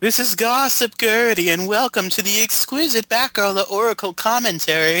This is Gossip Gertie, and welcome to the exquisite Batgirl the Oracle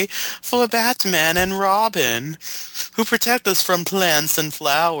commentary for Batman and Robin, who protect us from plants and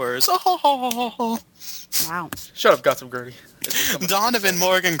flowers. Oh. Wow. Shut up, Gossip Gertie. Donovan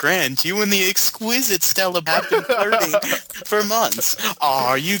Morgan Grant, you and the exquisite Stella have been flirting for months.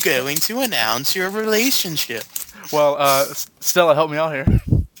 Are you going to announce your relationship? Well, Stella, help me out here.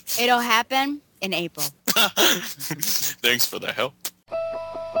 It'll happen in April. Thanks for the help.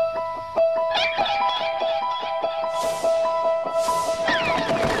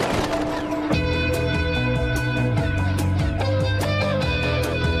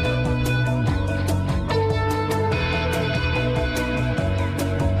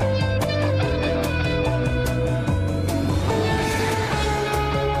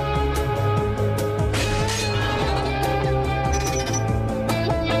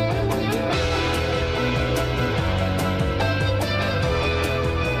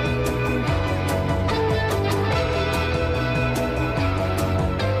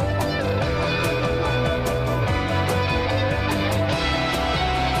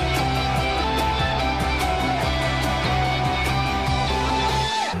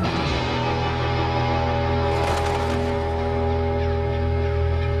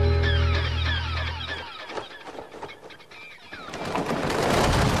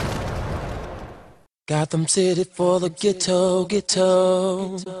 Gotham City for the ghetto.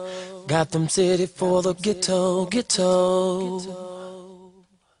 Gotham City for the ghetto.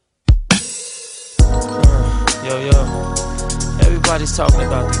 Yo. Everybody's talking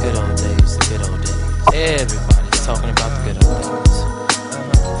about the good old days. Everybody's talking about the good old days.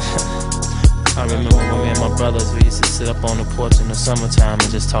 I remember when me and my brothers, we used to sit up on the porch in the summertime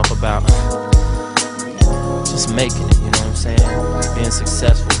and just talk about just making it, you know what I'm saying? Being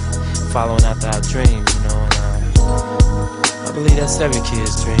successful, following after our dreams, you know, and I believe that's every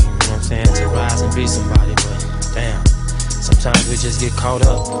kid's dream, you know what I'm saying? To rise and be somebody, but damn, sometimes we just get caught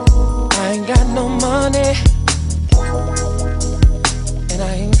up. I ain't got no money, and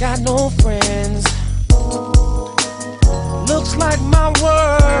I ain't got no friends. Looks like my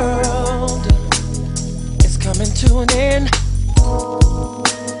world is coming to an end.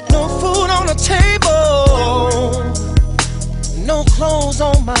 No food on the table, no clothes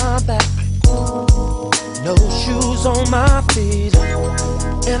on my back, no shoes on my feet,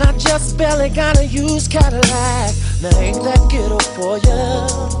 and I just barely got a used Cadillac. Now ain't that ghetto for ya?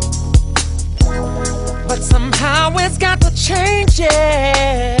 But somehow it's got to change,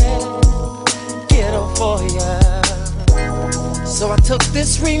 yeah. Ghetto for ya. So I took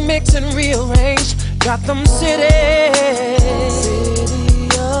this remix and rearranged Gotham City, city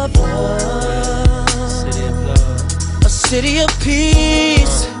of love, a city of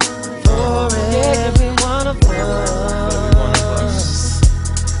peace for every one of us.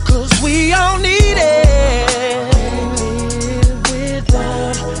 'Cause we all need it. Live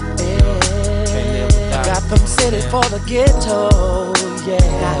without it. Gotham City for the ghetto, yeah.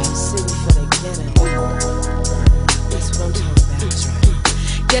 Gotham City for the ghetto. That's what I'm talking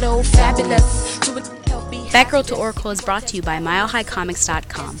about. Ghetto fabulous. Batgirl to Oracle is brought to you by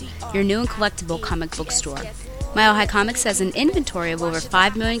MileHighComics.com, your new and collectible comic book store. Mile High Comics has an inventory of over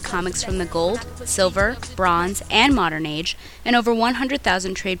 5 million comics from the gold, silver, bronze, and modern age, and over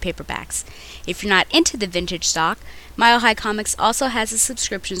 100,000 trade paperbacks. If you're not into the vintage stock, Mile High Comics also has a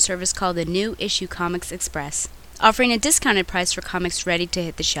subscription service called the New Issue Comics Express, offering a discounted price for comics ready to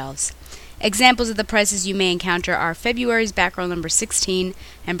hit the shelves. Examples of the prices you may encounter are February's Batgirl number 16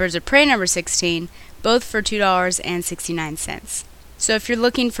 and Birds of Prey number 16, both for $2.69. So if you're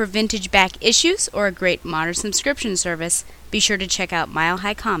looking for vintage back issues or a great modern subscription service, be sure to check out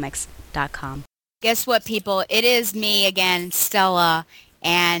MileHighComics.com. Guess what, people? It is me again, Stella,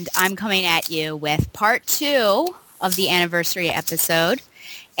 and I'm coming at you with part 2 of the anniversary episode.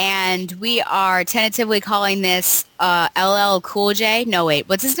 And we are tentatively calling this LL Cool J. No, wait,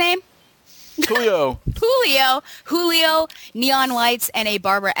 what's his name? Julio, Neon Lights, and a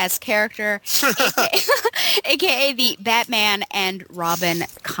Barbara-esque character, aka the Batman and Robin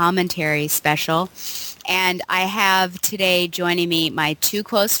commentary special. And I have today joining me my two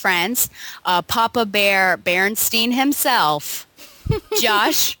close friends, Papa Bear Berenstein himself,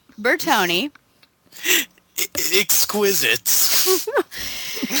 Josh Bertoni. Exquisite.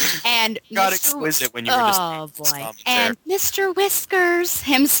 And Got exquisite when you were oh boy. And Mr. Whiskers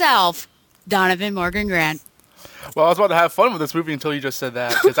himself, Donovan Morgan Grant. Well, I was about to have fun with this movie until you just said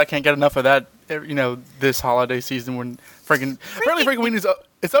that, because I can't get enough of that. This holiday season when apparently Frankenweenie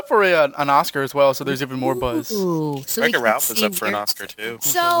it's up for an Oscar as well, so there's even more buzz. Ooh, so Wreck-It Ralph is up for an Oscar too.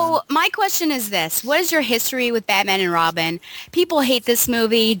 So my question is this: what is your history with Batman and Robin? People hate this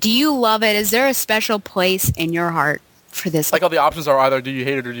movie. Do you love it? Is there a special place in your heart for this? Like all the options are either do you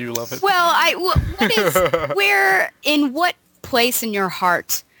hate it or do you love it? Well, in what place in your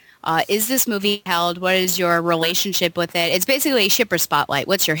heart is this movie held? What is your relationship with it? It's basically a shipper spotlight.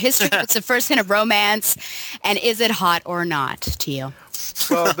 What's your history? What's the first hint of romance? And is it hot or not to you?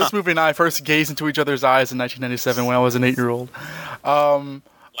 Well, this movie and I first gazed into each other's eyes in 1997 when I was an 8-year-old.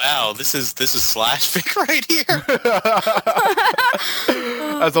 Wow, this is Slashfic right here.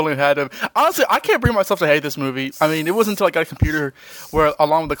 That's only had him. Honestly, I can't bring myself to hate this movie. I mean, it wasn't until I got a computer where,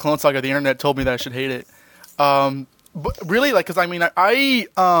 along with the Clone Saga, the internet told me that I should hate it. But really, because I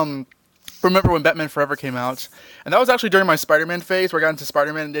remember when Batman Forever came out, and that was actually during my Spider-Man phase, where I got into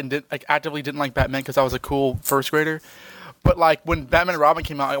Spider-Man and actively didn't like Batman because I was a cool first grader. But when Batman and Robin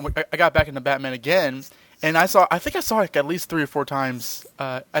came out, I got back into Batman again, and I think I saw it at least 3 or 4 times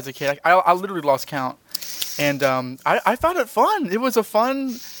as a kid. I literally lost count, and I found it fun. It was a fun.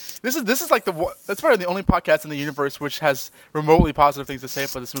 This is that's probably the only podcast in the universe which has remotely positive things to say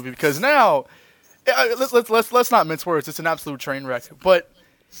about this movie, because now. Let's not mince words. It's an absolute train wreck. But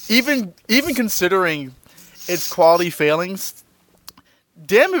even considering its quality failings,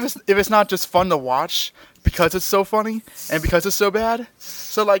 damn if it's not just fun to watch because it's so funny and because it's so bad.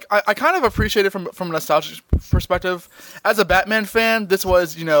 So I kind of appreciate it from a nostalgic perspective. As a Batman fan, this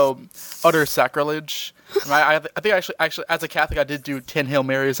was utter sacrilege. I think actually as a Catholic, I did do 10 Hail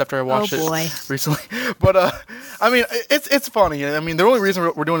Marys after I watched it recently. But it's funny. I mean, the only reason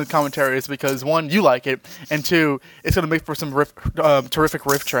we're doing the commentary is because 1, you like it, and 2, it's going to make for some terrific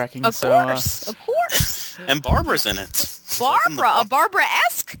riff tracking. Of course. And Barbara's in it. Barbara, a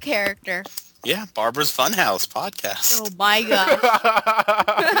Barbara-esque character. Yeah, Barbara's Funhouse podcast. Oh my gosh.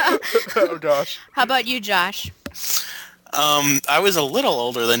 Oh gosh. How about you, Josh? I was a little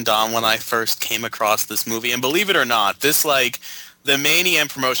older than Don when I first came across this movie, and believe it or not, the mania and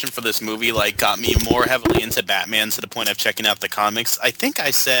promotion for this movie got me more heavily into Batman to the point of checking out the comics. I think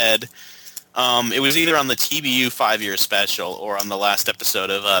I said it was either on the TBU 5-year special or on the last episode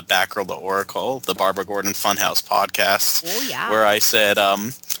of Batgirl the Oracle, the Barbara Gordon Funhouse podcast. Oh yeah. Where I said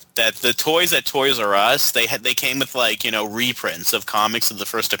that the toys at Toys R Us, they came with reprints of comics of the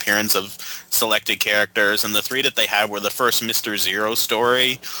first appearance of selected characters, and the 3 that they had were the first Mr. Zero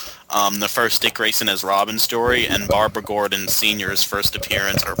story, the first Dick Grayson as Robin story, and Barbara Gordon Sr.'s first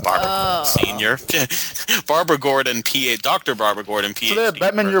appearance, or Barbara Gordon Sr. Barbara Gordon, Dr. Barbara Gordon, PhD. So they had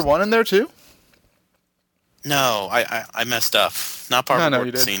Batman Year 1 in there too? No, I messed up. Not Barbara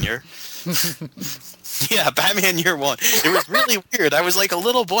Gordon Sr. Yeah, Batman Year 1. It was really weird. I was like a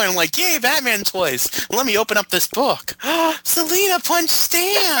little boy. I'm like, yay, Batman toys. Let me open up this book. Selena punched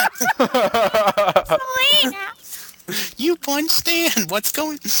Stan. Selena. You punched Stan. What's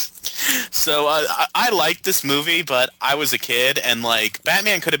going... So I liked this movie, but I was a kid, and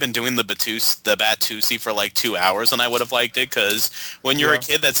Batman could have been doing the Batusi for 2 hours, and I would have liked it, because when you're a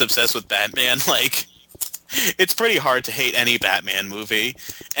kid that's obsessed with Batman, it's pretty hard to hate any Batman movie.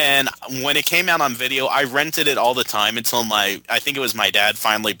 And when it came out on video, I rented it all the time until I think it was my dad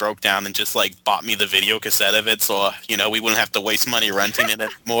finally broke down and just bought me the video cassette of it, so we wouldn't have to waste money renting it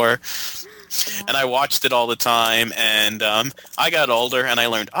anymore. And I watched it all the time, and I got older and I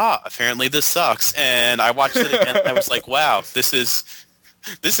learned, apparently this sucks. And I watched it again and I was like, wow, this is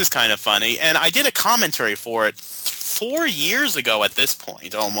kind of funny. And I did a commentary for it 4 years ago at this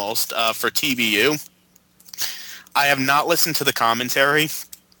point, almost, for TBU. I have not listened to the commentary.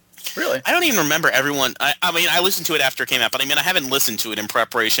 Really? I don't even remember everyone. I mean, I listened to it after it came out, but I haven't listened to it in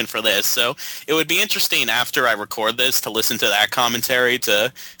preparation for this. So it would be interesting after I record this to listen to that commentary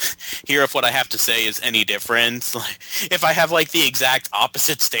to hear if what I have to say is any different. If I have the exact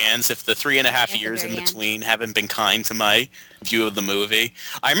opposite stance, if the 3.5 years in between haven't been kind to my view of the movie.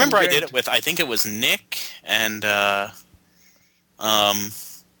 I remember I did it with, I think it was Nick and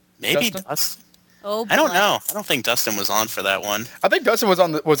maybe Dustin. Oh, boy. I don't know. I don't think Dustin was on for that one. I think Dustin was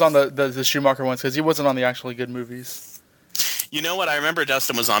on the Schumacher ones because he wasn't on the actually good movies. You know what? I remember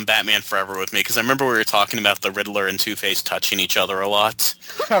Dustin was on Batman Forever with me because I remember we were talking about the Riddler and Two-Face touching each other a lot.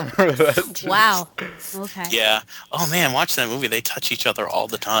 I remember that too. Wow. Okay. Yeah. Oh man, watch that movie. They touch each other all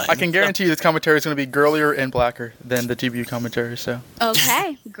the time. I can guarantee you this commentary is going to be girlier and blacker than the TBU commentary. So.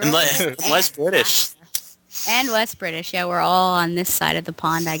 Okay. And less British. And less British. Yeah, we're all on this side of the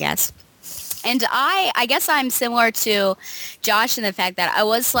pond, I guess. And I guess I'm similar to Josh in the fact that I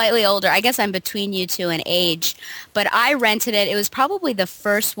was slightly older. I guess I'm between you two in age. But I rented it. It was probably the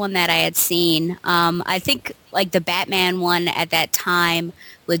first one that I had seen. I think like the Batman one at that time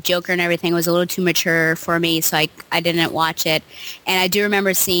with Joker and everything was a little too mature for me, so I didn't watch it. And I do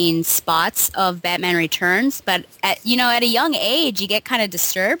remember seeing spots of Batman Returns. But at a young age, you get kind of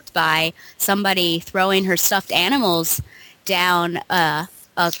disturbed by somebody throwing her stuffed animals down a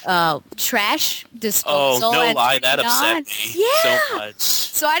trash disposal. Oh, no and lie, that turning it upset on. me Yeah. so much.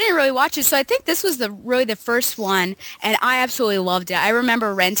 So I didn't really watch it. So I think this was really the first one, and I absolutely loved it. I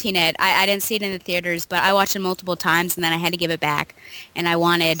remember renting it. I didn't see it in the theaters, but I watched it multiple times, and then I had to give it back. And I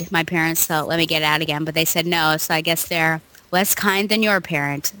wanted my parents to let me get it out again, but they said no. So I guess they're less kind than your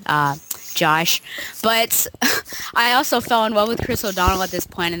parent, Josh. But I also fell in love with Chris O'Donnell at this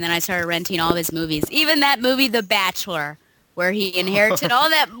point, and then I started renting all of his movies. Even that movie, The Bachelor, where he inherited all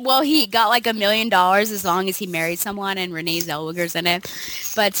that. Well, he got like $1 million as long as he married someone, and Renee Zellweger's in it.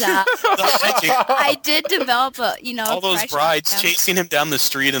 But I did develop all those brides chasing him down the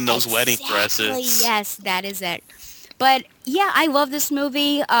street in those wedding dresses. Yes, that is it. But yeah, I love this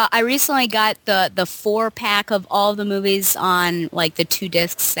movie. I recently got the 4-pack of all the movies on like the 2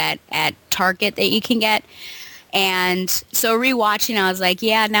 discs at Target that you can get. And so rewatching, I was like,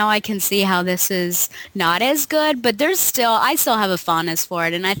 yeah, now I can see how this is not as good, but I still have a fondness for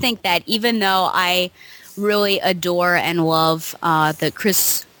it. And I think that even though I really adore and love the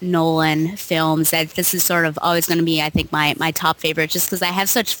Chris Nolan films, that this is sort of always going to be, I think, my top favorite, just because I have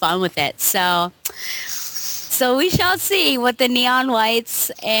such fun with it. So we shall see what the neon lights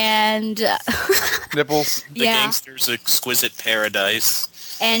and nipples, the gangster's exquisite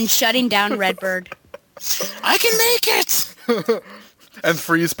paradise, and shutting down Redbird. I can make it! And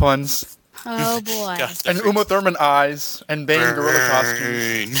freeze puns. Oh, boy. God, And Uma Thurman eyes. And Bane gorilla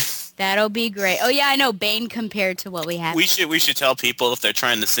costumes. That'll be great. Oh, yeah, I know. Bane compared to what we have. We should tell people if they're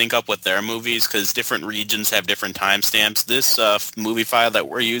trying to sync up with their movies, because different regions have different timestamps. This movie file that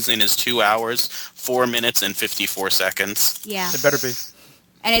we're using is 2 hours, 4 minutes, and 54 seconds. Yeah. It better be.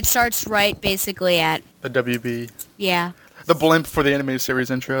 And it starts right basically at... The WB. Yeah. The blimp for the animated series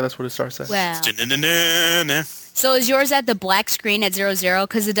intro. That's what it starts at. Well. Da-na-na-na-na. So is yours at the black screen at 00?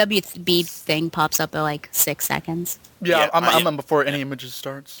 Because the WB thing pops up at like 6 seconds. Yeah, I'm on before any images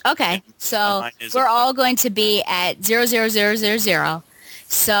starts. Okay, so we're all going to be at 00000.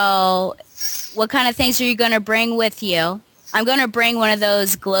 So what kind of things are you going to bring with you? I'm going to bring one of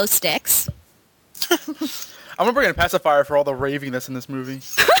those glow sticks. I'm going to bring a pacifier for all the raving that's in this movie.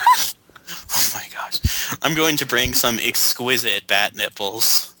 Oh my gosh. I'm going to bring some exquisite bat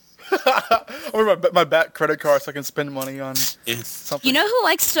nipples. Or my bat credit card so I can spend money on something. You know who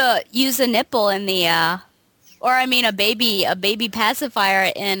likes to use a nipple in the, a baby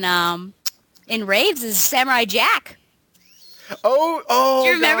pacifier in raves is Samurai Jack. Oh! Do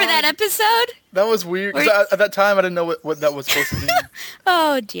you remember that episode? That was weird. 'Cause at that time, I didn't know what that was supposed to mean.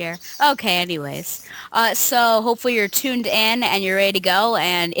 Oh, dear. Okay, anyways. So hopefully you're tuned in and you're ready to go.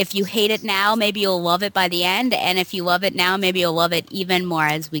 And if you hate it now, maybe you'll love it by the end. And if you love it now, maybe you'll love it even more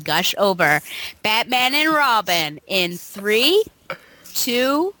as we gush over Batman and Robin in 3,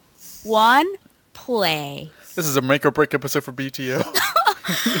 2, 1, play. This is a make or break episode for BTO.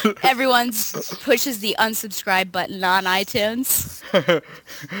 Everyone pushes the unsubscribe button on iTunes.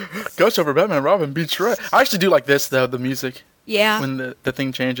 Ghost over Batman and Robin beats right. I actually do like this, though, the music. Yeah. When the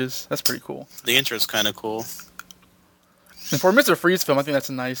thing changes. That's pretty cool. The intro's kind of cool. And for a Mr. Freeze film, I think that's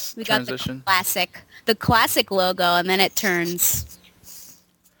a nice transition. Got the classic logo, and then it turns...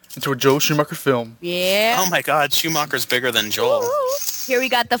 into a Joel Schumacher film. Yeah. Oh my god, Schumacher's bigger than Joel. Here we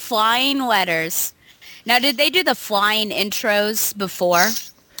got the flying letters. Now, did they do the flying intros before?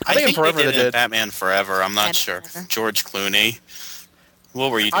 I think Forever they they did did. Batman Forever. I'm not sure. Forever. George Clooney.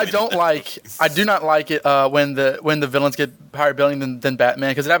 What were you doing? I do not like it when the villains get higher billing than Batman,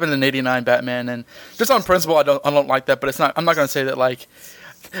 because it happened in '89 Batman, and just on principle I don't like that. But I'm not going to say that like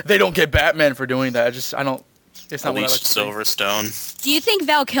they don't get Batman for doing that. It's not what I Alicia like to see. Silverstone. Do you think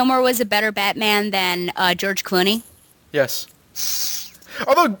Val Kilmer was a better Batman than George Clooney? Yes.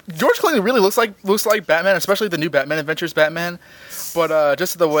 Although George Clooney really looks like Batman, especially the new Batman Adventures Batman, but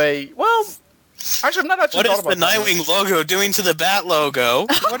just the way, well, actually, I'm not actually. What thought is the about that. Nightwing logo doing to the Bat logo?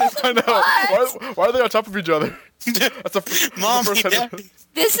 I know. Why are they on top of each other? That's the Mommy, first time- Daddy.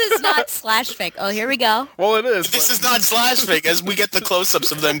 This is not slash fic. Oh, here we go. Well, it is. This is not slash fake as we get the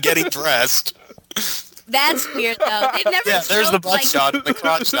close-ups of them getting dressed. That's weird, though. They've never Yeah, there's the showed, butt like, shot and the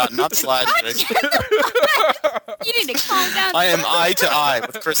crotch shot, not slash fake. You need to calm down. I am eye to eye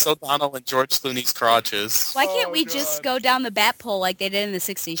with Chris O'Donnell and George Clooney's crotches. Why can't we God. just go down the bat pole like they did in the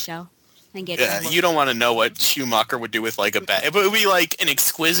 60s show? and get Yeah, drunk. you don't want to know what Schumacher would do with like a bat. It would be like an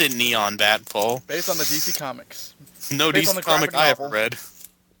exquisite neon bat pole. Based on the DC Comics. No Based on DC the comic graphic I ever novel. read.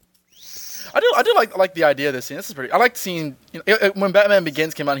 I do like the idea of this scene. This is pretty. I like seeing when Batman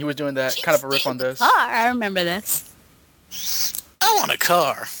Begins came out, he was doing that kind of a riff on this. Car, I remember this. I want a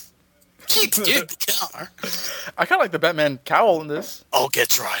car. Keep dig the car. I kind of like the Batman cowl in this. I'll get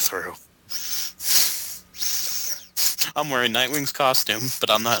drive-through. I'm wearing Nightwing's costume, but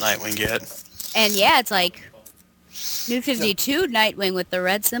I'm not Nightwing yet. And yeah, it's like New 52 Nightwing with the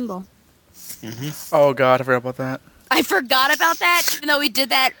red symbol. Oh God, I forgot about that. I forgot about that, even though we did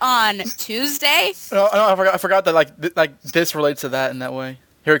that on Tuesday. No, I forgot that like this relates to that in that way.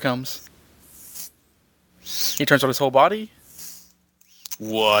 Here it comes. He turns on his whole body.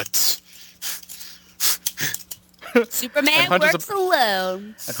 What? Superman And hundreds works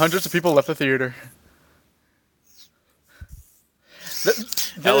alone. And hundreds of people left the theater.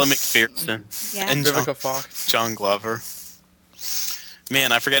 Ella McPherson Yeah. and Vivica Fox. John Glover.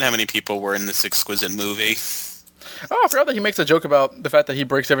 Man, I forget how many people were in this exquisite movie. Oh, I forgot that he makes a joke about the fact that he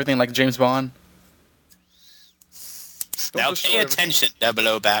breaks everything like James Bond. Don't Now destroy pay everything. attention,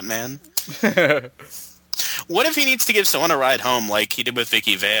 00 Batman. What if he needs to give someone a ride home like he did with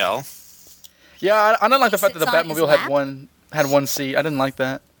Vicky Vale? Yeah, I don't like the fact that the Sits on his Batmobile lap? had one seat. I didn't like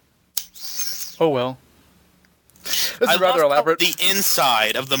that. Oh well. This I is rather love how elaborate. the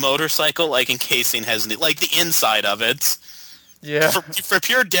inside of the motorcycle, like encasing, has like the inside of it. Yeah. For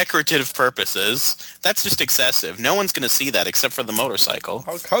pure decorative purposes, that's just excessive. No one's going to see that except for the motorcycle.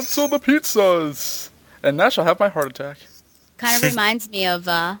 I'll cancel the pizzas, and now she'll have my heart attack. Kind of reminds me of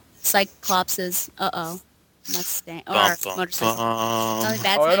Cyclops' Mustang or Bum, bum, motorcycle. bum. Something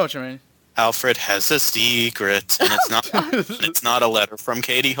bad Oh, I to know it. what you mean. Alfred has a secret, and it's not a letter from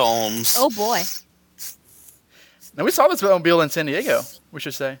Katie Holmes. Oh boy. Now we saw this Batmobile in San Diego. We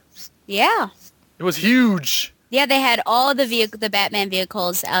should say Yeah. it was huge. Yeah, they had all the Batman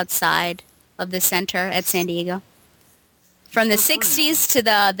vehicles outside of the center at San Diego. From the 60s to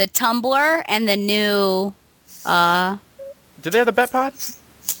the Tumbler and the new Did they have the Batpod?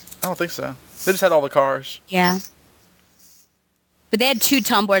 I don't think so. They just had all the cars. yeah. But they had two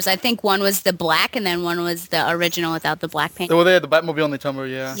Tumblers. I think one was the black and then one was the original without the black paint. Well, they had the Batmobile and the Tumbler.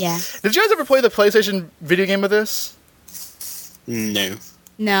 Yeah. Yeah. Did you guys ever play the PlayStation video game of this? No.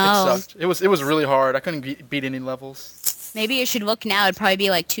 No. It sucked. It was really hard. I couldn't beat any levels. Maybe you should look now. It'd probably be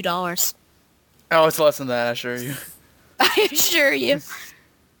like $2. Oh, it's less than that, I assure you. I assure you.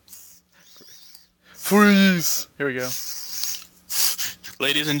 Freeze! Here we go.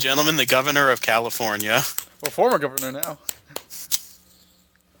 Ladies and gentlemen, the governor of California. Well, former governor now.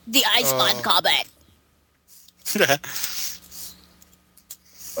 The Iceland Comet.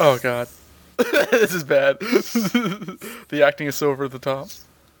 Oh, God. This is bad. The acting is so over the top.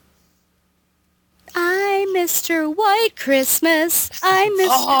 I'm Mr. White Christmas. I'm Mr.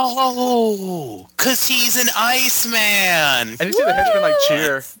 Oh, because he's an Iceman. And you see the henchmen like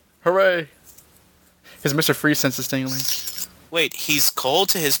cheer. Hooray. His Mr. Freeze sense is tingling. Wait, he's cold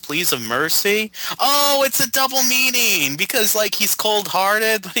to his pleas of mercy? Oh, it's a double meaning, because, like, he's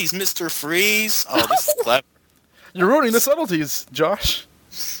cold-hearted, but he's Mr. Freeze. Oh, this is clever. You're ruining the subtleties, Josh.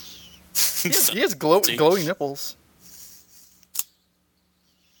 He has glowing nipples.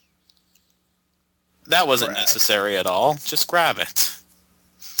 That wasn't Grab. necessary at all. Just grab it.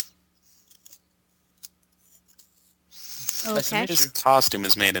 Nice to Okay. meet His you. costume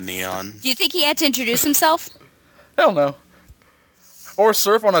is made of neon. Do you think he had to introduce himself? Hell no. Or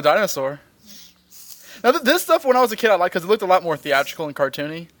surf on a dinosaur. Now, this stuff when I was a kid I liked because it looked a lot more theatrical and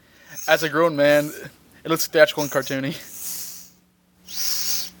cartoony. As a grown man, it looks theatrical and cartoony.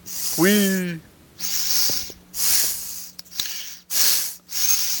 Whee!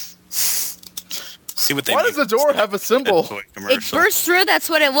 See what they Why make does the door have a symbol? toy It commercial. burst through. That's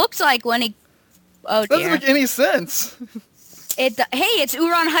what it looked like when he... Oh, Doesn't dear. make any sense. Hey, it's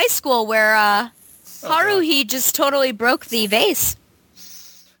Uron High School where Haruhi just totally broke the vase.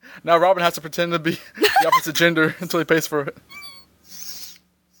 Now Robin has to pretend to be the opposite gender until he pays for it.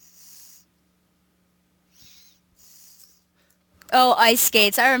 Oh, ice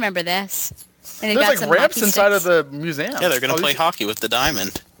skates. I remember this. And it got There's some like ramps hockey inside of sticks. the museum. Yeah, they're going Oh, to play you hockey with the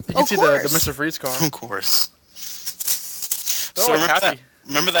diamond. can Of see the course. Mr. Freeze car. Of course. They're So all like happy.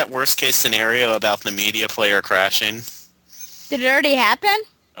 remember that worst case scenario about the media player crashing? Did it already happen?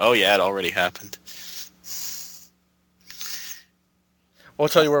 Oh yeah, it already happened. We'll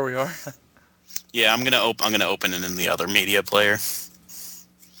tell you where we are. Yeah, I'm gonna open it in the other media player.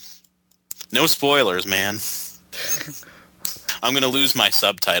 No spoilers, man. I'm gonna lose my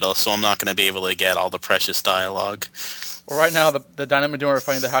subtitle, so I'm not gonna be able to get all the precious dialogue. Well, right now, the Dynamite Duo are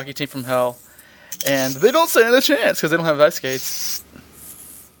fighting the hockey team from Hell. And they don't stand a chance because they don't have ice skates.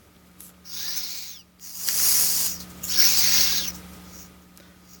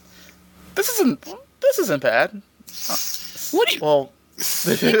 This isn't bad. What do you... Well,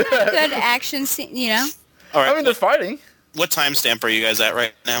 Good action scene, you know? All right, I mean, they're fighting. what timestamp are you guys at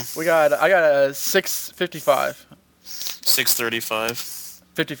right now? I got a 6:55. 6:35.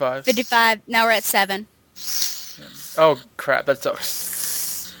 55. 55. Now we're at 7. Oh crap! That's so.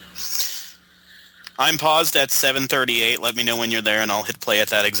 I'm paused at 7:38. Let me know when you're there, and I'll hit play at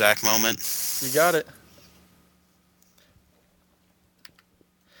that exact moment. You got it.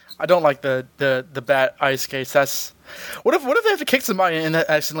 I don't like the bat ice skates. That's what if they have to kick somebody and that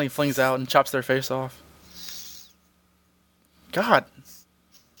accidentally flings out and chops their face off? God,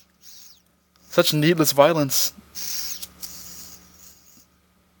 such needless violence.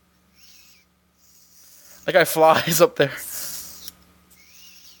 That guy flies up there.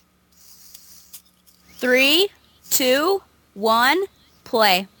 3, 2, 1,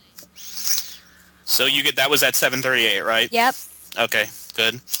 play. So that was at 7:38, right? Yep. Okay,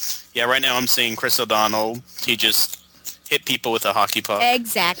 good. Yeah, right now I'm seeing Chris O'Donnell. He just hit people with a hockey puck.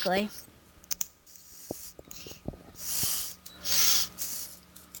 Exactly.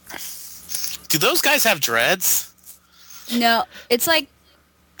 Do those guys have dreads? No, it's like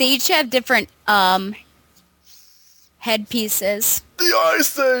they each have different headpieces. The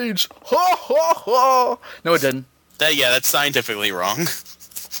Ice Age! Ha ha ha! No, it didn't. That's scientifically wrong.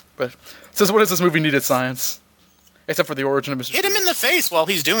 But says, what does this movie needed science? Except for the origin of Mr. Hit him in the face while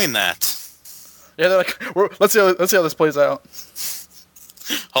he's doing that. Yeah, they're like, let's see how this plays out.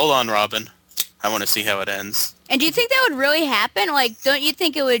 Hold on, Robin. I want to see how it ends. And do you think that would really happen? Like, don't you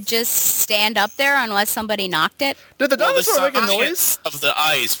think it would just stand up there unless somebody knocked it? Did the dinosaur make a science noise? of the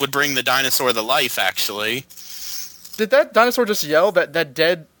ice would bring the dinosaur to life, actually. Did that dinosaur just yell? That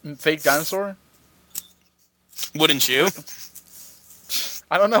dead fake dinosaur? Wouldn't you?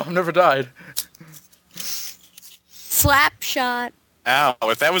 I don't know. I've never died. Slap shot. Ow,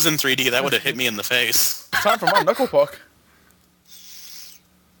 if that was in 3D, that would have hit me in the face. Time for my knuckle puck.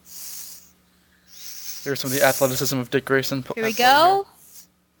 Here's some of the athleticism of Dick Grayson. Here we go.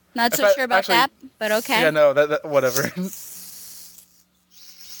 Not so sure about actually, that, but okay. Yeah, no, that whatever.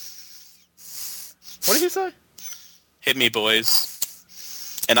 What did he say? Hit me, boys.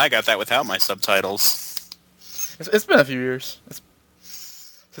 And I got that without my subtitles. It's been a few years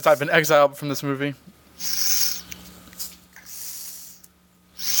since I've been exiled from this movie.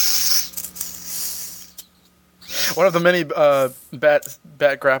 One of the many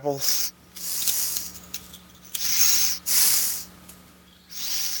bat grapples.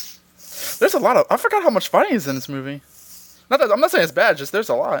 There's a lot of... I forgot how much fighting is in this movie. I'm not saying it's bad, just there's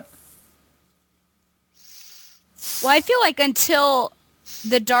a lot. Well, I feel like until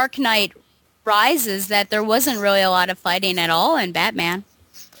The Dark Knight Rises that there wasn't really a lot of fighting at all in Batman.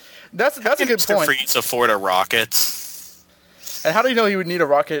 That's a good Mr. point. Freeze afford a rocket. And how do you know he would need a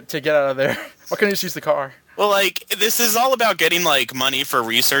rocket to get out of there? Why couldn't he just use the car? Well, like, this is all about getting, like, money for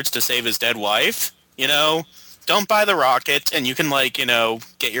research to save his dead wife, you know? Don't buy the rocket, and you can, like, you know,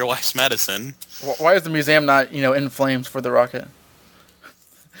 get your wife's medicine. Why is the museum not, in flames for the rocket?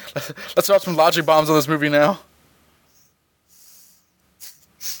 Let's drop some logic bombs on this movie now.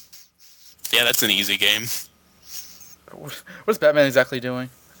 Yeah, that's an easy game. What's Batman exactly doing?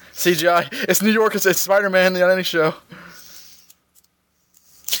 CGI. It's New York. It's Spider-Man on any show.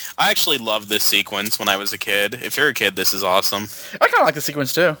 I actually loved this sequence when I was a kid. If you're a kid, this is awesome. I kind of like the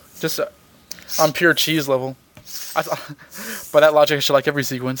sequence too. Just on pure cheese level. By that logic, I should like every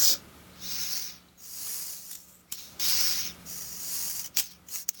sequence.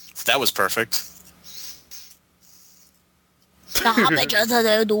 That was perfect.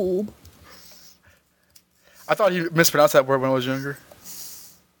 I thought he mispronounced that word when I was younger.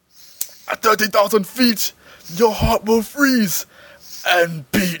 At 30,000 feet, your heart will freeze and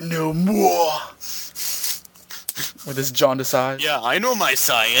beat no more. With his jaundiced eyes. Yeah, I know my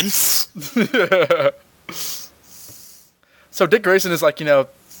science. So Dick Grayson is like,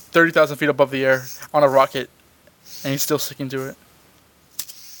 30,000 feet above the air on a rocket, and he's still sticking to it.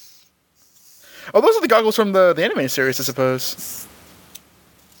 Oh, those are the goggles from the anime series, I suppose.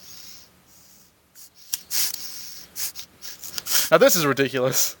 Now this is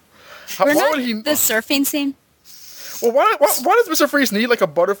ridiculous. Why would he? The surfing scene? Well, why does Mr. Freeze need like a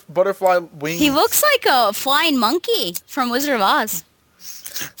butterfly wing? He looks like a flying monkey from Wizard of Oz.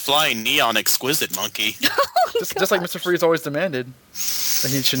 Flying neon exquisite monkey. just like Mr. Freeze always demanded that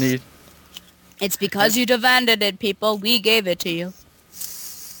he should need. It's because you demanded it, people. We gave it to you.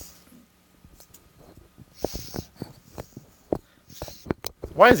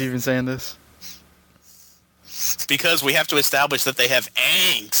 Why is he even saying this? Because we have to establish that they have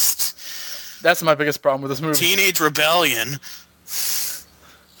angst. That's my biggest problem with this movie. Teenage rebellion.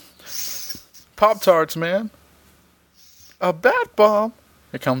 Pop-Tarts, man. A bat bomb.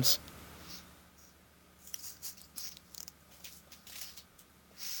 Here it comes.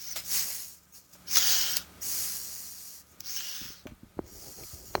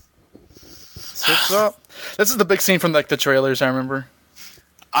 Zips up. This is the big scene from like the trailers, I remember.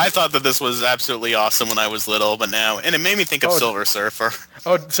 I thought that this was absolutely awesome when I was little, but now... And it made me think of Silver Surfer.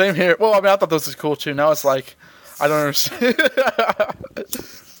 Oh, same here. Well, I mean, I thought this was cool, too. Now it's like, I don't understand. The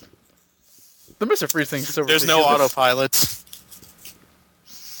Mr. Freeze thing is so There's ridiculous. no autopilot.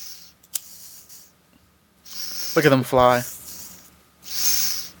 Look at them fly.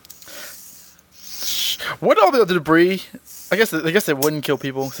 What all the debris? I guess it wouldn't kill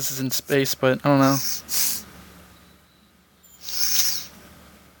people. This is in space, but I don't know.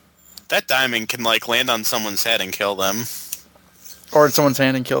 That diamond can, like, land on someone's head and kill them. Or in someone's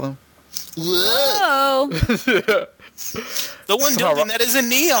hand and kill them. Whoa! The one building that is in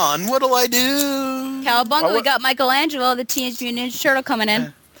neon. What'll I do? Cowabunga, we got Michelangelo, the Teenage Mutant Ninja Turtle coming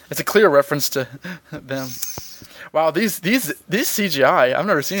in. It's a clear reference to them. Wow, these CGI, I've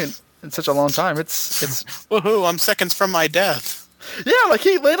never seen it in such a long time. It's Woohoo! I'm seconds from my death. Yeah, like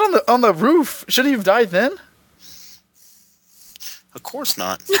he laid on the roof. Should he have died then? Of course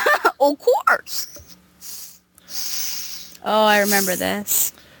not. Of course. Oh, I remember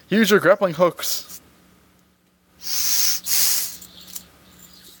this. Use your grappling hooks.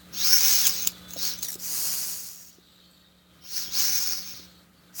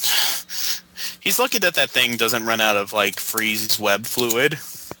 He's lucky that that thing doesn't run out of, like, freeze web fluid.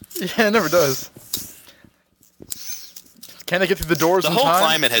 Yeah, it never does. Can they get through the doors The in whole time?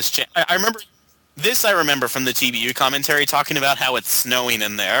 climate has changed. I remember... This I remember from the TBU commentary talking about how it's snowing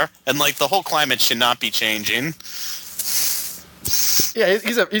in there. And, like, the whole climate should not be changing. Yeah,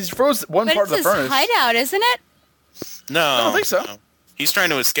 he's froze one But part of it's the his furnace. hideout, isn't it? No. I don't think so. No. He's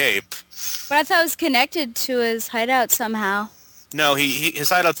trying to escape. But I thought it was connected to his hideout somehow. No, his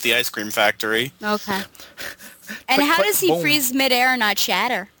hideout's the ice cream factory. Okay. And Click, how click, does he boom. freeze midair and not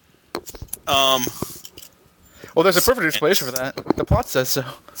shatter? Well, there's a perfect explanation for that. The plot says so.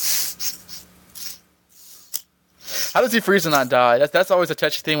 How does he freeze and not die? That's always a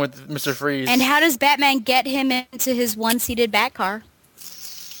touchy thing with Mr. Freeze. And how does Batman get him into his one-seated Batcar?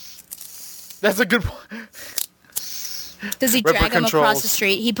 That's a good point. Does he Rubber drag him controls. across the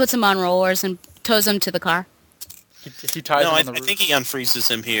street? He puts him on rollers and tows him to the car. He ties No, him I on the roof. think he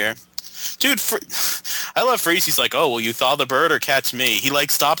unfreezes him here. Dude, I love Freeze. He's like, oh, will you thaw the bird or catch me? He, like,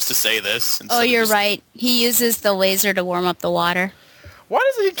 stops to say this. Oh, you're right. He uses the laser to warm up the water. Why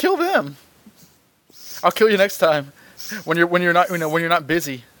doesn't he kill them? I'll kill you next time. When you're not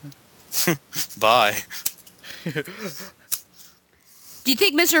busy. Bye. Do you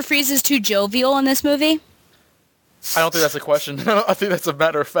think Mr. Freeze is too jovial in this movie? I don't think that's a question. I think that's a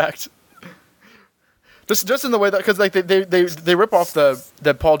matter of fact. Just in the way that, because like they rip off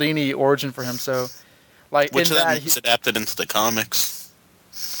the Paul Dini origin for him, so like Which in of that that is adapted into the comics.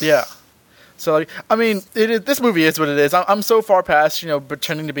 yeah. So like I mean, this movie is what it is. I'm so far past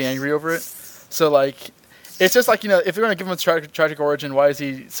pretending to be angry over it. So like it's just like if you're gonna give him a tragic origin, why is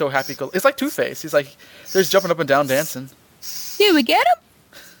he so happy? It's like Two-Face. He's like there's jumping up and down dancing. Did we get him?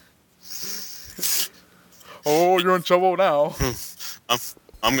 Oh, you're in trouble now.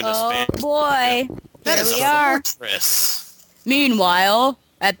 I'm gonna Oh spam. boy. That There is we a are. fortress. Meanwhile,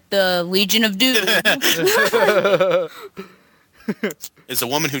 at the Legion of Doom. Is a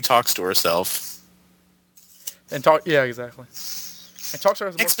woman who talks to herself. And talk. Yeah, exactly. And talks to her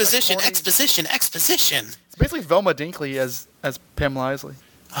as Exposition, corny- exposition, exposition. It's basically Velma Dinkley as Pamela Isley.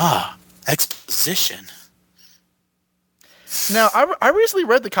 Ah, exposition. Now, I recently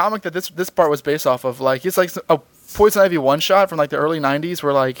read the comic that this part was based off of. Like, it's like a Poison Ivy one-shot from, like, the early 90s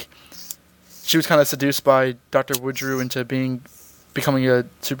where, like, she was kind of seduced by Dr. Woodrue into becoming a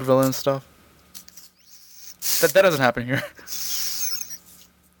supervillain and stuff. That doesn't happen here.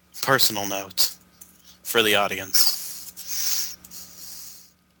 Personal note for the audience.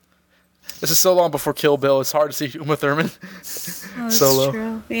 This is so long before Kill Bill, it's hard to see Uma Thurman solo.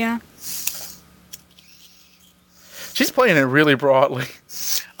 True. Yeah. She's playing it really broadly.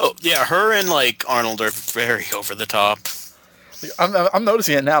 Oh, yeah, her and, like, Arnold are very over the top. Like, I'm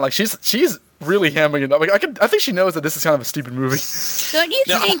noticing it now. Like, she's really hamming it up. Like, I think she knows that this is kind of a stupid movie. Don't you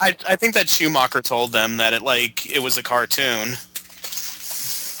No, think... I think that Schumacher told them that it was a cartoon.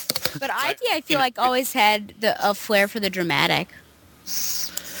 But I feel like always had a flair for the dramatic.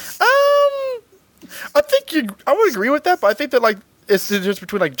 I think I would agree with that, but I think that like it's the difference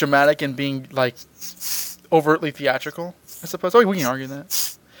between like dramatic and being like overtly theatrical, I suppose. Oh, we can argue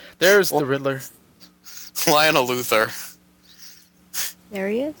that. There's the Riddler. Lionel Luthor. There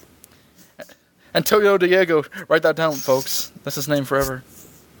he is. Antonio Diego. Write that down, folks. That's his name forever.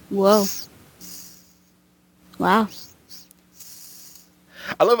 Whoa. Wow.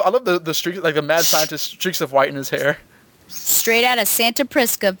 I love the streaks, like the mad scientist streaks of white in his hair. Straight out of Santa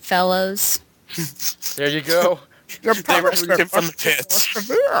Prisca, fellows. There you go. They rescued him from the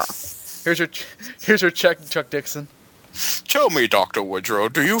pits. Here's your check, Chuck Dixon. Tell me, Dr. Woodrow,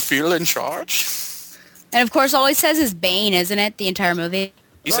 do you feel in charge? And of course, all he says is Bane, isn't it? The entire movie.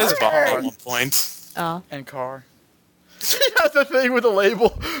 He says Bob at one point. Oh. And Carr. He has the thing with the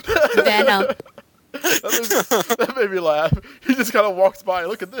label. Venom. That made me laugh. He just kind of walks by.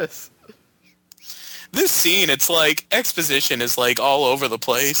 Look at this. This scene, it's like, exposition is like all over the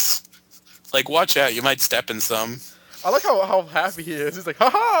place. Like, watch out, you might step in some. I like how happy he is. He's like,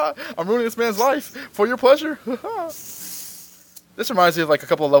 ha! I'm ruining this man's life for your pleasure. Ha. This reminds me of like a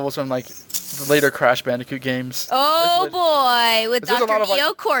couple of levels from like the later Crash Bandicoot games. Oh boy, with There's a lot Dr. of, like-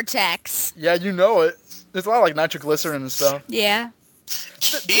 Neocortex. Yeah, you know it. There's a lot of like nitroglycerin and stuff. Yeah.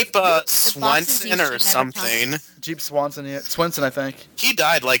 Cheap Swenson or something. Jeep Swanson, yeah. Swenson, I think. He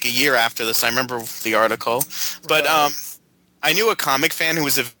died like a year after this. I remember the article. But I knew a comic fan who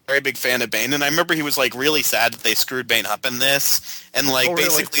was a very big fan of Bane, and I remember he was like really sad that they screwed Bane up in this. And like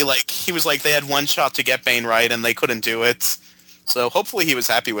basically like he was like they had one shot to get Bane right and they couldn't do it. So hopefully he was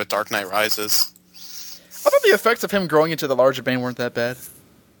happy with Dark Knight Rises. I thought the effects of him growing into the larger Bane weren't that bad.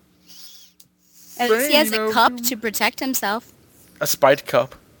 And he has a cup to protect himself. A spiked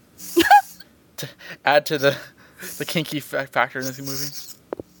cup. To add to the kinky factor in this movie.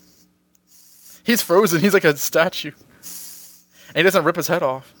 He's frozen. He's like a statue. And he doesn't rip his head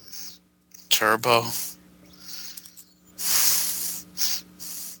off. Turbo.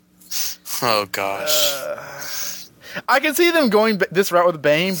 Oh gosh. I can see them going this route with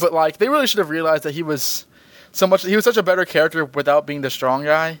Bane, but like they really should have realized that he was such a better character without being the strong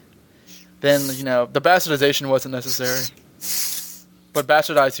guy. Then, you know, the bastardization wasn't necessary. But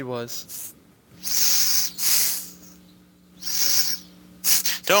bastardized he was.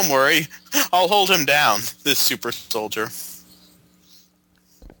 Don't worry. I'll hold him down, this super soldier.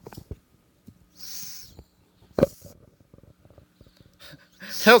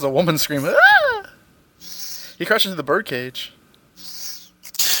 That was a woman screaming. Ah! He crashed into the birdcage.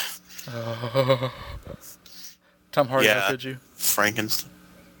 Oh. Tom Hardy, how could you? Frankenstein.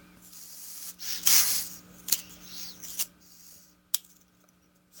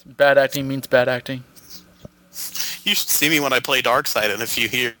 Bad acting means bad acting. You should see me when I play Darkseid in a few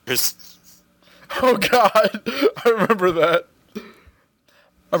years. Oh God, I remember that.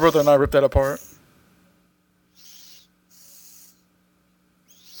 My brother and I ripped that apart.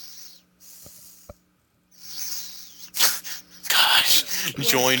 Gosh,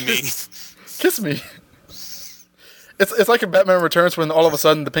 join me. Kiss me. It's like in Batman Returns when all of a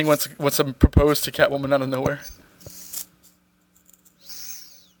sudden the Penguin wants to propose to Catwoman out of nowhere.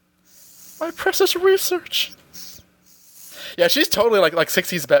 My precious research. Yeah, she's totally like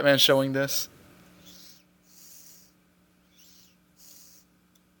 60s Batman showing this.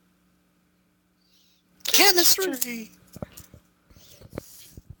 Chemistry.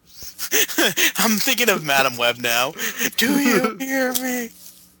 I'm thinking of Madam Web now. Do you hear me?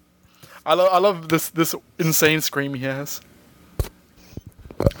 I love this insane scream he has.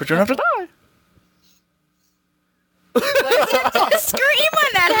 But you don't have to die. What did you scream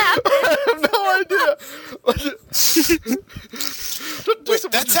when that happened? I have no idea. Wait,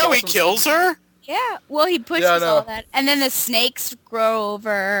 that's how he kills her? Yeah. Well, he pushes all that. And then the snakes grow over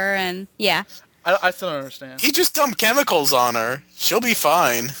her, and yeah. I still don't understand. He just dumped chemicals on her. She'll be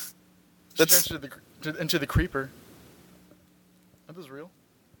fine. She turns into the creeper. That was real.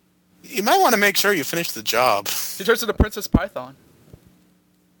 You might want to make sure you finish the job. She turns into Princess Python.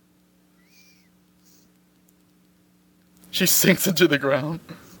 She sinks into the ground.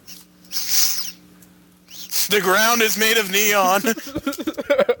 The ground is made of neon.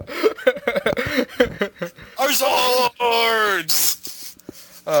 Our swords!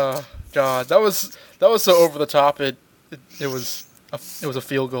 God, that was so over the top. It was a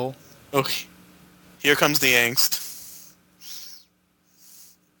field goal. Okay, here comes the angst.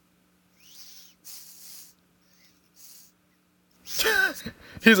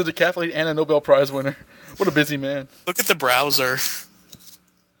 He's a decathlete and a Nobel Prize winner. What a busy man. Look at the browser.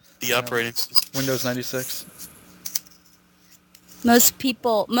 The operating system. Windows 96.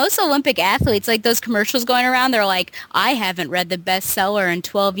 Most Olympic athletes, like those commercials going around, they're like, I haven't read the bestseller in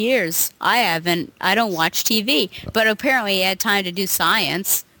 12 years. I don't watch TV. But apparently he had time to do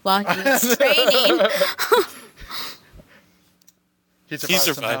science while he was training. He He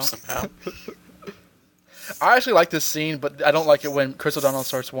survived somehow. I actually like this scene, but I don't like it when Chris O'Donnell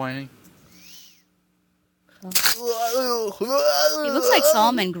starts whining. He looks like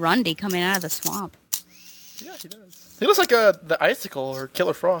Solomon Grundy coming out of the swamp. Yeah, he does. He looks like the Icicle or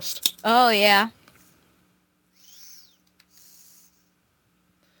Killer Frost. Oh, yeah.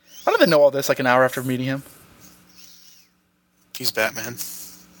 How did they know all this like an hour after meeting him? He's Batman.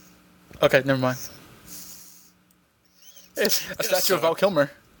 Okay, never mind. It's a statue of Val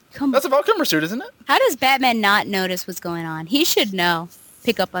Kilmer. Come That's a Val Kilmer suit, isn't it? How does Batman not notice what's going on? He should know.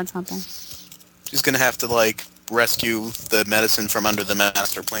 Pick up on something. He's gonna have to, like, rescue the medicine from under the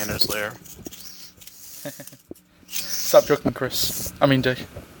Master Planner's lair. Stop joking, Chris. I mean, Dick.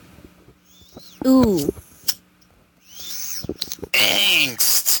 Ooh.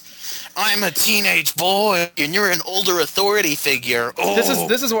 Angst! I'm a teenage boy, and you're an older authority figure. Oh.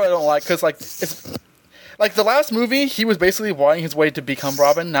 This is what I don't like, because, like, it's... Like, the last movie, he was basically whining his way to become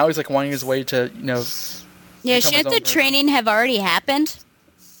Robin. Now he's, like, whining his way to, you know... Yeah, become his shouldn't own the person. training have already happened?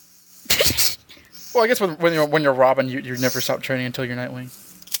 Well, I guess when you're Robin, you never stop training until you're Nightwing.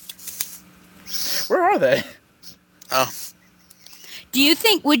 Where are they? Oh.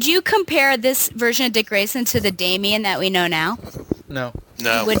 Would you compare this version of Dick Grayson to the Damien that we know now? No.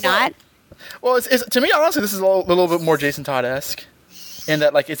 No. You would not? Well, it's to me, honestly, this is a little bit more Jason Todd-esque. In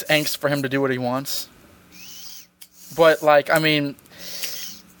that, like, it's angst for him to do what he wants. But, like, I mean,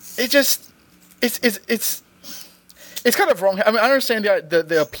 it just... It's kind of wrong. I mean, I understand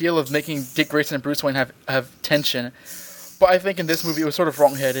the appeal of making Dick Grayson and Bruce Wayne have tension, but I think in this movie it was sort of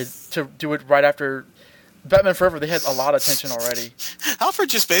wrong-headed to do it right after Batman Forever. They had a lot of tension already. Alfred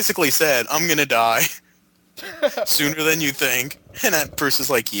just basically said, I'm gonna die. Sooner than you think. And that Bruce is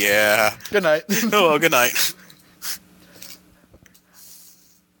like, yeah. Good night. Oh, well, good night.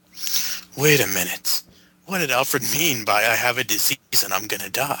 Wait a minute. What did Alfred mean by I have a disease and I'm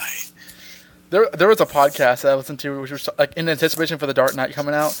gonna die? There was a podcast that I listened to, which was like in anticipation for The Dark Knight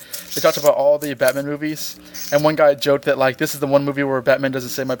coming out. They talked about all the Batman movies, and one guy joked that like this is the one movie where Batman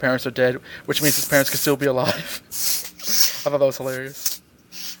doesn't say my parents are dead, which means his parents could still be alive. I thought that was hilarious.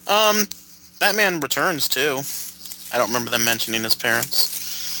 Batman Returns too. I don't remember them mentioning his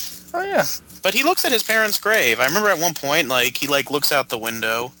parents. Oh yeah. But he looks at his parents' grave. I remember at one point, like, he like looks out the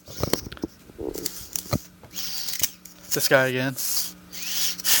window. This guy again.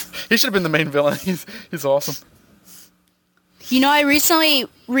 He should have been the main villain. He's awesome. You know, I recently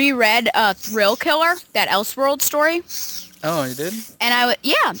reread Thrill Killer, that Elseworld story. Oh, you did? And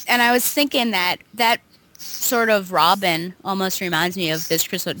I was thinking that sort of Robin almost reminds me of this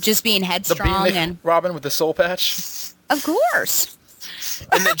Crystal, just being The headstrong beatnik and Robin with the soul patch. of course.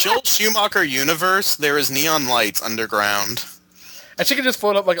 In the Joel Schumacher universe, there is neon lights underground. And she could just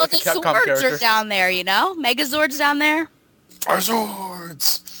float up like Well, a the Capcom swords character. are down there, you know? Megazord's down there. Our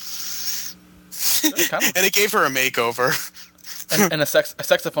swords! Kind of. And it gave her a makeover. And a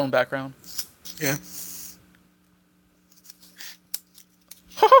saxophone background. Yeah.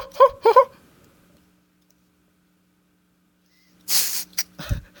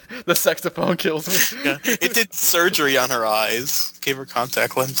 The saxophone kills me. Yeah. It did surgery on her eyes. Gave her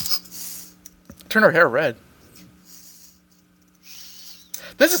contact lenses. Turn her hair red.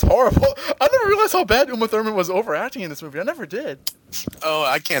 This is horrible. I never realized how bad Uma Thurman was overacting in this movie. I never did. Oh,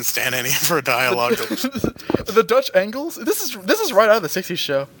 I can't stand any of her dialogue. The Dutch angles. This is right out of the '60s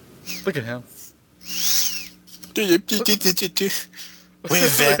show. Look at him.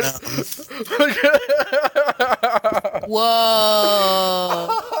 With Venom. Whoa.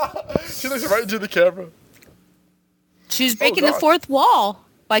 She looks right into the camera. She was breaking the God. fourth wall,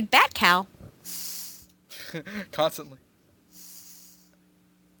 like Batcow. Constantly.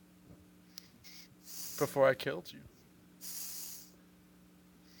 Before I killed you.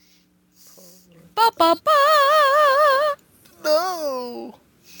 Ba, ba, ba. No.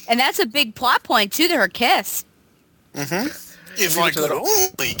 And that's a big plot point, too, to her kiss. Mm-hmm. If I could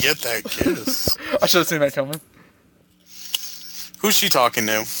only get that kiss. I should have seen that coming. Who's she talking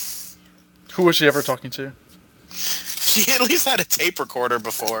to? Who was she ever talking to? She at least had a tape recorder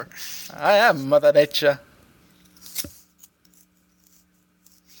before. I am Mother Nature.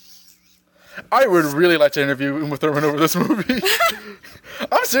 I would really like to interview Uma Thurman over this movie.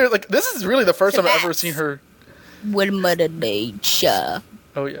 I'm serious. Like, this is really the first time I've ever seen her. With Mother Nature.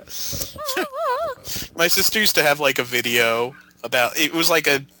 Oh, yes. My sister used to have like a video about, it was like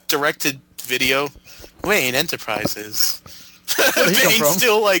a directed video. Wayne Enterprises Where did he come Bane's from?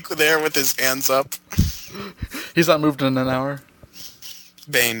 still like there with his hands up. He's not moved in an hour.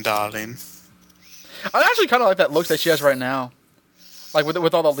 Bane, darling. I actually kind of like that look that she has right now. Like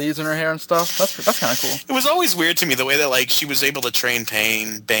with all the leaves in her hair and stuff. That's kind of cool. It was always weird to me the way that like she was able to train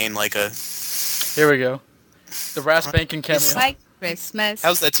Bane like a. Here we go. The Ras Banking cameo. It's like Christmas.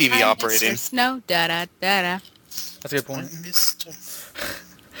 How's that TV operating? Snow, da da da da. That's a good point. Mr.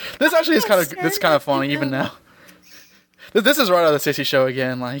 This actually is kind of funny even now. This is right out of the Stacey Show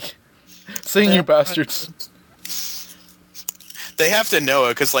again. Like, seeing you bastards. They have to know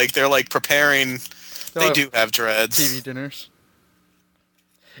it because like they're like preparing. They have do have dreads. TV dinners.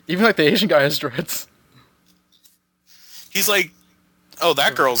 Even like the Asian guy has dreads. He's like, oh,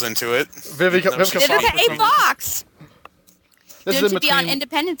 that girl's into it. Vivica Vivica A. Fox. This Soon is in to be on between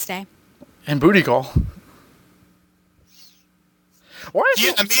Independence Day. and Booty Call. Why is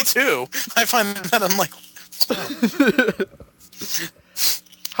Yeah, he... me too. I find that I'm like,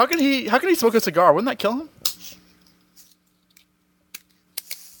 How can he smoke a cigar? Wouldn't that kill him?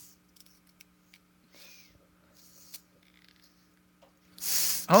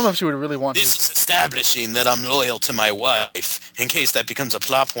 I don't know if she would really want this his... is establishing that I'm loyal to my wife in case that becomes a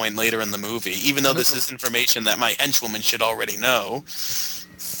plot point later in the movie, even though this is information that my henchwoman should already know.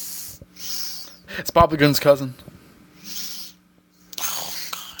 It's Bob the Goon's cousin. Oh,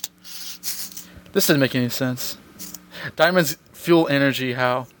 God. This didn't make any sense. Diamonds fuel energy,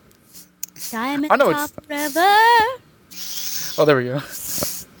 how? Diamonds I know are it's- forever. Oh, there we go.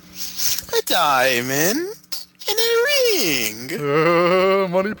 A diamond and a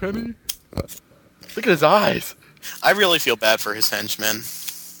ring. Money penny. Look at his eyes. I really feel bad for his henchmen.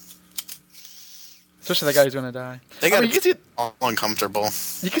 Especially that guy who's gonna die. They I gotta mean, be all uncomfortable.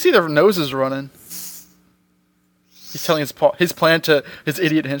 you can see their noses running. He's telling his plan to his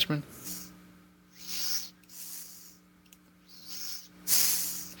idiot henchman.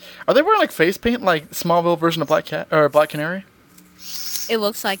 Are they wearing like face paint, like Smallville version of Black Canary? It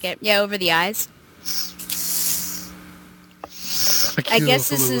looks like it. Yeah, over the eyes. A I cute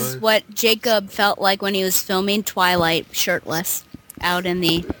guess little this is eyes. what Jacob felt like when he was filming Twilight shirtless out in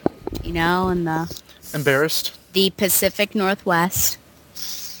the, in Embarrassed. the Pacific Northwest.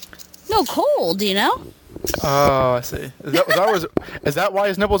 No, cold, Oh, I see. Is that why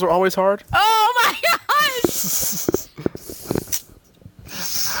his nipples are always hard? Oh my gosh!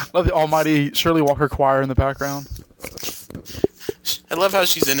 Love the almighty Shirley Walker choir in the background. I love how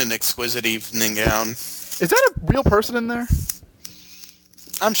she's in an exquisite evening gown. Is that a real person in there?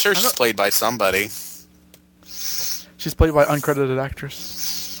 I'm sure she's played by somebody. She's played by uncredited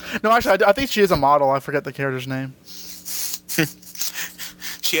actress. No, actually, I think she is a model. I forget the character's name.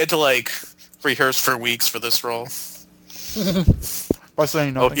 She had to like rehearse for weeks for this role. By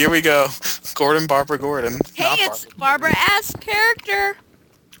saying Oh, nothing. here we go. Barbara Gordon. Hey, Not it's Barbara. Barbara S. character.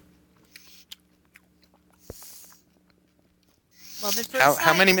 Love it first How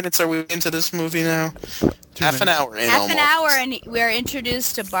sight. many minutes are we into this movie now? 2 Half an minutes. hour in Half almost. an hour, and we're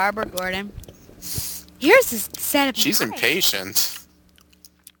introduced to Barbara Gordon. Here's the setup. She's impatient.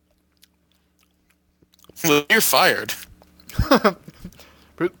 Well, you're fired.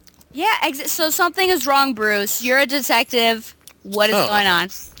 Yeah, so something is wrong, Bruce. You're a detective. What is Oh. going on?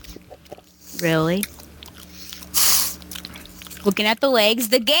 Really? Looking at the legs,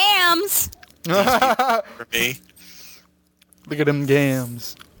 the gams. For me. Look at them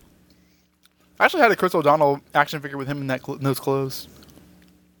gams. I actually had a Chris O'Donnell action figure with him in those clothes.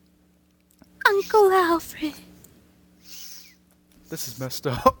 Uncle Alfred. This is messed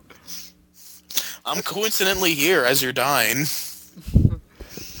up. I'm coincidentally here as you're dying.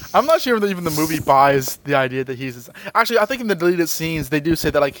 I'm not sure that even the movie buys the idea that he's... Actually, I think in the deleted scenes, they do say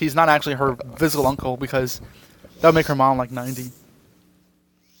that like he's not actually her physical uncle because that would make her mom like 90.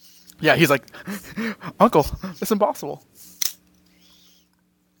 Yeah, he's like, Uncle, it's impossible.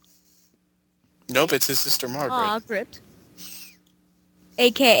 Nope, it's his sister Margaret. Margaret.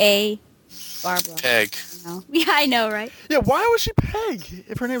 AKA Barbara. Peg. No. Yeah, I know, right? Yeah, why was she Peg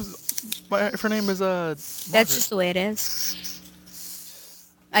if her name is That's just the way it is.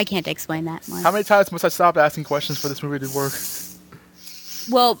 I can't explain that much. How many times must I stop asking questions for this movie to work?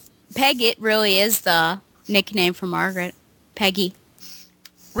 Well, Peg, it really is the nickname for Margaret. Peggy.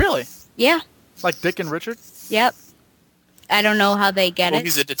 Really? Yeah. Like Dick and Richard? Yep. I don't know how they get Well, it.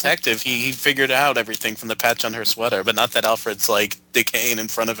 he's a detective. He figured out everything from the patch on her sweater, but not that Alfred's like decaying in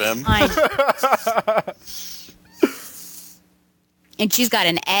front of him. Fine. And she's got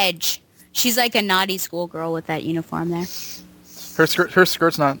an edge. She's like a naughty schoolgirl with that uniform there. Her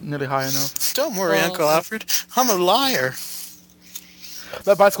skirt's not nearly high enough. Don't worry, Well- Uncle Alfred. I'm a liar.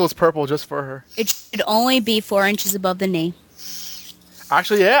 That bicycle is purple just for her. It should only be 4 inches above the knee.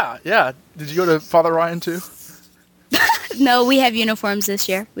 Actually, yeah. Did you go to Father Ryan too? No, we have uniforms this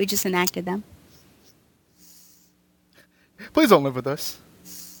year. We just enacted them. Please don't live with us.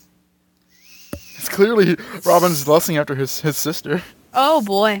 It's clearly Robin's lusting after his sister. Oh,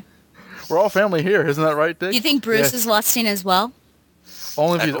 boy. We're all family here, isn't that right, Dick? You think Bruce Yeah. is lusting as well?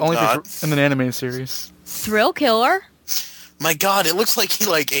 Only I if hope not. he's in an anime series. Thrill killer? My God, it looks like he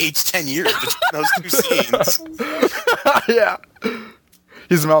aged 10 years between those two scenes. Yeah.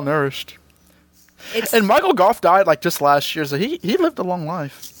 He's malnourished. It's And Michael Goff died just last year, so he lived a long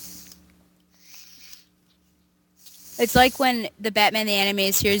life. It's like when the Batman the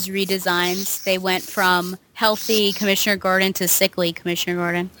Animated Series redesigns, they went from healthy Commissioner Gordon to sickly Commissioner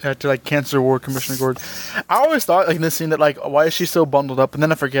Gordon. Yeah, to Cancer Ward Commissioner Gordon. I always thought in this scene that why is she so bundled up, and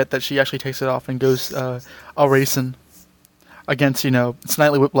then I forget that she actually takes it off and goes a racing against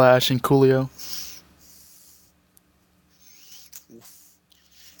Snidely Whiplash and Coolio.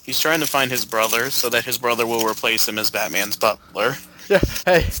 He's trying to find his brother so that his brother will replace him as Batman's butler. Yeah,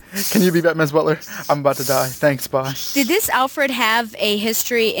 hey, can you be Batman's butler? I'm about to die. Thanks, bye. Did this Alfred have a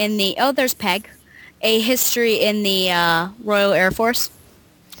history in the... Oh, there's Peg. A history in the Royal Air Force?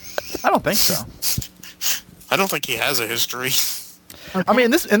 I don't think so. I don't think he has a history. Okay. I mean,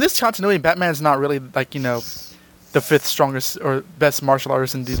 in this continuity, Batman's not really the fifth strongest or best martial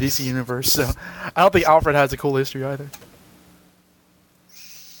artist in the DC universe. So I don't think Alfred has a cool history either.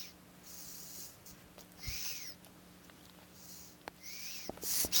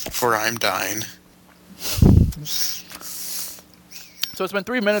 For I'm dying. So it's been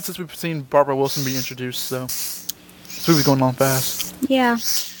 3 minutes since we've seen Barbara Wilson be introduced. So this movie's going on fast. Yeah.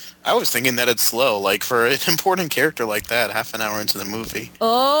 I was thinking that it's slow, for an important character like that, half an hour into the movie.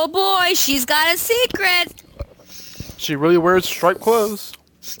 Oh, boy, she's got a secret. She really wears striped clothes.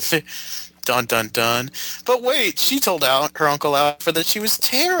 Dun dun dun. But wait, she told her Uncle Alfred that she was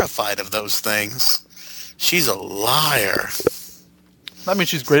terrified of those things. She's a liar. That means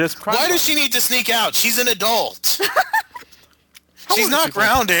she's great as crime. Why does she need to sneak out? She's an adult. How She's old is not she?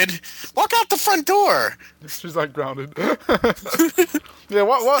 grounded. Walk out the front door. She's not grounded. Yeah,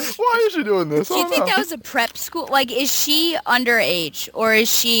 why is she doing this? Do you think that was a prep school? Is she underage? Or is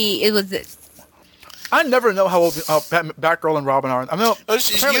she... I never know how old Batgirl and Robin are. I know Oh,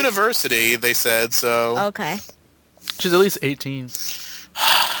 she's apparently university, they said, so... Okay. she's at least 18.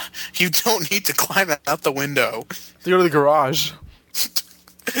 You don't need to climb out the window. They go to the garage.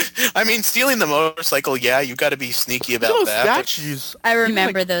 I mean, stealing the motorcycle, yeah, you got to be sneaky Look at about those that. but- statues. I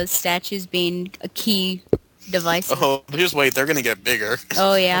remember those statues being a key device. Oh, just wait, they're going to get bigger.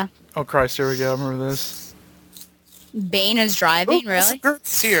 Oh, yeah. Oh Christ, here we go. I remember this. Bane is driving, really?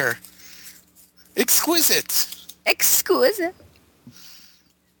 It's here. Exquisite. Exquisite.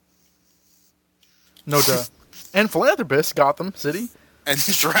 No duh. And philanthropist, Gotham City. And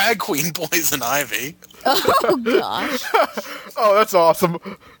drag queen Poison Ivy. Oh, gosh. Oh, that's awesome.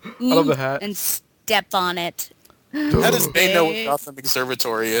 I love the hat. And step on it. How does Bane know what Yes. Gotham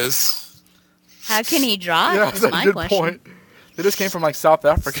Observatory is? How can he drive? Yeah, That's that's a my good question. point. They just came from South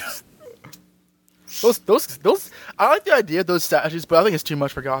Africa. Those. I like the idea of those statues, but I think it's too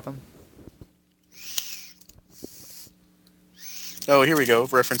much for Gotham. Oh, here we go.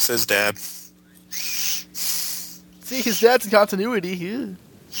 References Dad. See, his dad's in continuity. Yeah.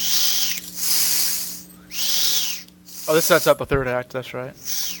 Oh, this sets up the third act. That's right.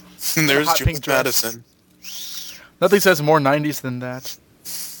 And there's hot Jules pink dress. Madison. Nothing says more 90s than that.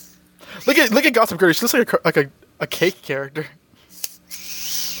 Look at Gotham Girl. She looks like a cake character.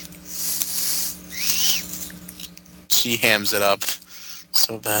 She hams it up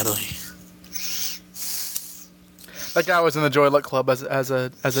so badly. That guy was in the Joy Luck Club as a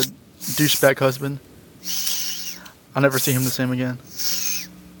douchebag husband. I'll never see him the same again.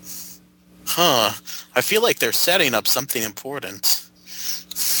 Huh. I feel like they're setting up something important.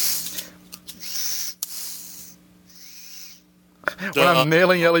 When I'm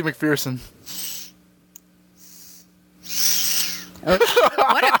nailing Ellie McPherson.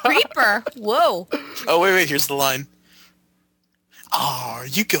 What a creeper. Whoa. Oh, wait, here's the line. Are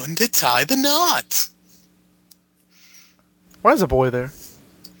you going to tie the knot? Why is a boy there?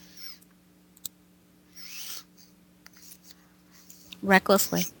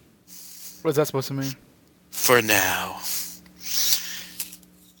 Recklessly. What is that supposed to mean? For now.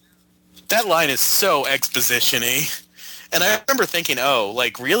 That line is so exposition-y. And I remember thinking,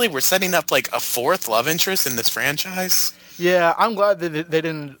 really? We're setting up, a fourth love interest in this franchise? Yeah, I'm glad that they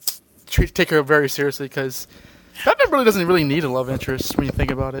didn't take her very seriously, because Batman really doesn't really need a love interest when you think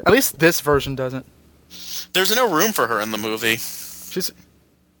about it. At least this version doesn't. There's no room for her in the movie. She's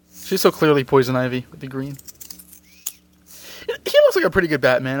so clearly Poison Ivy with the green. He looks like a pretty good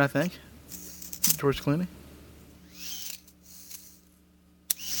Batman, I think. George Clooney.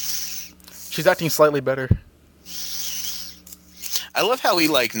 She's acting slightly better. I love how he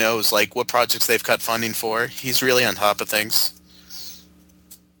knows what projects they've cut funding for. He's really on top of things.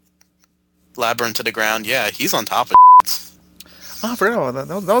 Labyrinth to the Ground, yeah, he's on top of it. Oh, I forgot about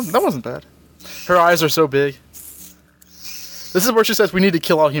that. That wasn't bad. Her eyes are so big. This is where she says we need to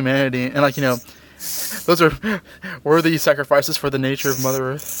kill all humanity, and those are worthy sacrifices for the nature of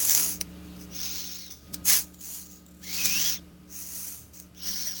Mother Earth.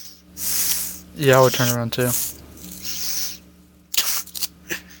 Yeah, I would turn around too.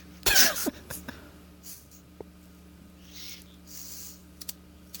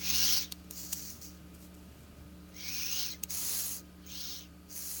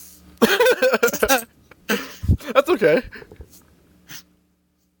 That's okay.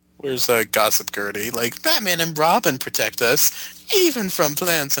 Where's Gossip Gertie? Batman and Robin protect us, even from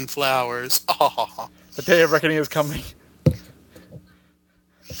plants and flowers. Oh. The day of reckoning is coming.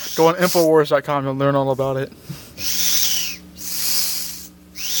 Go on Infowars.com, you'll learn all about it.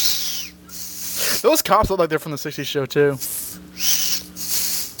 Those cops look like they're from the 60s show, too.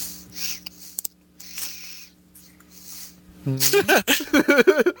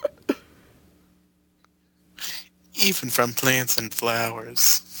 Even from plants and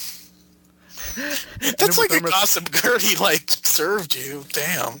flowers. That's like a Gossip Gertie, served you.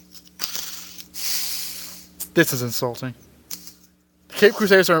 Damn. This is insulting. The Cape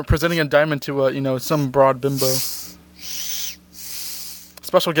Crusaders are presenting a diamond to, some broad bimbo.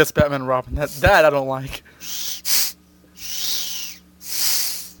 Special guest Batman and Robin. That I don't like.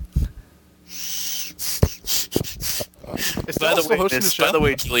 By the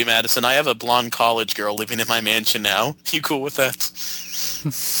way, Julie Madison, I have a blonde college girl living in my mansion now. You cool with that?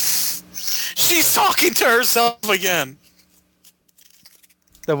 She's talking to herself again.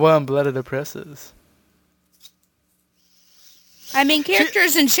 The warm-blooded oppressors. I mean,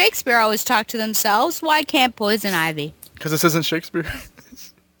 characters in Shakespeare always talk to themselves. Why can't Poison Ivy? Because this isn't Shakespeare.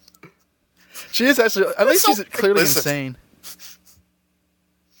 She is actually... At least she's clearly insane.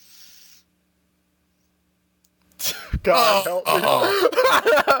 God help me.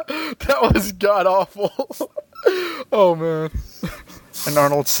 That was god-awful. Oh, man. And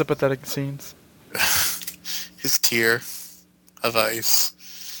Arnold's sympathetic scenes. His tear of ice.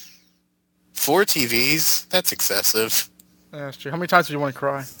 4 TVs? That's excessive. Yeah, that's true. How many times do you want to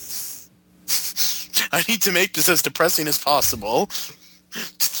cry? I need to make this as depressing as possible.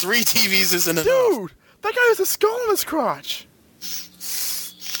 3 TVs isn't enough. Dude! That guy has a skull in his crotch!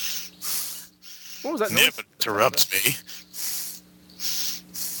 What was that noise? It interrupts me.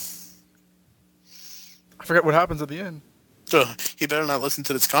 I forget what happens at the end. He better not listen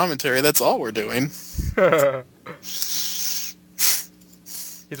to this commentary. That's all we're doing.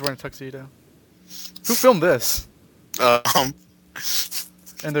 He's wearing a tuxedo. Who filmed this?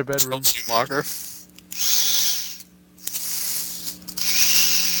 In their bedroom. Schumacher.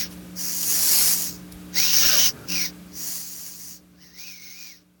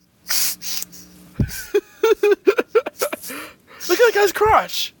 Look at that guy's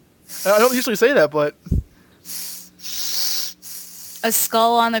crotch! I don't usually say that, but... A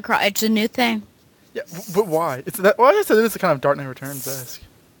skull on the crotch. It's a new thing. Yeah, but why? It's that. Well, I said it's a kind of Dark Knight Returns-esque.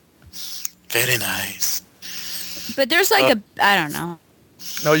 Very nice. But there's I don't know.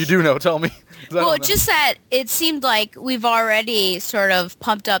 No, you do know. Tell me. Well, just that it seemed like we've already sort of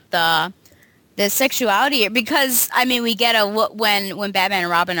pumped up the sexuality here because we get when Batman and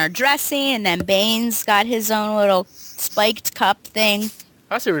Robin are dressing, and then Bane's got his own little spiked cup thing.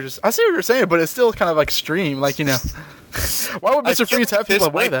 I see what you're saying, but it's still kind of extreme. Why would Mr. Freeze have people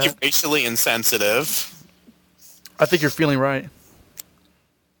wear that? This might be racially insensitive. I think you're feeling right.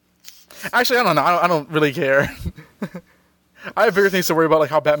 Actually, I don't know. I don't really care. I have bigger things to worry about, like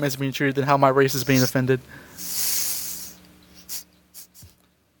how Batman's being treated, than how my race is being offended. This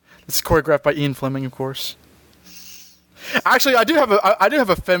is choreographed by Ian Fleming, of course. Actually, I do have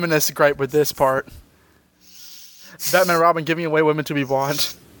a feminist gripe with this part. Batman and Robin giving away women to be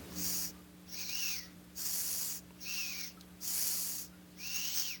bought.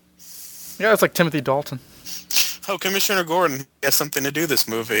 Yeah, it's like Timothy Dalton. Oh, Commissioner Gordon has something to do this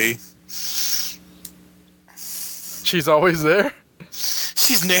movie. She's always there?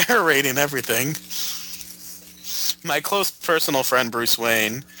 She's narrating everything. My close personal friend Bruce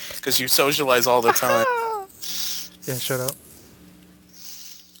Wayne, because you socialize all the time. Yeah, shut up.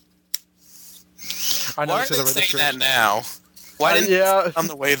 Why are they saying that now? Why didn't you on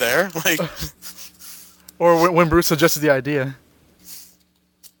the way there? Or when Bruce suggested the idea.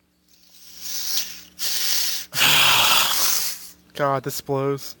 God, this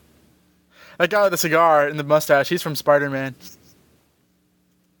blows. That guy with the cigar and the mustache, he's from Spider-Man.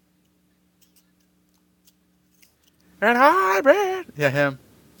 And hybrid. Yeah, him.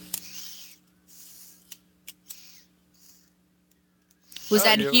 Was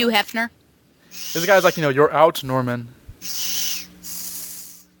that Hugh Hefner? This guy's like, you're out, Norman.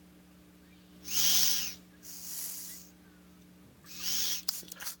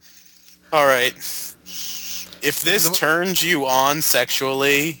 All right. If this turns you on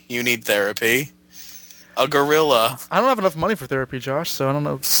sexually, you need therapy. A gorilla. I don't have enough money for therapy, Josh, so I don't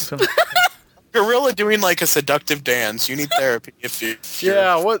know. Gorilla doing like a seductive dance. You need therapy if you.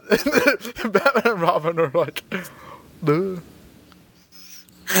 Yeah, what? Batman and Robin are like. Duh.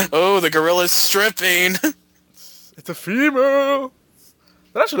 Oh, the gorilla's stripping. It's a female.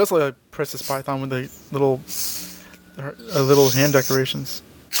 That actually looks like a Princess Python with the little hand decorations.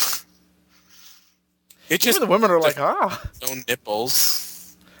 It just Even the women are like, no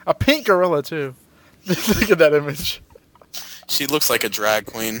nipples. A pink gorilla too. Look at that image. She looks like a drag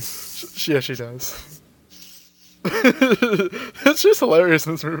queen. Yeah, she does. It's just hilarious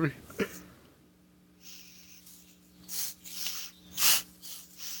in this movie.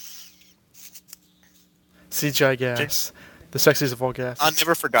 CGI gas. The sexiest of all gas. I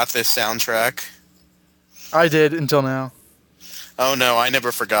never forgot this soundtrack. I did until now. Oh no, I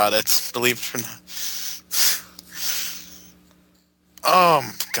never forgot it. Believe it or not. Oh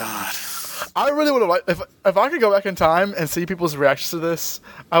God. I really would have liked if I could go back in time and see people's reactions to this.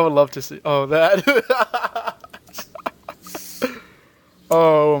 I would love to see. Oh, that.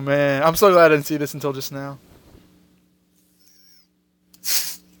 Oh man, I'm so glad I didn't see this until just now.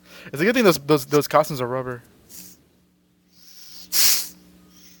 It's a good thing those costumes are rubber.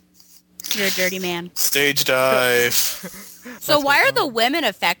 You're a dirty man. Stage dive. So why are the women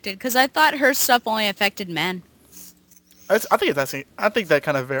affected? Because I thought her stuff only affected men. I think that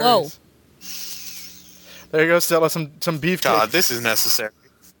kind of varies. Whoa. There you go, Stella. Some beef. God, cake. this is necessary.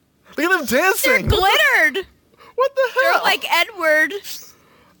 Look at them They're dancing. glittered. What the hell? They're like Edward.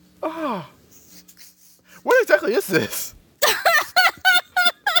 Oh. What exactly is this?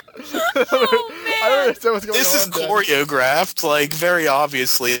 Oh I man. don't understand what's going This is on. There. choreographed, like, very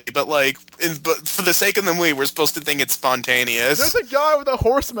obviously, but but for the sake of the movie, we're supposed to think it's spontaneous. There's a guy with a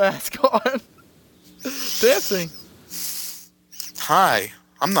horse mask on, dancing. Hi,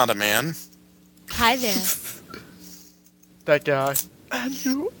 I'm not a man. Hi there. That guy. And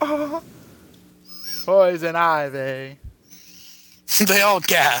you are Poison Ivy. They all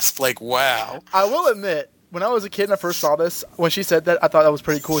gasp, like, wow. I will admit, when I was a kid and I first saw this, when she said that, I thought that was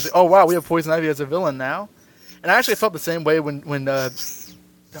pretty cool. Like, oh wow, we have Poison Ivy as a villain now. And I actually felt the same way when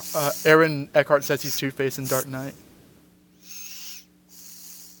Aaron Eckhart says he's Two-Face in Dark Knight.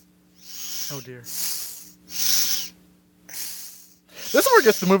 Oh dear. This is where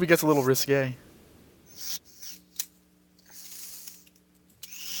the movie gets a little risque.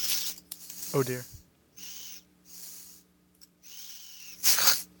 Oh dear.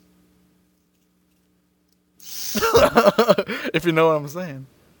 If you know what I'm saying.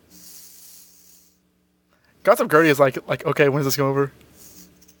 Gossip Gertie is like, okay, when does this go over?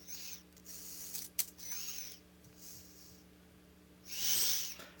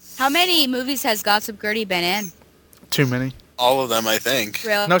 How many movies has Gossip Gertie been in? Too many. All of them, I think.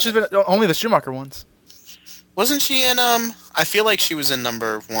 Really? No, she's been only the Schumacher ones. Wasn't she in, I feel like she was in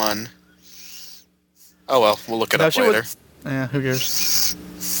number 1. Oh well, we'll look it up she later. Yeah, who cares?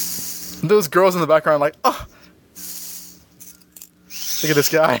 Those girls in the background like, oh. Look at this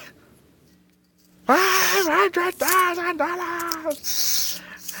guy.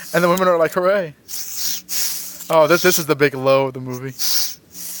 $500,000. And the women are like, hooray. Oh, this is the big low of the movie. This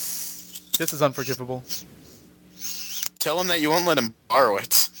is unforgivable. Tell him that you won't let him borrow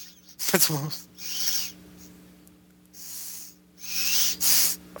it. That's what...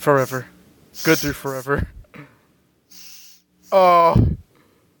 Forever. Good through forever. Oh.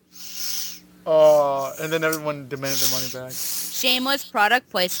 Oh, and then everyone demanded their money back. Shameless product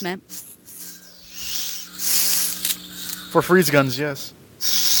placement. For freeze guns, yes.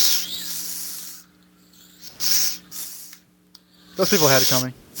 Those people had it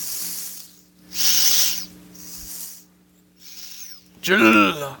coming.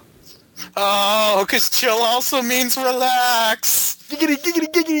 Chill. Oh, because chill also means relax. Giggity, giggity,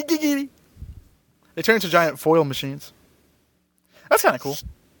 giggity, giggity. They turn into giant foil machines. That's kind of cool.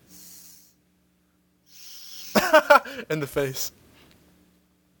 In the face.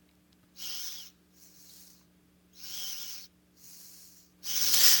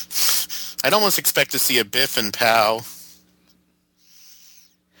 I'd almost expect to see a Biff and Pow.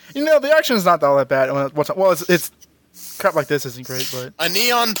 You know, the action's not all that bad. Well, it's crap like this isn't great, but A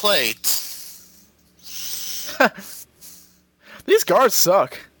neon plate. these guards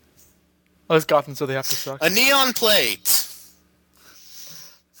suck. Oh, it's Gotham, so they have to suck. A neon plate.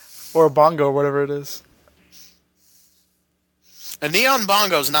 Or a bongo, or whatever it is. A neon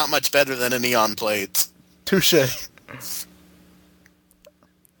bongo's not much better than a neon plate. Touche.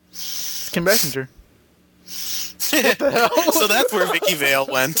 Kim Basinger. So that's where Vicky Vale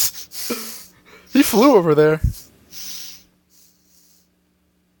went. He flew over there.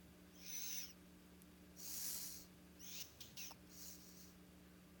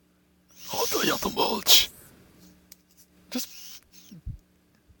 Oh, the mulch. Just.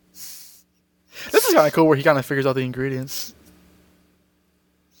 This is kind of cool where he kind of figures out the ingredients.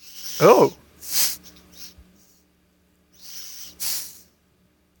 Oh.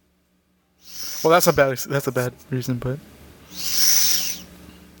 Well, that's a bad reason, but.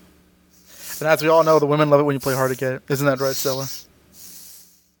 And as we all know, the women love it when you play hard to get. Isn't that right, Stella?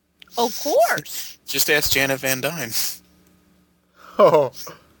 Of course. Just ask Janet Van Dyne. Oh,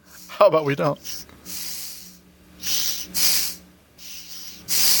 how about we don't?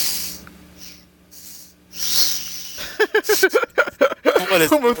 What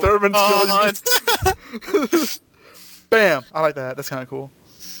is Uma Thurman's on? killing you. Bam! I like that. That's kind of cool.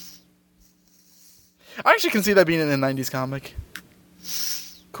 I actually can see that being in a 90s comic.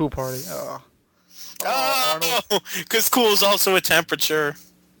 Cool party. Oh. Oh, because cool is also a temperature.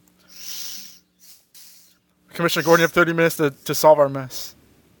 Commissioner Gordon, you have 30 minutes to solve our mess.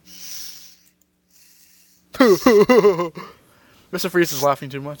 Mr. Freeze is laughing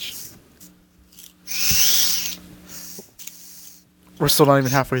too much. We're still not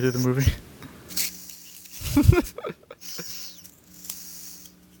even halfway through the movie.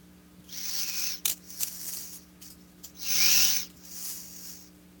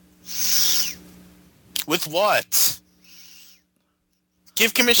 With what?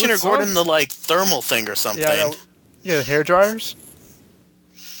 Give Commissioner With Gordon some- the, like, thermal thing or something. Yeah, hair dryers.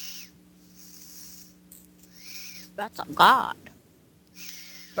 That's a god.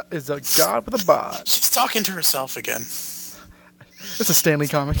 That is a god with a bod. She's talking to herself again. It's a Stanley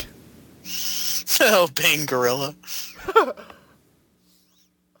comic. Oh, Bang Gorilla.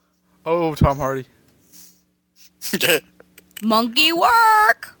 Oh, Tom Hardy. Monkey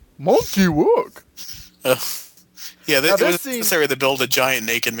work. Monkey work. Yeah, Now it this was scene- necessary to build a giant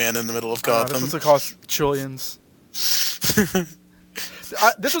naked man in the middle of This Gotham. was cost trillions. This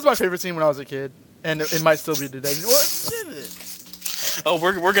was my favorite scene when I was a kid, and it might still be today. What did it? Oh,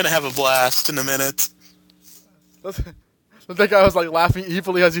 we're gonna have a blast in a minute. That guy was like laughing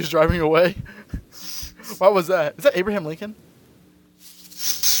evilly as he was driving away. What was that? Is that Abraham Lincoln?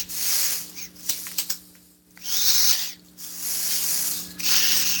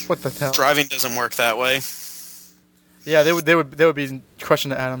 What the hell? Driving doesn't work that way. Yeah, they would be crushing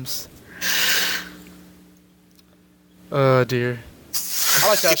the atoms. Oh dear. I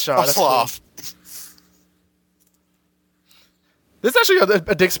like that shot. That's cool. Off. This is actually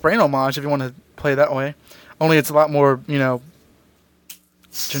a Dick Spraying homage if you want to play it that way. Only it's a lot more,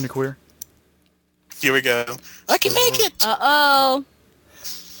 genderqueer. Here we go. I can make it. Uh-oh.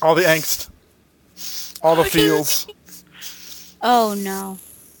 All the angst. All the feels. Oh, no.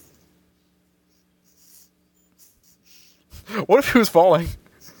 What if he was falling?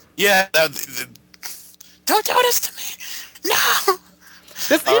 Yeah. Don't do this to me. No.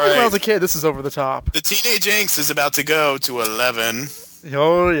 Even when I was a kid, this is over the top. The teenage angst is about to go to 11.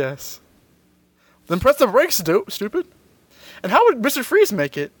 Oh, yes. Then press the brakes, stupid. And how would Mr. Freeze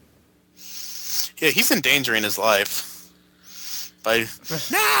make it? Yeah, he's endangering his life. By...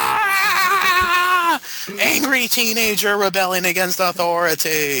 Angry teenager rebelling against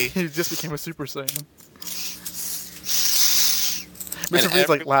authority. He just became a Super Saiyan. Mr.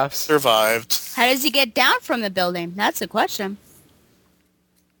 Freeze, laughs. Survived. How does he get down from the building? That's the question.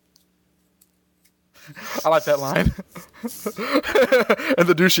 I like that line. And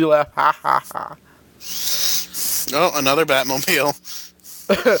the douchey laugh. Ha, ha, ha. Oh, another Batmobile.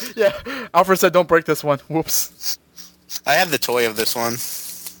 Yeah, Alfred said, "Don't break this one." Whoops. I have the toy of this one.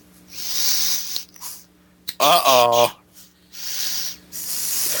 Uh-oh.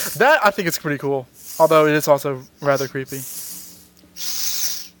 That, I think, is pretty cool. Although it is also rather creepy. In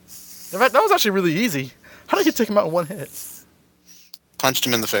fact, that was actually really easy. How did you take him out in one hit? Punched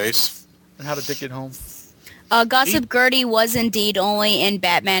him in the face. And how did Dick get home? Gossip Gertie was indeed only in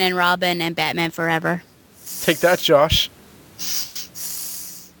Batman and Robin and Batman Forever. Take that, Josh.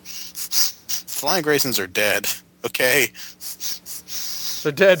 Flying Graysons are dead. Okay.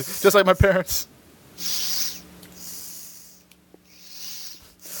 They're dead, just like my parents.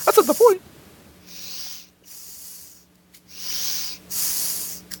 That's not the point.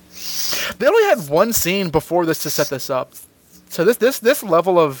 one scene before this to set this up. So this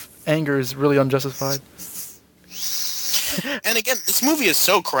level of anger is really unjustified. And again, this movie is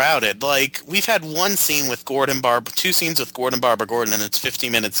so crowded. Like, we've had one scene with two scenes with Barbara Gordon, and it's 50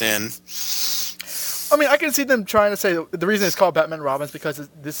 minutes in. I mean, I can see them trying to say the reason it's called Batman and Robin is because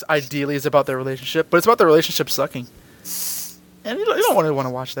this ideally is about their relationship, but it's about their relationship sucking. And you don't want to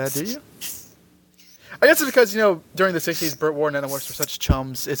watch that, do you? I guess it's because, during the 60s, Burt Ward and Adam West were such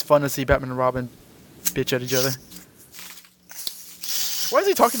chums. It's fun to see Batman and Robin bitch at each other. Why is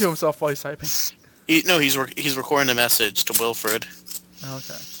he talking to himself while he's typing? He's recording a message to Wilfred. Oh,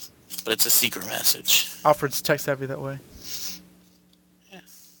 okay. But it's a secret message. Alfred's text heavy that way. Yeah.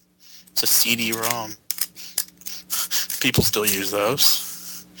 It's a CD-ROM. People still use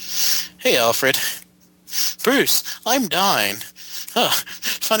those. Hey, Alfred. Bruce, I'm dying.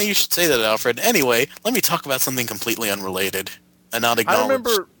 Funny you should say that, Alfred. Anyway, let me talk about something completely unrelated and not acknowledge.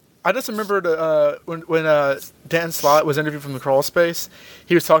 I just remembered when Dan Slott was interviewed from the Crawl Space,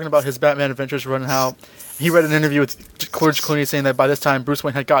 he was talking about his Batman adventures running how he read an interview with George Clooney saying that by this time Bruce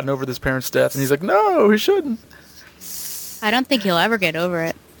Wayne had gotten over his parents' death, and he's like, no, he shouldn't. I don't think he'll ever get over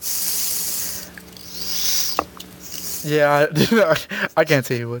it. Yeah, I can't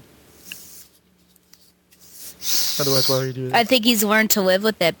say he would. Otherwise, why would he do that? I think he's learned to live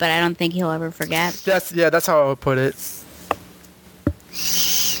with it, but I don't think he'll ever forget. That's how I would put it.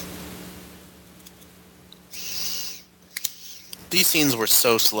 These scenes were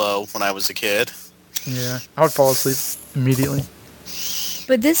so slow when I was a kid. Yeah, I would fall asleep immediately.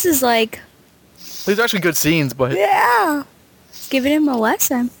 But this is like... These are actually good scenes, but... Yeah! It's giving him a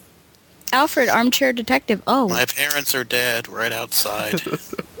lesson. Alfred, armchair detective. Oh. My parents are dead right outside.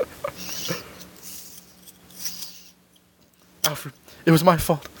 Alfred, it was my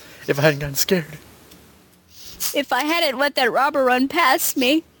fault if I hadn't gotten scared. If I hadn't let that robber run past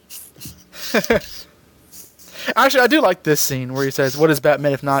me. Actually, I do like this scene where he says, what is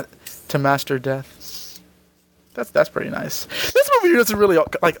Batman if not to master death? That's pretty nice. This movie isn't really,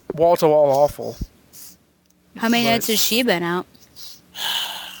 like, wall-to-wall awful. How many nights has she been out?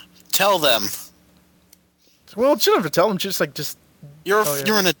 Tell them. Well, she don't have to tell them. She's You're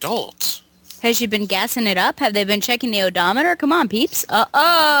an adult. Has she been gassing it up? Have they been checking the odometer? Come on, peeps.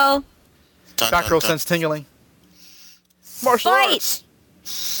 Uh-oh. Batgirl sense tingling. Martial Fight! arts.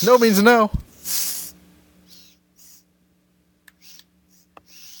 No means no.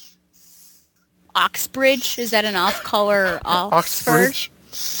 Oxbridge? Is that an off-color Oxford? Oxbridge?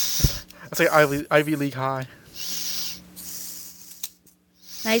 That's like Ivy League high.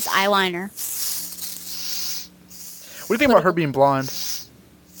 Nice eyeliner. What do you think about her being blonde?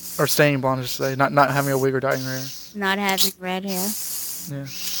 Or staying blonde, I should say. Not having a wig or dyeing her hair. Not having red hair. Yeah.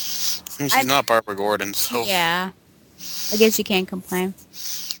 She's not Barbara Gordon, so... Yeah. I guess you can't complain.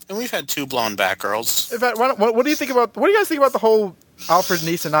 And we've had two blonde Batgirls. In fact, what do you think about... What do you guys think about the whole Alfred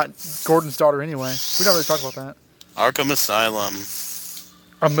niece and not Gordon's daughter anyway? We don't really talk about that. Arkham Asylum.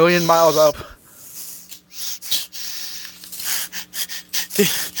 A million miles up.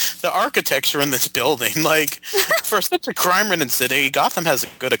 The architecture in this building, like, for such a crime-ridden city, Gotham has a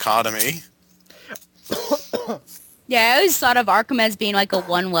good economy. Yeah, I always thought of Arkham as being like a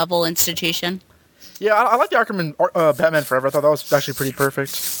one-level institution. Yeah, I like the Arkham in Batman Forever. I thought that was actually pretty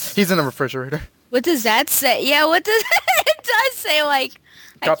perfect. He's in a refrigerator. What does that say? Yeah, what does it does say? Like,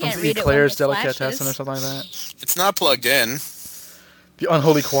 Gotham I can't City read it Claire's when it Delicatessen or flashes. something like that. It's not plugged in. The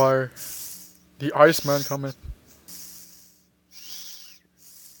Unholy Choir. The Iceman cometh.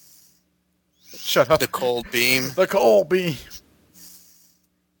 Shut up. The cold beam. The cold beam.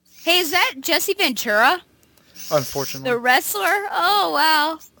 Hey, is that Jesse Ventura, Unfortunately. the wrestler? Oh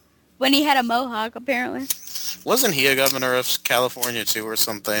wow, when he had a mohawk, apparently. Wasn't he a governor of California, too, or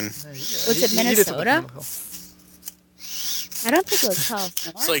something? Was it Minnesota? I don't think it was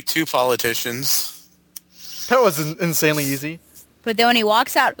California. It's like two politicians. That was insanely easy. But then when he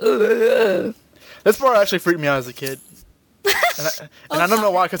walks out, This part actually freaked me out as a kid. And I don't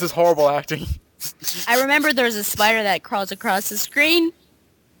know why, because it's horrible acting. I remember there's a spider that crawls across the screen.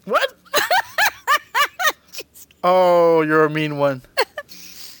 What? Oh, you're a mean one.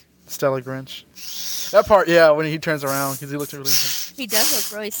 Stella Grinch. That part, yeah, when he turns around, because he looks really... He does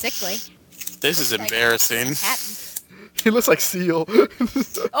look really sickly. This is embarrassing. Manhattan. He looks like Seal.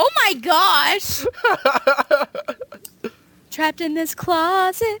 Oh my gosh! Trapped in this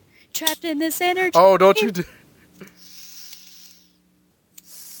closet, trapped in this energy. Oh, don't you do...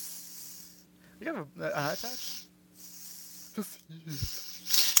 You have an eye patch?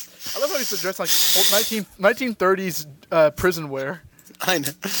 I love how he's dressed like old 1930s prison wear. I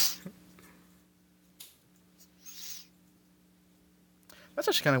know.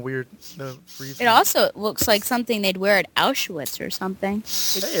 That's actually kind of weird. The reason. It also looks like something they'd wear at Auschwitz or something.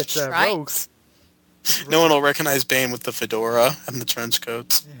 Hey, it's Rogue. Stripes. No one will recognize Bane with the fedora and the trench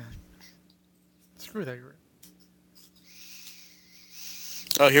coats. Yeah. Screw that.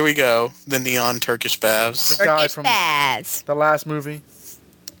 Oh, here we go. The neon Turkish baths. The guy Turkish from baths. the last movie.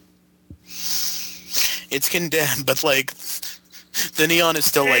 It's condemned, but like the neon is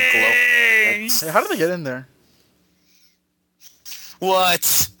still like glowing. Hey, how did they get in there?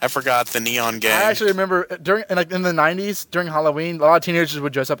 What? I forgot the neon gang. I actually remember in the 90s during Halloween, a lot of teenagers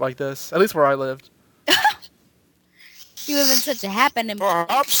would dress up like this. At least where I lived. You live in such a happening.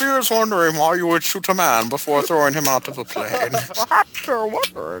 Perhaps he was wondering why you would shoot a man before throwing him out of a plane. Perhaps you're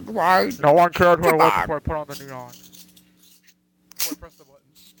wondering why. No one cared who I was before I put on the neon. Press the button.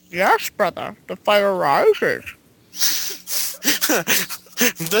 Yes, brother. The fire rises.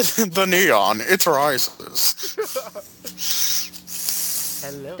 the neon, it rises.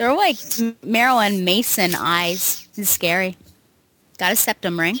 Hello. They're like Marilyn Mason eyes. It's scary. Got a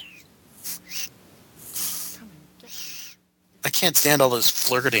septum ring. I can't stand all this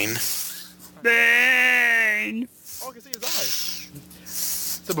flirting. Bane. Oh, I can see his eyes.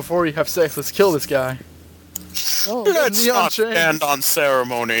 So before we have sex, let's kill this guy. Oh. Let's Neon not chains. stand on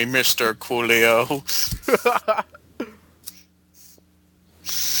ceremony, Mr. Coolio.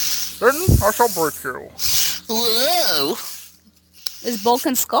 Then I shall break you. Whoa! It's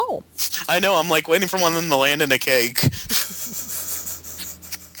Vulcan's skull. I know, I'm like waiting for one of them to land in a cake.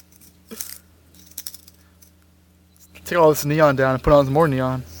 Take all this neon down and put on some more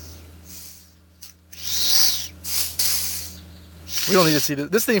neon. We don't need to see this.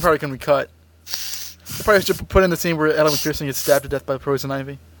 This thing probably can be cut. They probably should put in the scene where Ellen McPherson gets stabbed to death by poison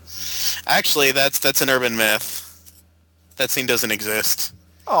ivy. Actually, that's an urban myth. That scene doesn't exist.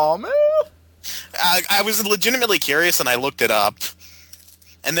 Oh man. I was legitimately curious and I looked it up.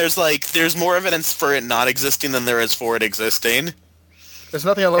 And there's more evidence for it not existing than there is for it existing. There's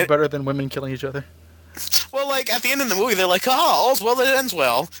nothing I love better than women killing each other. Well, like, at the end of the movie, they're like, oh, all's well that ends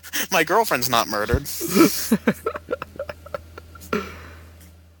well. My girlfriend's not murdered. That's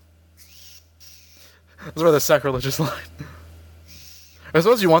a rather sacrilegious line. I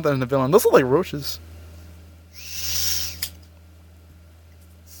suppose you want that in a villain. Those look like roaches.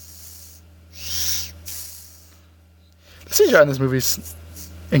 The CGI in this movie's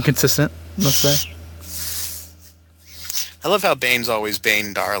inconsistent, I must say. I love how Bane's always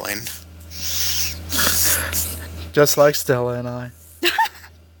Bane, darling. Just like Stella and I.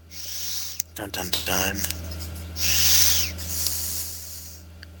 Dun dun dun.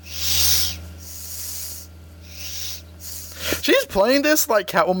 She's playing this like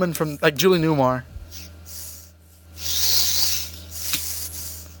Catwoman from like Julie Newmar.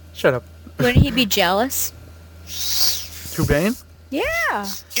 Shut up. Wouldn't he be jealous? Who, Bane? Yeah.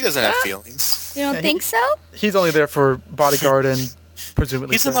 He doesn't have feelings. You don't Yeah, think so? He's only there for bodyguard and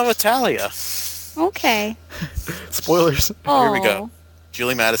presumably He's in sex. love with Talia. Okay. Spoilers. Oh. Here we go.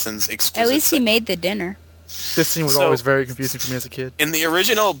 Julie Madison's exquisite. At least he sex. made the dinner. This scene was So- always very confusing for me as a kid. In the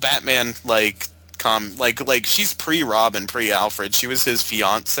original Batman, like she's pre-Robin, pre-Alfred. She was his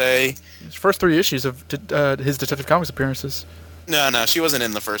fiance. His first 3 issues of his Detective Comics appearances. No, she wasn't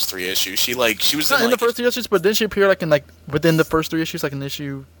in the first 3 issues. She was Not in in the first 3 issues, but didn't she appear like in like within the first 3 issues, like in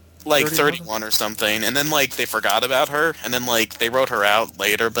issue? 30 31 or something, and then like they forgot about her, and then like they wrote her out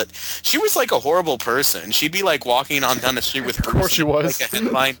later. But she was like a horrible person. She'd be like walking on down the street with Bruce. course she and, was. Like a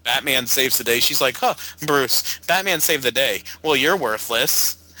headline, Batman saves the day. She's like, huh, Bruce, Batman saved the day. Well, you're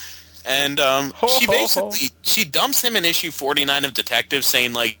worthless. And she dumps him in issue 49 of Detective,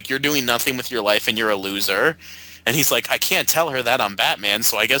 saying like, you're doing nothing with your life and you're a loser. And he's like, I can't tell her that I'm Batman,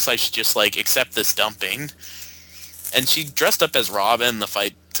 so I guess I should just like accept this dumping. And she dressed up as Robin the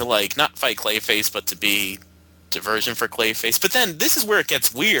fight to like not fight Clayface, but to be diversion for Clayface. But then this is where it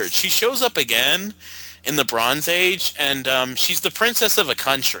gets weird. She shows up again in the Bronze Age, and she's the princess of a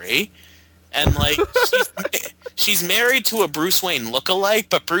country, and like she's married to a Bruce Wayne lookalike,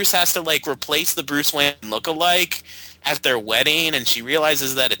 but Bruce has to like replace the Bruce Wayne lookalike at their wedding, and she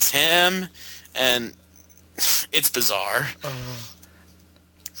realizes that it's him, and it's bizarre.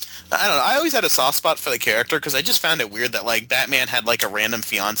 I don't know. I always had a soft spot for the character because I just found it weird that like Batman had like a random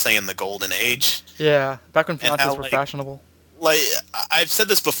fiance in the Golden Age. Yeah, back when And fiancés how, were like- fashionable. Like I've said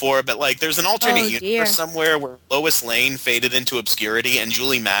this before, but like there's an alternate Oh, dear. universe somewhere where Lois Lane faded into obscurity and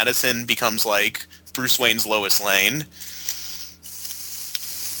Julie Madison becomes like Bruce Wayne's Lois Lane.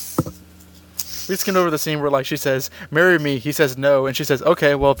 We skimmed over the scene where like she says, "Marry me." He says no, and she says,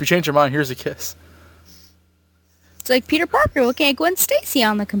 "Okay, well if you change your mind, here's a kiss." It's like Peter Parker looking at Gwen Stacy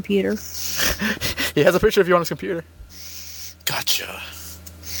on the computer. He has a picture of you on his computer. Gotcha.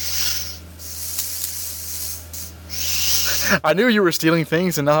 I knew you were stealing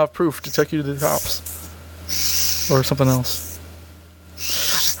things and now have proof to take you to the cops. Or something else.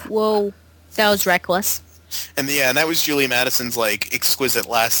 Whoa. That was reckless. And that was Julie Madison's like exquisite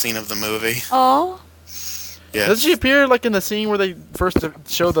last scene of the movie. Oh. Yeah. Does she appear like in the scene where they first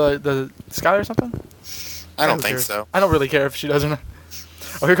show the sky or something? I don't think so. I don't really care if she doesn't.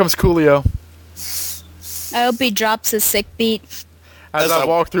 Oh, here comes Coolio. I hope he drops his sick beat. As I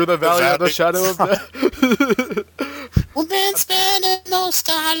walk through the valley of the shadow of death. We've been spending most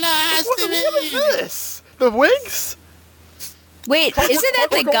of our lives. What is this? The Wings? Wait, isn't that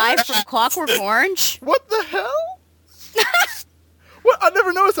the guy from Clockwork Orange? What the hell? What? I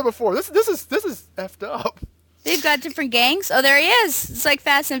never noticed that before. This is effed up. They've got different gangs. Oh, there he is. It's like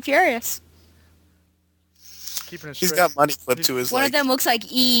Fast and Furious. Keeping it He's straight. got money clipped to his One leg. of them looks like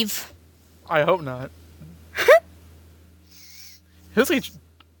Eve. I hope not. He looks like he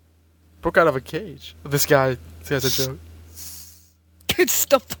broke out of a cage. This guy's a joke. Good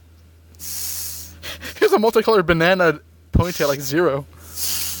stuff. He has a multicolored banana ponytail like Zero.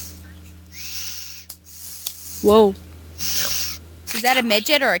 Whoa. Is that a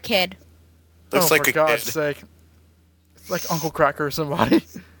midget or a kid? Looks oh, like for a God's kid. sake. It's like Uncle Cracker or somebody.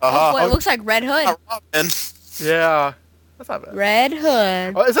 Oh, boy, it looks like Red Hood. Robin. Yeah. That's not bad. Red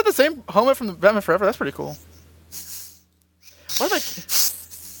Hood. Oh, is that the same helmet from the Batman Forever? That's pretty cool. What like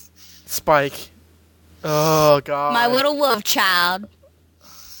Spike? Oh God. My little love child.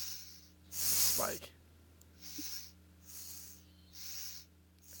 Spike.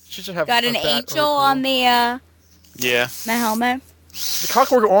 She should have Got a an bat or angel a on girl. Yeah. the helmet. The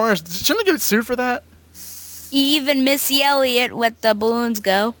Clockwork Orange. Shouldn't they get sued for that? Even Missy Elliott let the balloons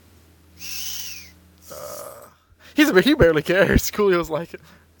go. He barely cares. Coolio's like,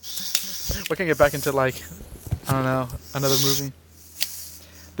 we can get back into like, I don't know, another movie.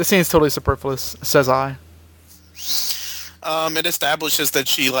 This scene's totally superfluous, says I. It establishes that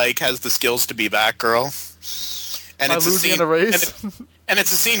she like has the skills to be Batgirl. And By it's a losing scene, in a race. and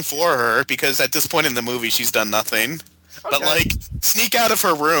it's a scene for her because at this point in the movie she's done nothing. But Okay. like sneak out of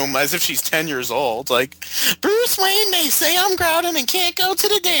her room as if she's 10 years old. Like Bruce Wayne may say I'm grouting and can't go to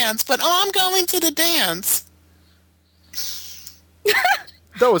the dance, but I'm going to the dance.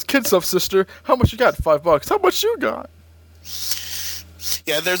 That was kid stuff, sister. How much you got? $5. How much you got?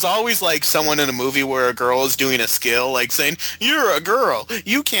 Yeah, there's always like someone in a movie where a girl is doing a skill, like saying, "You're a girl,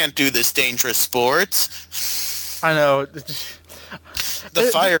 you can't do this dangerous sport." I know. The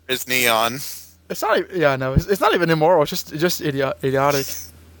fire is neon. It's not. Yeah, no. It's not even immoral. It's just idiotic.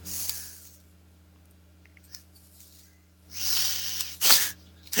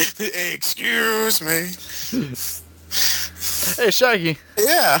 Excuse me. Hey, Shaggy.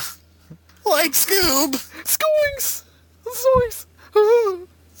 Yeah, like Scoob. Skoinks! Zoinks!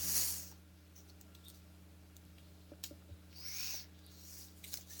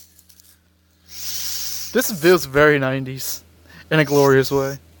 This feels very 90s in a glorious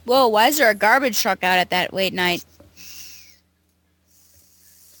way. Whoa, why is there a garbage truck out at that late night?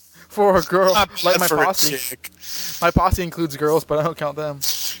 For a girl Not like bad my for a posse. chick. My posse includes girls, but I don't count them.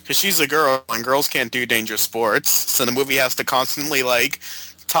 Because she's a girl and girls can't do dangerous sports. So the movie has to constantly like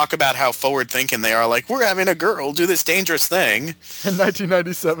talk about how forward thinking they are. Like, we're having a girl do this dangerous thing. In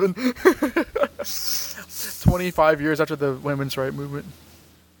 1997. 25 years after the women's right movement.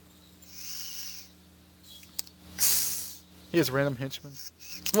 He has random henchmen.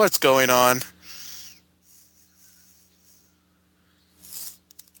 What's going on?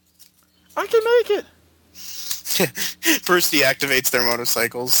 I can make it! First deactivates their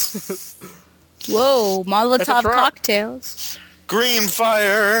motorcycles. Whoa, Molotov It's a truck. cocktails. Green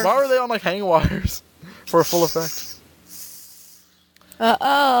fire. Why are they on like hang wires? For a full effect.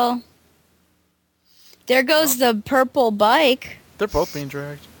 Uh-oh. There goes the purple bike. They're both being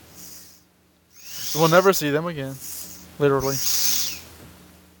dragged. We'll never see them again. Literally. It's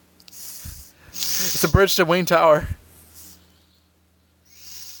a bridge to Wayne Tower.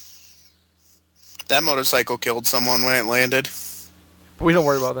 That motorcycle killed someone when it landed. But we don't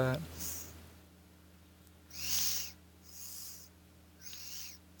worry about that.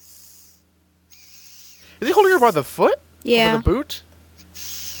 Is he holding her by the foot? Yeah. Or the boot?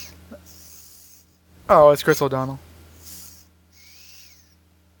 Oh, it's Chris O'Donnell.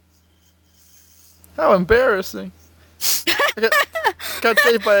 How embarrassing. I got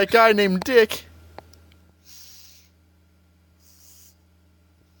saved by a guy named Dick.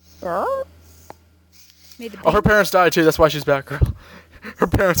 Made the Oh, her parents died too. That's why she's Batgirl. Her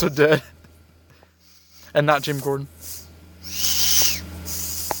parents are dead. And not Jim Gordon.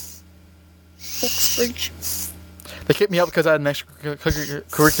 bridge. They kicked me out because I had an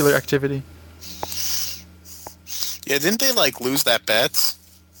extracurricular activity. Yeah, didn't they, like, lose that bet?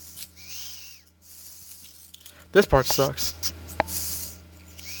 This part sucks.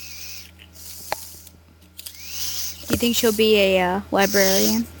 Do you think she'll be a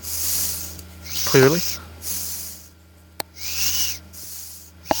librarian? Clearly.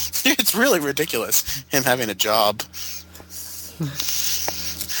 It's really ridiculous, him having a job.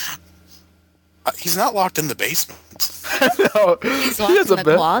 He's not locked in the basement. No, He's he locked has in a the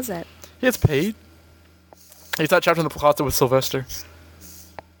bed. closet. He gets paid. He's not trapped in the closet with Sylvester.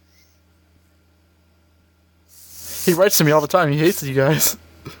 He writes to me all the time. He hates you guys.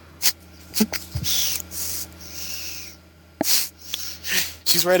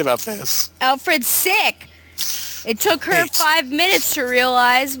 She's right about this. Alfred's sick. It took her Wait. 5 minutes to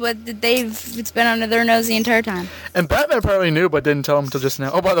realize it's been under their nose the entire time. And Batman apparently knew, but didn't tell him until just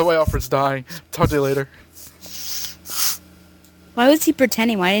now. Oh, by the way, Alfred's dying. Talk to you later. Why was he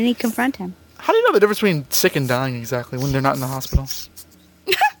pretending? Why didn't he confront him? How do you know the difference between sick and dying exactly when they're not in the hospital?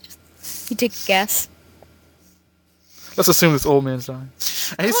 You take a guess. Let's assume this old man's dying.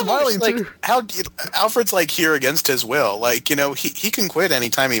 And he's smiling, like, too. Alfred's, like, here against his will. Like, you know, he can quit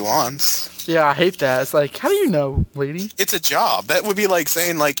anytime he wants. Yeah, I hate that. It's like, how do you know, lady? It's a job. That would be like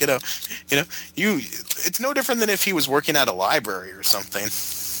saying, like, it's no different than if he was working at a library or something.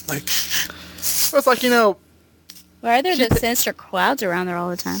 Like, It's like, Why are there the sinister clouds around there all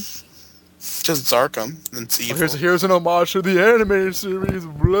the time? just Zarkham. It's evil. here's an homage to the animated series,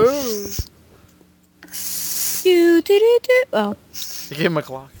 Blood. Oh, They gave him a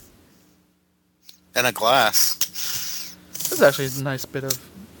clock. And a glass. That's actually a nice bit of...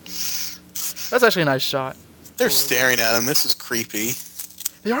 That's actually a nice shot. They're staring at him. This is creepy.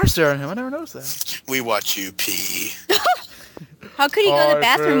 They are staring at him. I never noticed that. We watch you pee. how could he go to I the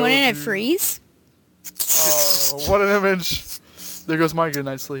bathroom? failed Wouldn't it you. freeze? Oh, what an image. There goes my good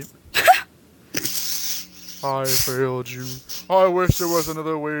night's sleep. I failed you. I wish there was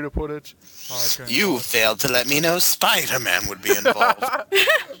another way to put it. You failed to let me know Spider-Man would be involved.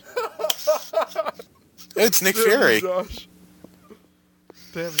 It's Nick Fury. Josh.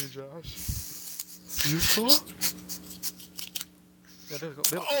 Damn you, Josh. You saw? Yeah,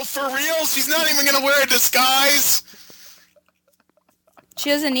 Oh, for real? She's not even going to wear a disguise? She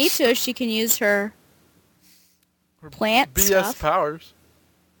doesn't need to if she can use her plant BS stuff. powers.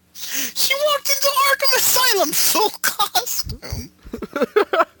 She walked into Arkham Asylum full costume.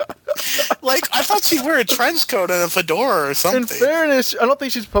 Like, I thought she'd wear a trench coat and a fedora or something. In fairness, I don't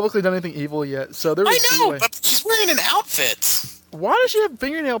think she's publicly done anything evil yet, so there was I know, leeway. but she's wearing an outfit. Why does she have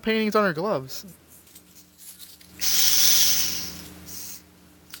fingernail paintings on her gloves?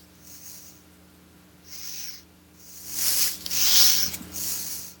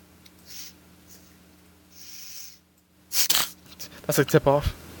 That's a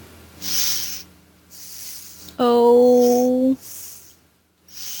tip-off. Oh,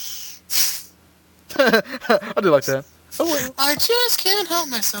 I do like that. Oh, well. I just can't help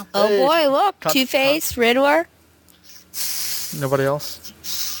myself. oh Hey. boy! Look, Cut, Two-Face, Riddler. Nobody else?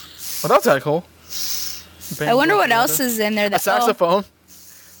 Well, that's kind of cool. I wonder what else is in there. A That saxophone.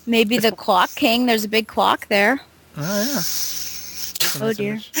 maybe the Clock King. There's a big clock there. Oh, yeah. Oh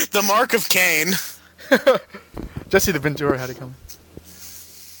dear. The Mark of Cain. Jesse the Ventura had it coming.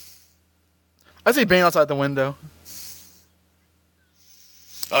 I see Bane outside the window.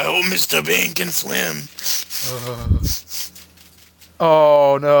 I hope Mr. Bane can swim.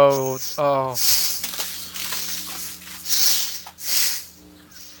 Oh, no. Oh.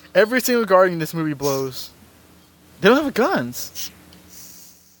 Every single guard in this movie blows. They don't have guns.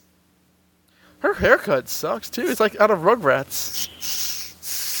 Her haircut sucks, too. It's like out of Rugrats.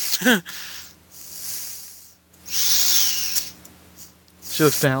 She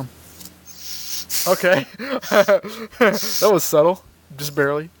looks down. Okay. That was subtle. Just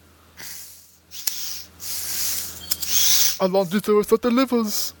barely. Allah deserves that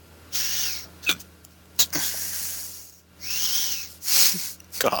delivers.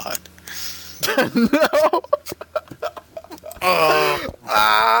 God. No. Oh,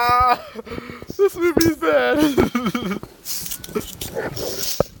 Ah, this movie's bad.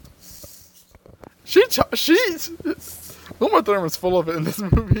 She's Uma Thurman's full of it in this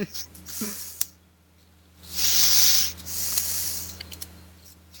movie.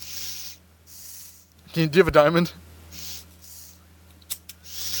 Do you have a diamond?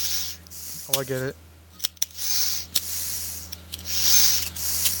 Oh, I get it.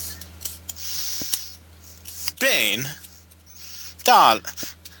 Bane. God.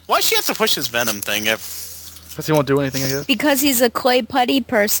 Why'd she have to push his Venom thing if... Because he won't do anything, I guess. Because he's a clay putty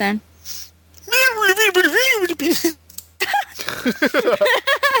person.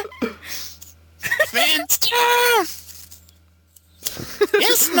 Phantom!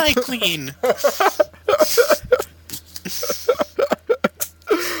 Yes, Night Queen.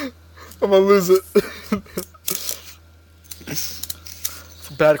 I'm gonna lose it.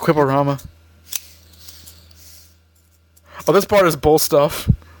 Bad Quiborama. Oh, this part is bull stuff.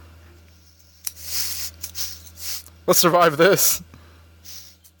 Let's survive this.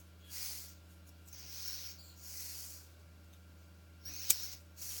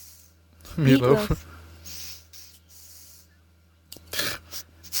 Meatloaf.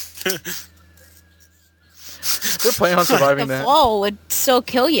 They're planning on surviving The that. fall would still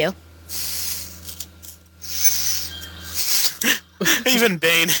kill you. Even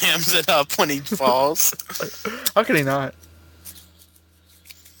Bane hams it up when he falls. How can he not?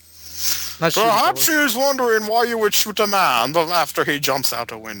 Not shooting Perhaps he bullets. is wondering why you would shoot a man after he jumps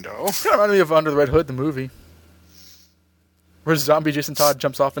out a window. Kind of reminded me of Under the Red Hood, the movie. Where zombie Jason Todd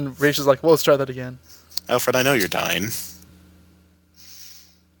jumps off and Rachel's like, well, let's try that again. Alfred, I know you're dying.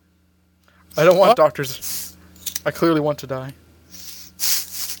 I don't want doctors. I clearly want to die.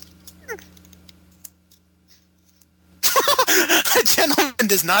 A gentleman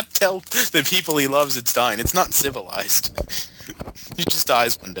does not tell the people he loves it's dying. It's not civilized. He just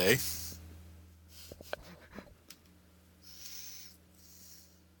dies one day.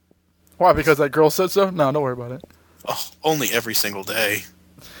 Why? Because that girl said so? No, don't worry about it. Oh, only every single day.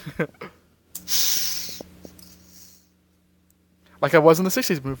 Like I was in the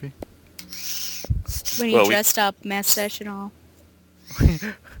 60s movie. When he Well, we- dressed up, mustache and all.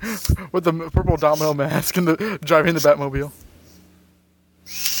 With the purple domino mask and the driving the Batmobile.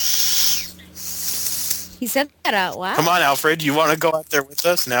 He said that out loud. Come on, Alfred. You want to go out there with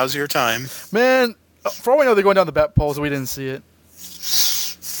us? Now's your time. Man, for all we know, they're going down the bat poles. We didn't see it.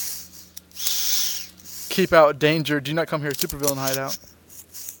 Keep out danger. Do not come here. Supervillain hideout.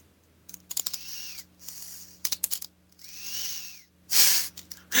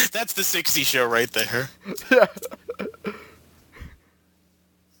 That's the 60s show right there. Yeah.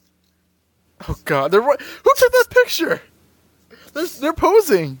 Oh God, they're right. Who took that picture? They're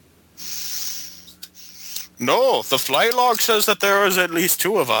posing. No, the flight log says that there is at least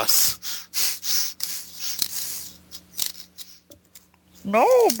two of us. No,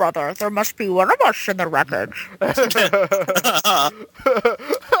 brother. There must be one of us in the wreckage.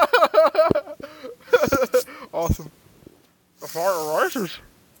 Awesome. The fire rises.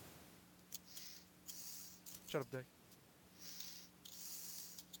 Shut up, Dick.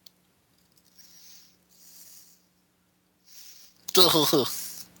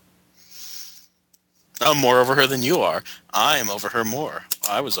 I'm more over her than you are. I am over her more.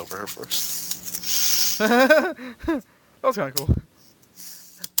 I was over her first. That was kind of cool.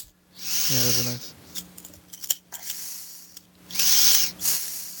 Yeah, those are nice.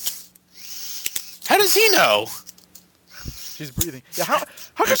 How does he know? She's breathing. Yeah,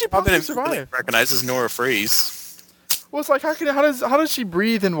 how can she Robin possibly immediately survive? recognizes Nora Freeze. Well, it's like how does she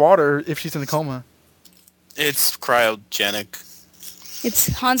breathe in water if she's in a coma? It's cryogenic. It's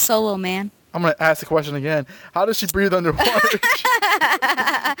Han Solo, man. I'm gonna ask the question again. How does she breathe underwater?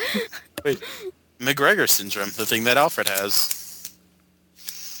 Wait, McGregor syndrome, the thing that Alfred has.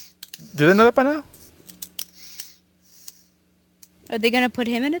 Did they know that by now? Are they gonna put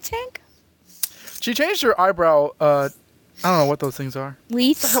him in a tank? She changed her eyebrow. I don't know what those things are.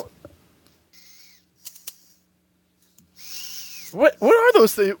 Leafs? What are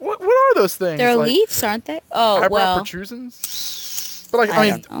those things? What are those things? They're Like, leaves, aren't they? Oh, eyebrow well, protrusions. But like, I I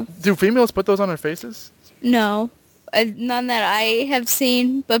don't know. mean, do females put those on their faces? no. None that I have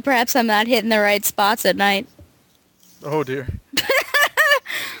seen, but perhaps I'm not hitting the right spots at night. Oh dear.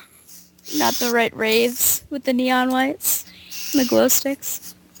 Not the right raves with the neon lights and the glow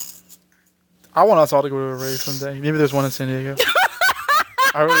sticks. I want us all to go to a rave someday. Maybe there's one in San Diego.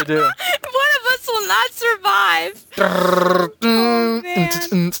 I really do. One of us will not survive. Oh, man.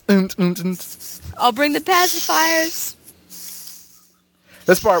 I'll bring the pacifiers.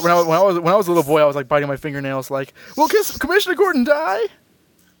 This part, when I was a little boy, I was like biting my fingernails, like, "Will Commissioner Gordon die?"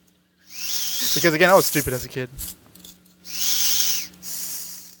 Because again, I was stupid as a kid.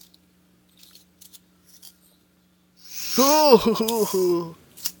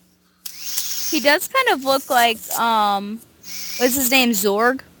 He does kind of look like, what's his name,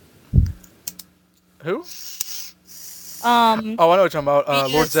 Zorg? Who? Oh, Oh, I know what you're talking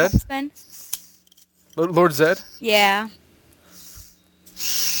about. Lord Zed. Lord Zed. Yeah.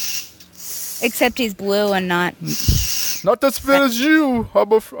 Except he's blue and not. Not as bad as you.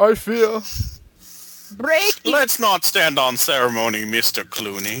 I fear. Break. Let's not stand on ceremony, Mr.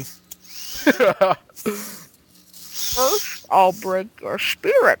 Clooney. First, I'll break your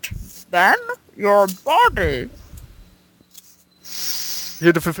spirit. Then, your body. You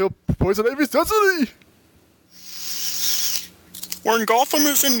had to fulfill Poison Ivy's destiny. When Gotham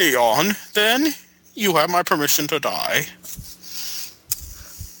is in neon, then you have my permission to die.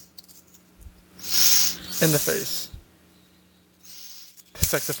 In the face. The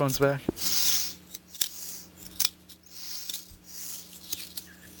saxophone's back.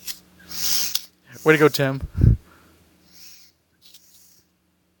 Way to go, Tim.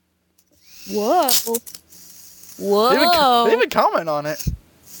 Whoa. Whoa. They even comment on it.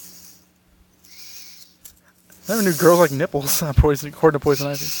 I never knew girls like nipples, according to Poison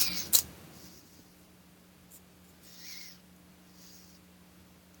Ivy.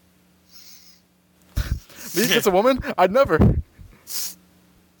 Me gets a woman? I'd never.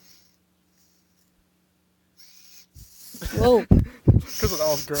 Whoa. Because of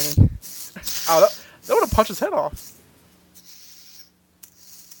Alice Gurning. Ow, that would have punched his head off.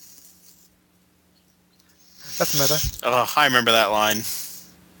 That's meta. Oh, I remember that line.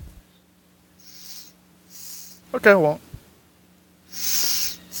 Okay, I won't.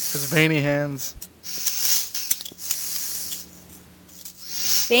 His veiny hands.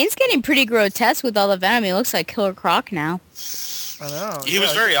 Bane's getting pretty grotesque with all the venom. He looks like Killer Croc now. I know. He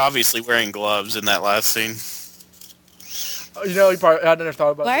was very obviously wearing gloves in that last scene. You know, I never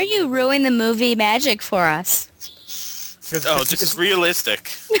thought about Why are you ruining the movie magic for us? Oh, this is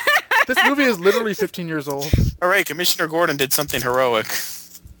realistic. This movie is literally 15 years old. Alright, Commissioner Gordon did something heroic.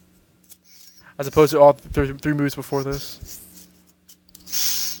 As opposed to all three movies before this.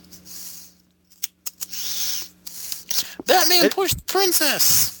 That man pushed the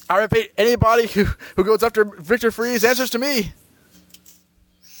princess! I repeat, anybody who goes after Victor Freeze answers to me.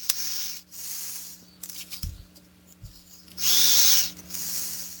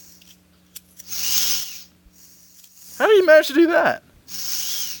 How do you manage to do that?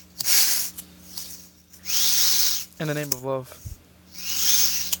 In the name of love.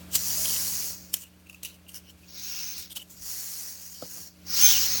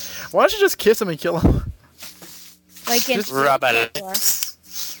 Why don't you just kiss him and kill him? Like in Robin.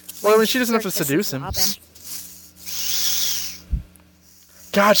 Well, I mean, she doesn't have to seduce him. Robin.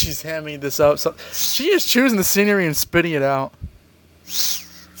 God, she's hamming this up. So she is choosing the scenery and spitting it out.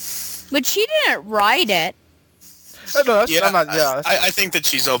 But she didn't write it. No, that's, Yeah, I'm not, yeah. I think that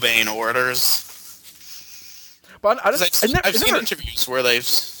she's obeying orders. But I 'Cause never, I've seen interviews where they've...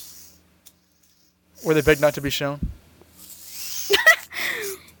 where they beg not to be shown.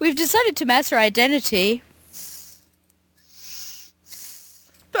 We've decided to mask her identity.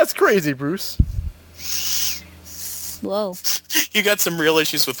 That's crazy, Bruce. Whoa. You got some real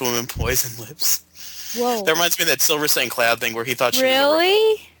issues with women poison lips. Whoa. That reminds me of that Silver St. Cloud thing where he thought she was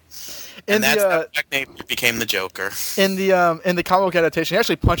Really? a... And that's how the Jack Napier became the Joker. in the comic book adaptation, he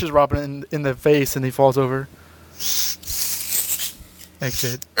actually punches Robin in the face and he falls over.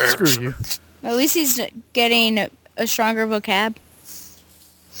 Exit. Screw you. At least he's getting a stronger vocab.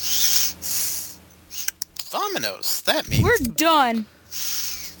 Dominoes. That means... We're done.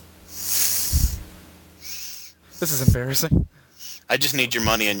 This is embarrassing. I just need your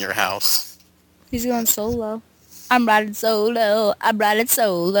money in your house. He's going solo. I'm riding solo. I'm riding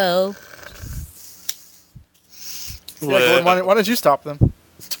solo. Yeah, Gordon, why don't you stop them?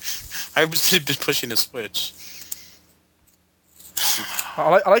 I was just pushing a switch.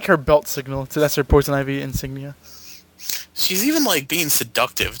 I like her belt signal. So that's her Poison Ivy insignia. She's even, like, being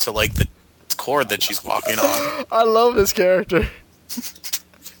seductive to, like, the cord that she's walking on. I love this character.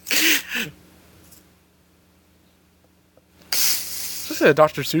 This is a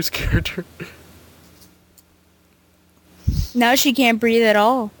Dr. Seuss character. Now she can't breathe at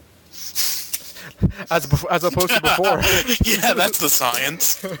all. As opposed to before. Yeah, that's the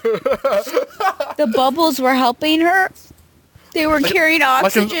science. The bubbles were helping her. They were carrying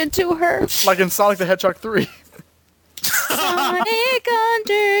oxygen to her. Like in Sonic the Hedgehog 3. Sonic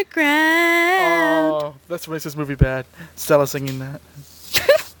Underground. Oh, that's what makes this movie bad. Stella singing that.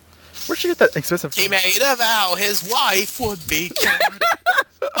 Where'd she get that expensive? He made a vow his wife would be killed.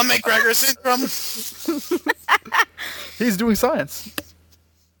 A McGregor syndrome. He's doing science.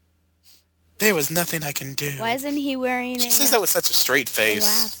 There was nothing I can do. Why isn't he wearing She it? says that with such a straight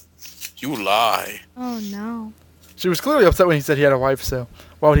face. You lie. Oh no. She was clearly upset when he said he had a wife, so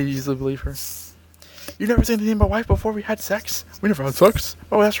why would he easily believe her? You never said anything about wife before we had sex? We never had sex.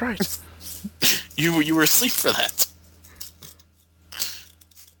 Oh, that's right. You were asleep for that.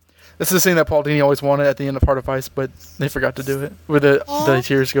 This is the scene that Paul Dini always wanted at the end of Heart of Ice, but they forgot to do it. Where the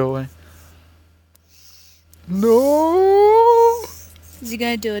tears go away. No! Is he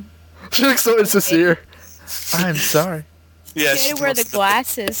gonna do it? She looks so insincere. I'm sorry. Yeah, He gotta wear the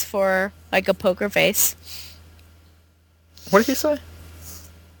glasses for like a poker face. What did he say?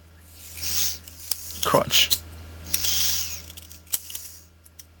 Crunch.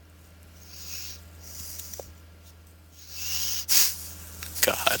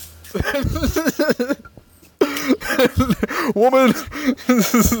 God. Woman.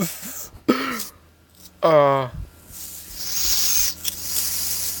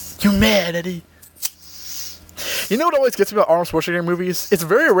 You mad, Eddie? You know what always gets me about Arnold Schwarzenegger movies? It's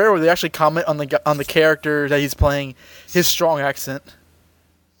very rare where they actually comment on the character that he's playing, his strong accent.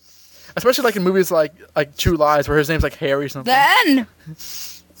 Especially like in movies like True Lies, where his name's like Harry or something. Then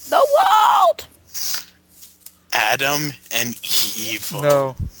the world. Adam and Eve.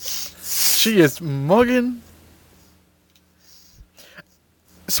 No. She is mugging.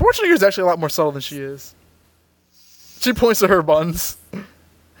 Schwarzenegger's actually a lot more subtle than she is. She points to her buns.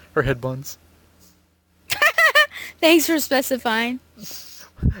 Her head buns. Thanks for specifying. It's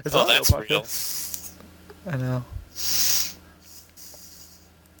Oh, an audio that's podcast. real. I know.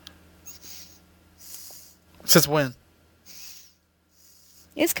 Since when?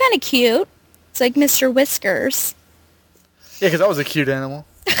 It's kind of cute. It's like Mr. Whiskers. Yeah, because that was a cute animal.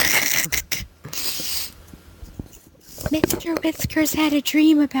 Mr. Whiskers had a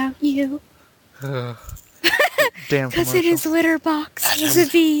dream about you. Damn Because in commercial. his litter box was a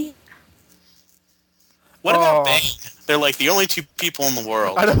V. What about Oh. Bane? They're like the only two people in the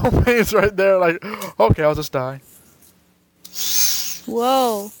world. I know Wayne's right there. Like, okay, I'll just die.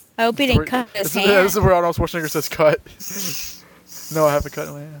 Whoa. I hope he didn't cut his hand. Yeah, this is where Arnold Schwarzenegger says cut. No, I haven't cut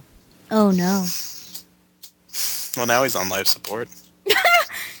my hand. Oh, no. Well, now he's on life support.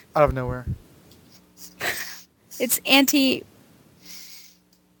 Out of nowhere. It's anti...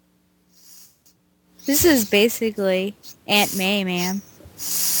 This is basically Aunt May, man.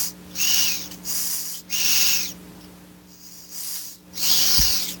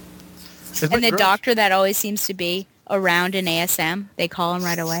 And the doctor that always seems to be around in ASM, they call him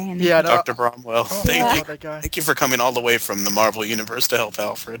right away. And Yeah, no, Dr. Bromwell. oh, Thank yeah. you. That guy. Thank you for coming all the way from the Marvel Universe to help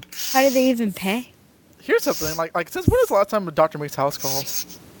Alfred. How do they even pay? Here's something. Like since when was the last time a doctor makes house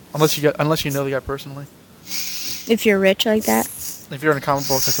calls? Unless you know the guy personally. If you're rich like that. If you're in a comic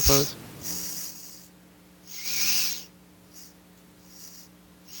book, I suppose.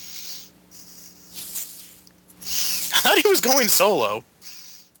 I thought he was going solo.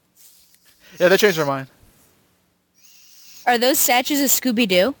 Yeah, they changed their mind. Are those statues of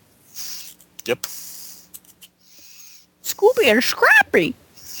Scooby-Doo? Yep. Scooby and Scrappy.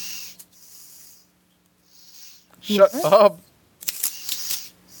 Shut up.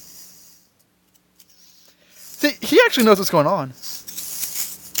 See, he actually knows what's going on.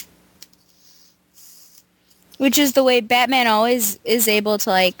 Which is the way Batman always is able to,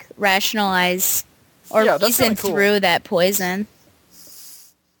 like, rationalize or Yeah, that's reason kinda cool. through that poison.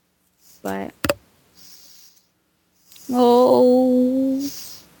 But... Oh...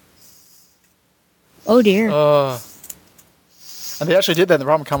 Oh, dear. And they actually did that in the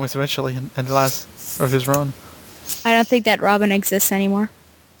Robin comics eventually in the last of his run. I don't think that Robin exists anymore.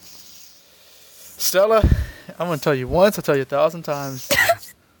 Stella, I'm going to tell you once, I'll tell you 1,000 times.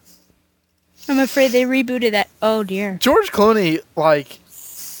 I'm afraid they rebooted that. Oh, dear. George Clooney, like,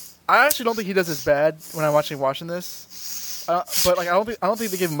 I actually don't think he does as bad when I'm watching this. But like, I don't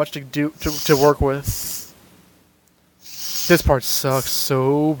think they give him much to work with. This part sucks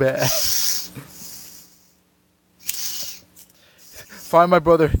so bad. Find my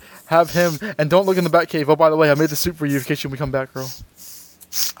brother, have him, and don't look in the Batcave. Oh, by the way, I made the soup for you in case you become Batgirl.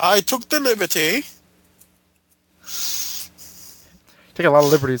 I took the liberty. Take a lot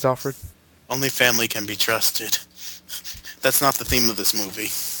of liberties, Alfred. Only family can be trusted. That's not the theme of this movie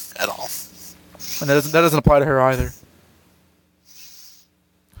at all. And that doesn't apply to her either.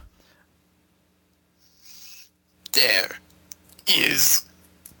 There is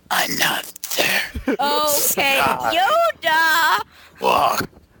another Okay, God. Yoda! Walker.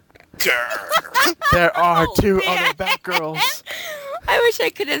 There are two man. other Batgirls. I wish I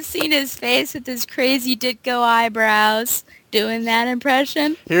could have seen his face with his crazy Ditko eyebrows doing that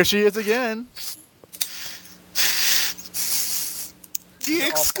impression. Here she is again. The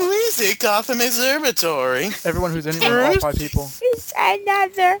exquisite Gotham Observatory. Everyone who's anywhere, all 5 people. It's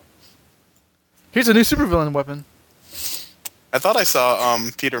another. Here's a new supervillain weapon. I thought I saw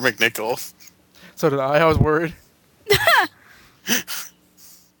Peter McNichol. So did I. I was worried.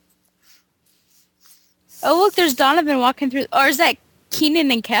 Oh, look, there's Donovan walking through. Or is that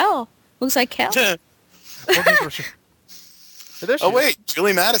Keenan and Kel? Looks like Kel. Oh wait,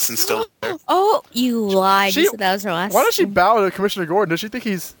 Julie Madison's still there. Oh, you lied. She- You said that was her last. Why does she bow to Commissioner Gordon? Does she think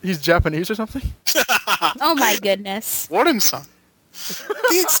he's Japanese or something? Oh my goodness. Warden's son.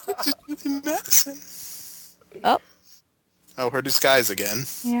 The exquisite Julie Madison. Oh, Oh, her disguise again.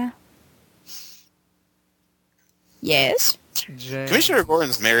 yeah. Yes. James. Commissioner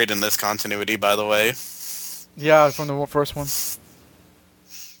Gordon's married in this continuity, by the way. Yeah, from the first one.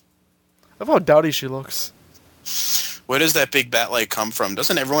 I love how dowdy she looks. Where does that big bat light come from?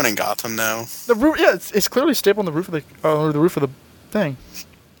 Doesn't everyone in Gotham know? The roof, yeah, it's clearly stapled on the roof of the thing.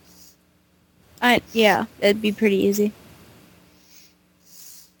 Yeah, it'd be pretty easy.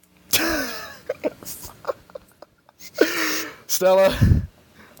 Stella,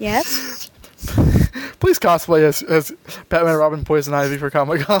 Yes. please cosplay as Batman, Robin, Poison Ivy for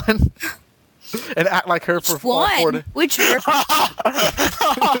Comic Con, and act like her for all 4 days. Which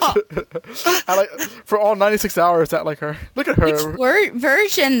For all 96 hours, act like her. Look at her.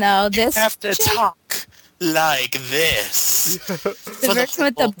 version though? This Have to talk like this. the version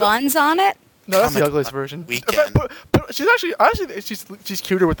with the buns on it. No, that's the Comic ugliest Con version. weekend. But she's actually she's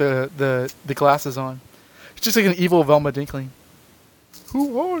cuter with the glasses on. She's just like an evil Velma Dinkling.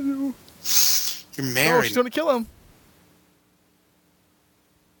 Who are you? You're Oh, married. she's gonna kill him.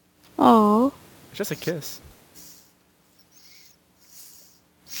 Oh, It's just a kiss.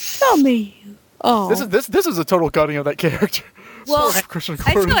 tell me. Oh, This is a total cutting of that character. well, Christian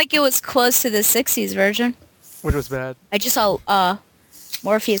I Gordon, feel like it was close to the '60s version. which was bad. I just saw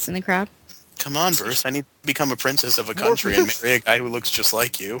Morpheus in the crowd. Come on, Bruce. I need to become a princess of a country and marry a guy who looks just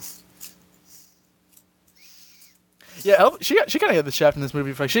like you. Yeah, she kind of had the shaft in this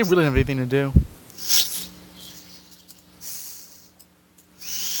movie. Like she really didn't have anything to do.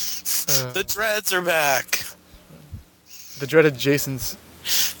 The dreads are back. The dreaded Jason's.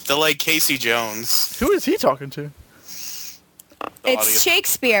 They're like Casey Jones. Who is he talking to? It's audience.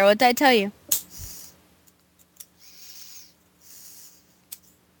 Shakespeare. What did I tell you?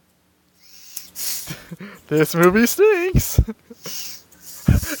 This movie stinks.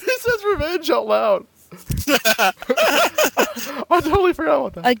 He says revenge out loud. I totally forgot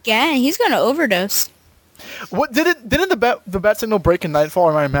about that. Again, he's gonna overdose. What didn't the bat signal break in Nightfall?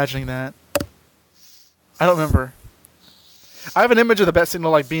 Or am I imagining that? I don't remember. I have an image of the bat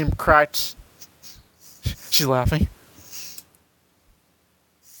signal like being cracked. She's laughing.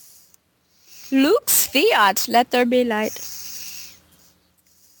 Luke's fiat, let there be light.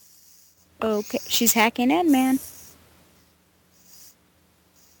 Okay, she's hacking in, man.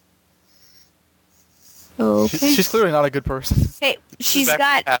 Okay. She's clearly not a good person. Hey, she's back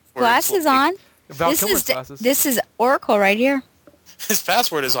got to passwords, glasses like- on. Val Kilmer's glasses. This is Oracle right here. His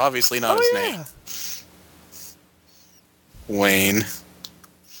password is obviously not his name. Wayne.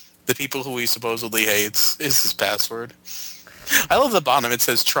 The people who he supposedly hates is his password. I love the bottom. It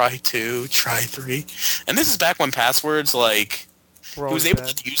says try 2, try 3. And this is back when passwords, like, We're he was always able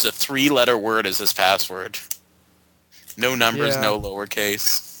bad. to use a 3-letter word as his password. No numbers, Yeah. no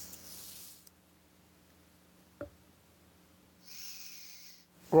lowercase.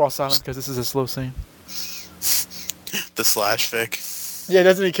 We're all silent because this is a slow scene. The slash fic. Yeah,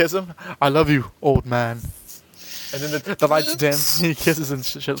 doesn't he kiss him? I love you, old man. And then the lights dim. He kisses and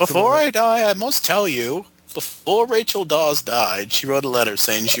shit. Before I die, I must tell you, before Rachel Dawes died, she wrote a letter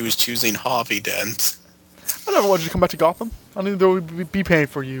saying she was choosing Harvey Dent. I never wanted you to come back to Gotham. I knew there would be paying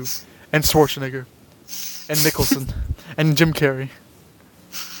for you. And Schwarzenegger. And Nicholson. And Jim Carrey.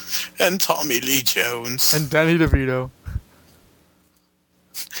 And Tommy Lee Jones. And Danny DeVito.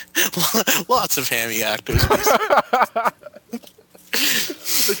 Lots of hammy actors.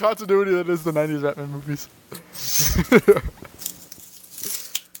 The continuity that is the 90s Batman movies.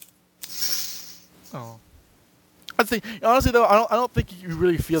 Oh. I think honestly though, I don't think you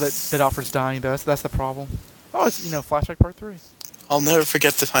really feel that Alfred's dying though. That's the problem. Oh, it's flashback part 3. I'll never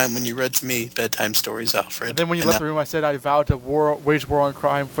forget the time when you read to me bedtime stories, Alfred. And then when you left the room, I said I vowed to wage war on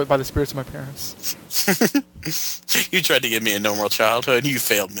crime by the spirits of my parents. You tried to give me a normal childhood. You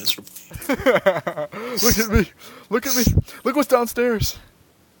failed miserably. Look at me! Look at me! Look what's downstairs!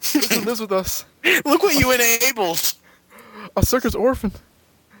 Look who lives with us. Look what you enabled. A circus orphan.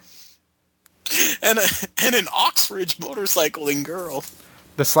 And an Oxford motorcycling girl.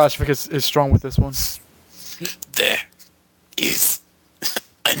 The slash fic is strong with this one. There is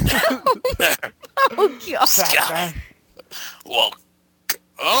another Oh god. guy. Well,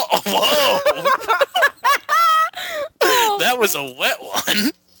 whoa. That was a wet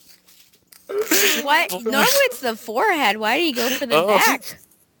one. What? Normally it's the forehead. Why do you go for the Oh. neck?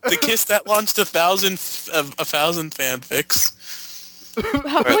 The kiss that launched a thousand fanfics.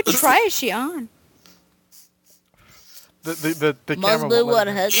 What try is she on? The camera won't let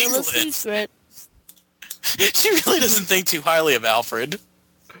her. heck of a secret. She really doesn't think too highly of Alfred.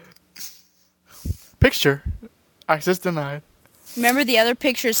 Picture. Access denied. Remember the other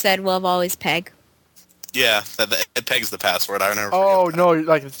picture said, "Love always Peg." Yeah, it pegs the password. I never. Oh forget no,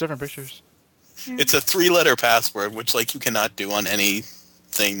 like it's different pictures. It's a 3-letter password, which like you cannot do on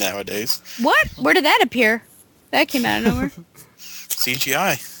anything nowadays. What? Where did that appear? That came out of nowhere.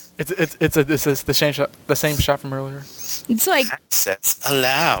 CGI. It's the same shot from earlier. It's like, Access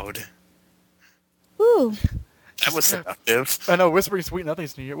allowed. ooh. That was seductive. I know, whispering sweet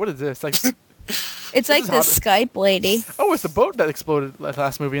nothings to you. What is this? Like, It's like is the hot. Skype lady. oh, it's the boat that exploded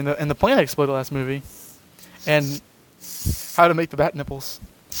last movie, and the plane that exploded last movie, and How to Make the Bat Nipples.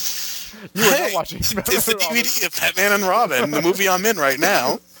 You were not Hey, watching. it's the DVD of Batman and Robin, the movie I'm in right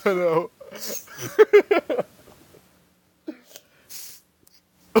now. I know.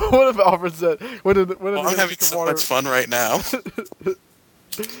 What if Alfred said, I'm having so much fun right now.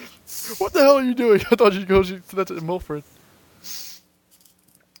 What the hell are you doing? I thought you'd go to that to Milford.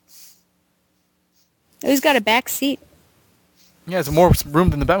 He's got a back seat. Yeah, it's more room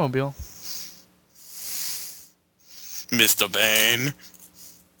than the Batmobile. Mr. Bane.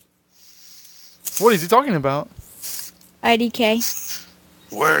 What is he talking about? IDK.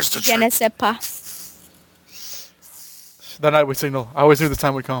 Where's the Je ne trick? sais pas. That night we signal. I always knew the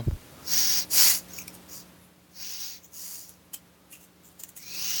time would come.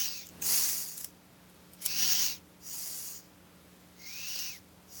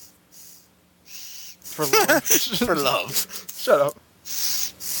 For love. For love. Shut up.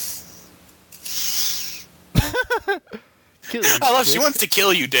 Kill you, I love she dick. wants to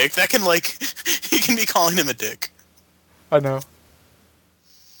kill you, Dick. That can like you can be calling him a dick. I know.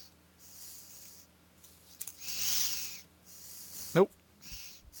 Nope.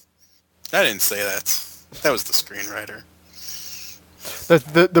 I didn't say that. That was the screenwriter.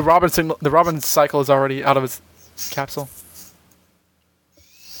 The Robin cycle is already out of its capsule.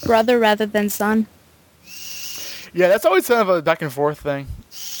 Brother rather than son. Yeah, that's always kind of a back and forth thing.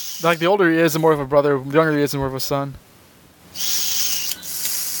 Like, the older he is, the more of a brother. The younger he is, the more of a son.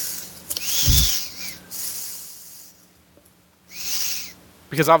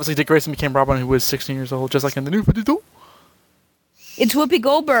 Because obviously Dick Grayson became Robin when he was 16 years old, just like in the new 52. It's Whoopi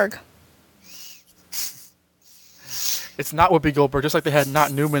Goldberg. It's not Whoopi Goldberg, just like they had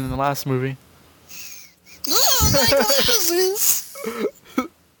not Newman in the last movie. Oh my glasses!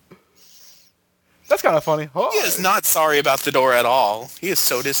 That's kind of funny. He is not sorry about the door at all. He is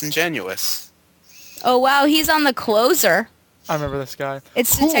so disingenuous. Oh, wow, he's on the closer. I remember this guy.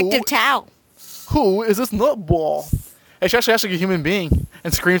 It's Detective Tao. Who is this nutball? Hey, she's actually a human being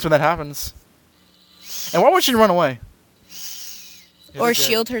and screams when that happens. And why would she run away? Yeah, Or they're dead.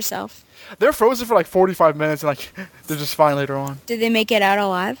 shield herself. They're frozen for like 45 minutes and like they're just fine later on. Did they make it out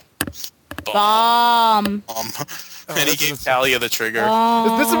alive? Bomb. And he gave Talia the trigger.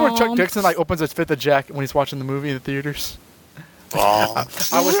 This is where Chuck Dixon like opens his fifth of Jack when he's watching the movie in the theaters. Bomb.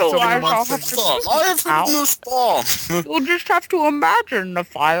 I was so many months I have hidden this bomb. You'll just have to imagine the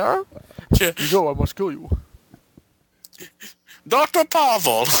fire. You know I must kill you. Dr.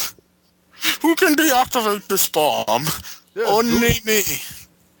 Pavel, who can deactivate this bomb? Yeah, Only me.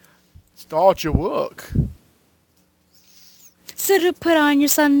 Start your work. So to put on your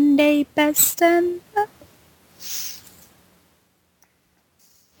Sunday best and...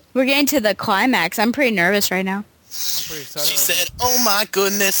 We're getting to the climax. I'm pretty nervous right now. I'm pretty excited. She said, oh my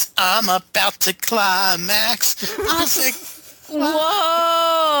goodness, I'm about to climax. I said,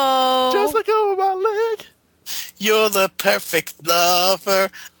 Whoa! Just let go of my leg. you're the perfect lover.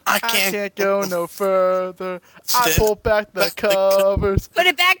 I I can't, can't go no further. I pull back the covers. Put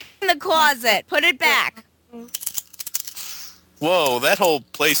it back in the closet. Put it back. Whoa, that whole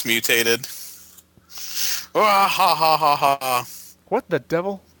place mutated. Ah, ha ha ha ha. What the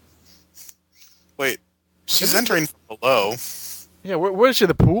devil? Wait, she's entering from below. Yeah, where is she?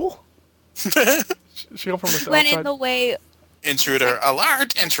 The pool? She come from the Went outside. in the way. Intruder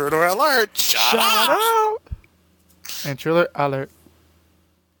alert! Intruder alert! Shut up! out! Intruder alert.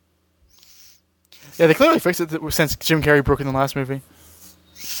 Yeah, they clearly fixed it since Jim Carrey broke in the last movie.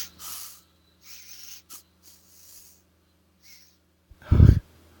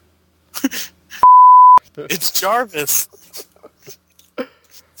 It's Jarvis.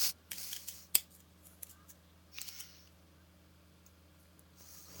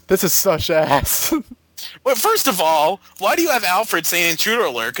 This is such ass. Well, first of all, why do you have Alfred saying intruder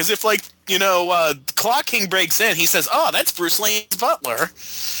alert? Because if, like, you know, Clock King breaks in, he says, oh, that's Bruce Lane's butler.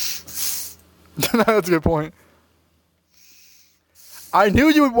 That's a good point. I knew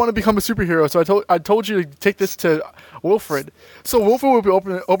you would want to become a superhero, so I told you to take this to Wilfred. So Wilfred will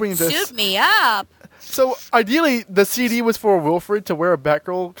be opening this. Suit me up. So ideally, the CD was for Wilfred to wear a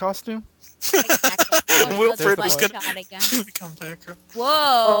Batgirl costume. Wilfred was was gonna gonna become back.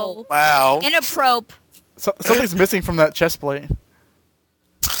 Whoa. Wow. Inappropriate. Something's missing from that chest plate.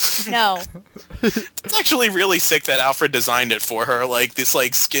 No. It's actually really sick that Alfred designed it for her, like this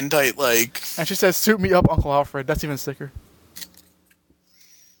like skin tight like And she says, "Suit me up, Uncle Alfred." That's even sicker.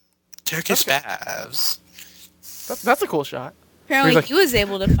 Turkish baths. That's a cool shot. Apparently, like- he was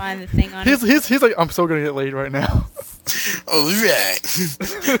able to find the thing on He's like, "I'm so gonna get laid right now." All right.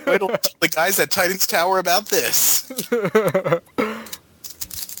 Wait till the guys at Titan's Tower about this.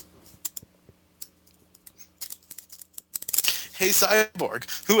 Hey, Cyborg,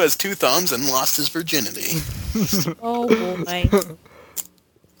 who has 2 thumbs and lost his virginity? Oh, boy.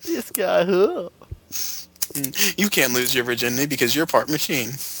 This guy, huh? You can't lose your virginity because you're part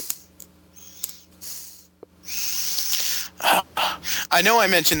machine. I know I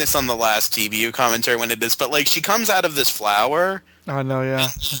mentioned this on the last TVU commentary when it is, but like she comes out of this flower, I know, yeah.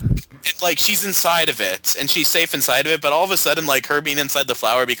 like she's inside of it and she's safe inside of it, but all of a sudden like her being inside the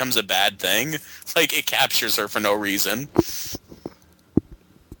flower becomes a bad thing. Like it captures her for no reason.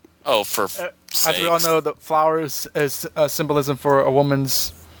 Oh, for As we all know, the flowers is a symbolism for a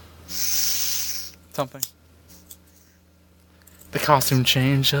woman's something. The costume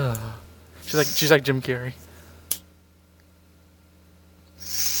change. She's like Jim Carrey.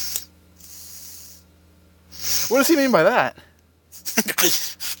 What does he mean by that?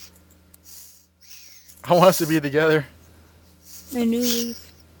 I want us to be together. A new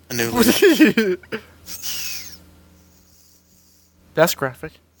leaf. A new leaf. That's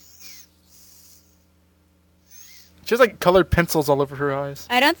graphic. She has like colored pencils all over her eyes.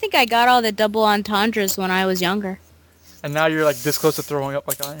 I don't think I got all the double entendres when I was younger. And now you're like this close to throwing up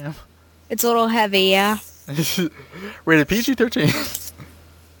like I am. It's a little heavy, yeah. Rated PG-13.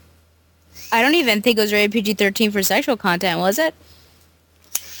 I don't even think it was rated PG-13 for sexual content, was it?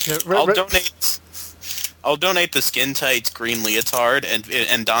 Yeah, I'll donate the skin tights green leotard,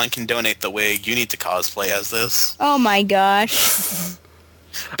 and Don can donate the wig. You need to cosplay as this. Oh my gosh.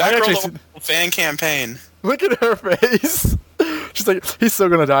 Fan campaign. Look at her face. She's like, he's still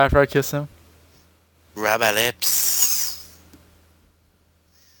gonna die after I kiss him. Rubber lips.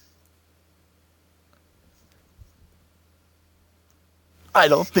 I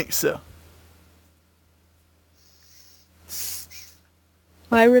don't think so.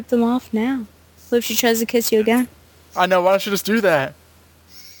 Why rip them off now? What if she tries to kiss you again? I know, why don't you just do that?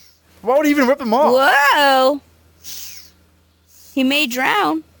 Why would he even rip them off? Whoa! He may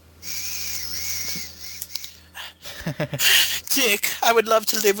drown. Dick, I would love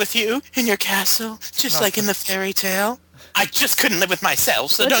to live with you in your castle, just like in the fairy tale. I just couldn't live with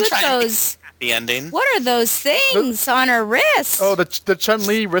myself, so What's don't with try those? to make the ending. What are those things on her wrist? Oh, the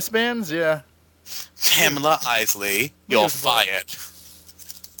Chun-Li wristbands? Yeah. Pamela Isley, you're fired.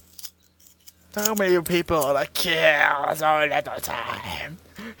 So many people to kill so little time.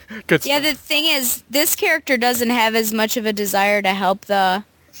 Good Yeah, stuff. the thing is, this character doesn't have as much of a desire to help the...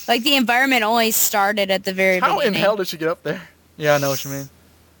 Like, the environment only started at the very How beginning. in hell did she get up there? Yeah, I know what you mean.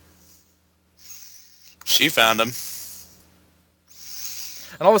 She found him.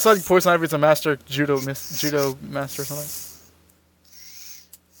 And all of a sudden, Poison Ivy's a master judo master or something.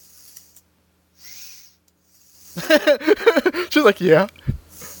 She's like, yeah.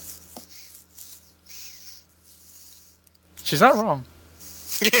 She's not wrong.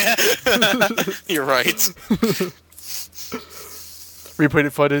 Yeah, you're right.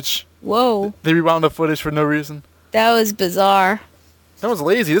 Replayed footage. Whoa, They rewound the footage for no reason. that was bizarre. That was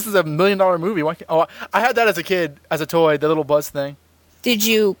lazy. This is $1 million movie. Why can't, oh, I had that as a kid, as a toy, the little buzz thing. Did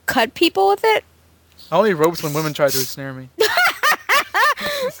you cut people with it? I only ropes when women tried to ensnare me.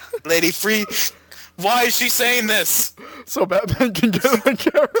 Lady Free, why is she saying this? So Batman can get on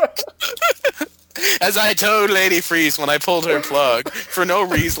camera. As I told Lady Freeze when I pulled her plug, for no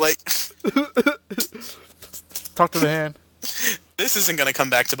reason, like, Talk to the hand. this isn't gonna come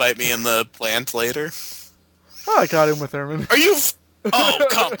back to bite me in the plant later. Oh, I got him with Herman. Are you... Oh,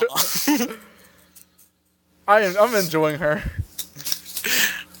 come on. I'm enjoying her.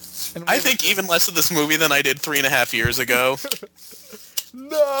 And I think even less of this movie than I did 3.5 years ago.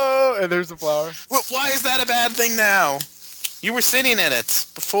 No! And there's the flower. Why is that a bad thing now? You were sitting in it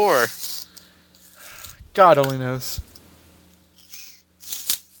before. God only knows.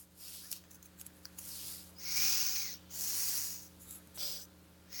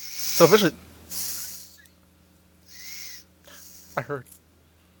 So eventually... I heard.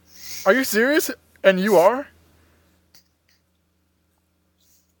 Are you serious? And you are?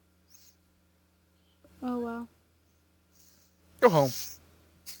 Oh, wow. Go home.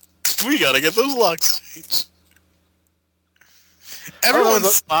 We gotta get those locks.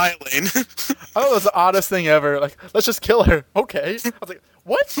 Everyone's smiling. Oh, it was the oddest thing ever. Like, let's just kill her. Okay. I was like,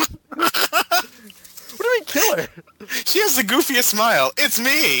 what? What do you mean kill her? She has the goofiest smile. It's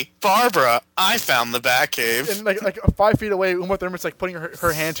me, Barbara. I found the Batcave. And like 5 feet away, Uma Thurman's like putting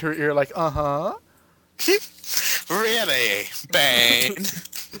her hand to her ear, like, uh-huh. Really, Bane?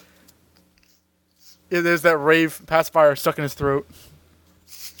 Yeah, there's that rave pacifier stuck in his throat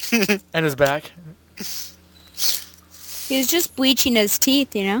and his back. He's just bleaching his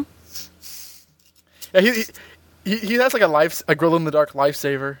teeth, you know? Yeah, he has like a glow in the dark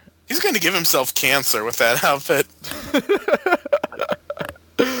lifesaver. He's going to give himself cancer with that outfit.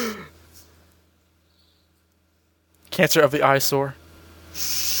 Cancer of the eyesore.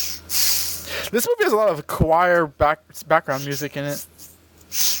 This movie has a lot of choir background music in it.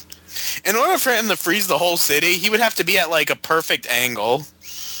 In order for him to freeze the whole city, he would have to be at like a perfect angle.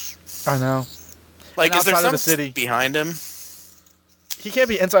 I know. Like, And is there outside of something the city. behind him? He can't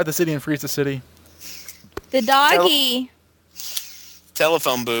be inside the city and freeze the city. The doggy.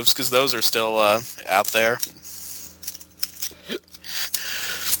 Telephone booths, because those are still out there.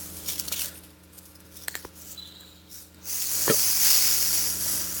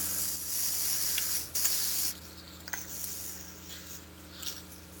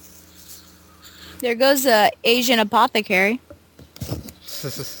 There goes the Asian apothecary.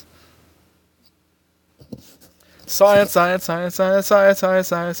 Science, science, science, science, science, science,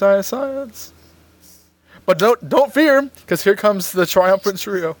 science, science, science. But don't fear, because here comes the triumphant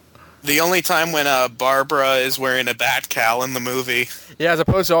trio. The only time when Barbara is wearing a bat cowl in the movie. Yeah, as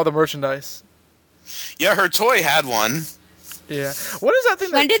opposed to all the merchandise. Yeah, her toy had one. Yeah. What is that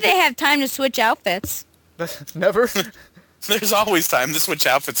thing When that... did they have time to switch outfits? Never? There's always time to switch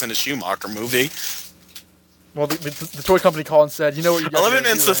outfits in a Schumacher movie. Well, the toy company called and said, you know what you got 11 to do,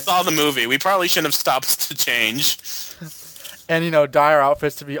 minutes right? saw the movie. We probably shouldn't have stopped to change. And, dye our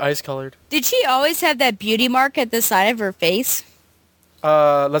outfits to be ice-colored. Did she always have that beauty mark at the side of her face?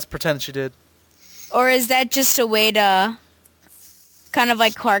 Let's pretend she did. Or is that just a way to kind of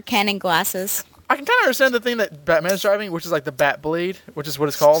like Clark Kent in glasses? I can kind of understand the thing that Batman's driving, which is like the Bat Blade, which is what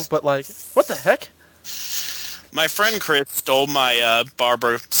it's called, but like, what the heck? My friend Chris stole my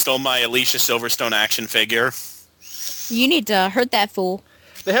Alicia Silverstone action figure. You need to hurt that fool.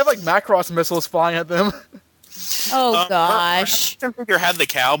 They have like Macross missiles flying at them. Oh, Her gosh. action figure had the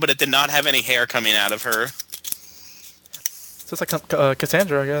cow, but it did not have any hair coming out of her. So it's like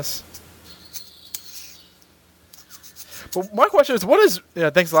Cassandra, I guess. But my question is, what is...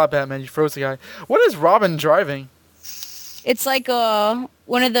 Yeah, thanks a lot, Batman. You froze the guy. What is Robin driving? It's like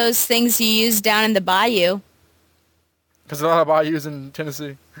one of those things you use down in the bayou. Because there's a lot of bayous in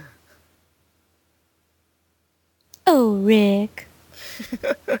Tennessee. Oh, Rick.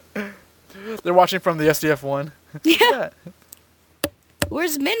 They're watching from the SDF-1. Yeah.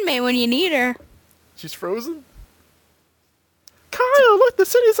 Where's Min-May when you need her? She's frozen? Kyle, look, the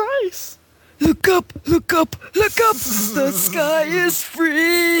city's ice. Look up, look up, look up. The sky is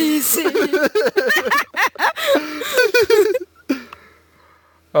freezing.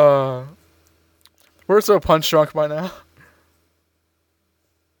 We're so punch drunk by now.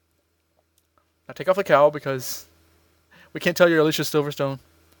 Now take off the cowl because we can't tell you're Alicia Silverstone.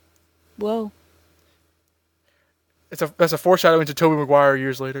 Whoa. That's a foreshadowing to Tobey Maguire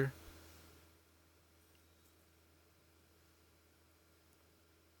years later.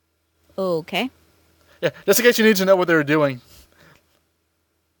 Okay. Yeah, just in case you need to know what they were doing.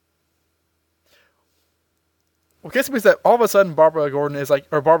 What gets me is that all of a sudden Barbara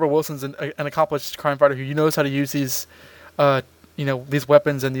Wilson's an accomplished crime fighter who knows how to use these, these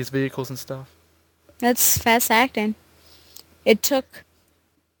weapons and these vehicles and stuff. That's fast acting. It took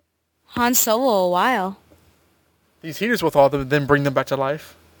Han Solo a while. These heaters with all of them, then bring them back to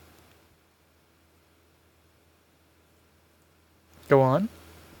life. Go on.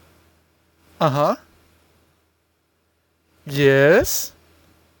 Uh-huh. Yes.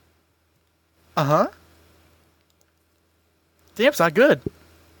 Uh-huh. Damn, it's not good.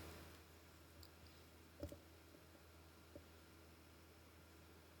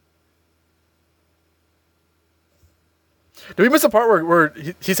 Did we miss the part where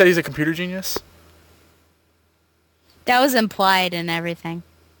he said he's a computer genius? That was implied and everything.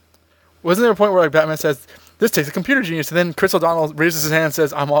 Wasn't there a point where like Batman says, this takes a computer genius, and then Chris O'Donnell raises his hand and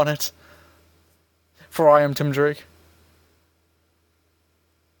says, I'm on it. For I am Tim Drake.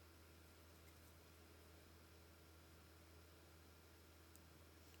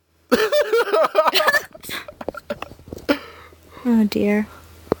 Oh, dear.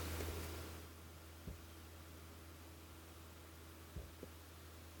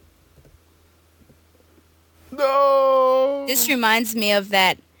 No! This reminds me of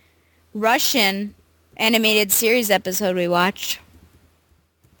that Russian animated series episode we watched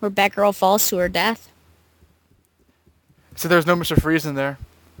where Batgirl falls to her death. So there's no Mr. Freeze in there.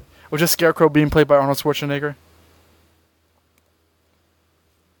 Or just Scarecrow being played by Arnold Schwarzenegger.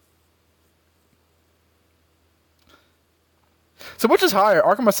 So which is higher,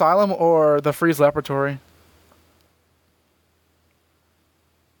 Arkham Asylum or the Freeze Laboratory?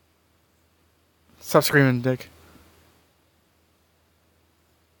 Stop screaming, Dick.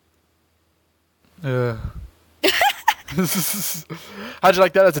 How'd you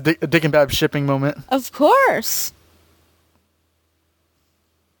like that as a Dick and Bab shipping moment? Of course.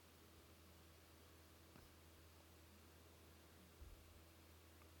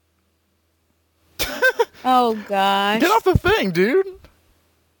 Oh gosh. Get off the thing, dude.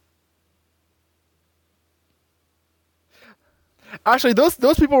 Actually, those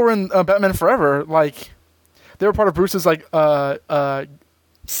people were in Batman Forever. Like, they were part of Bruce's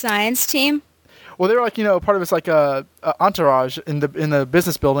Science team. well, they were like part of his entourage in the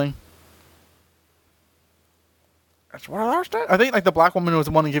business building. That's what I understand. I think like the black woman was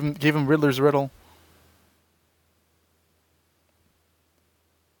the one who gave him Riddler's riddle.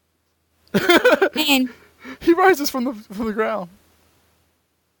 Man. He rises from the ground.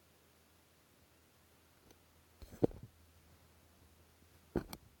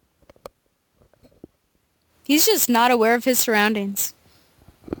 He's just not aware of his surroundings.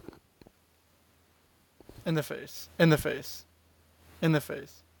 In the face. In the face. In the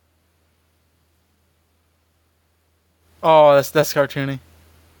face. Oh, that's cartoony.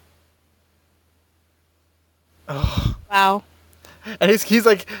 Oh. Wow. And he's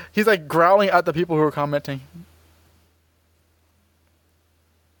like growling at the people who are commenting.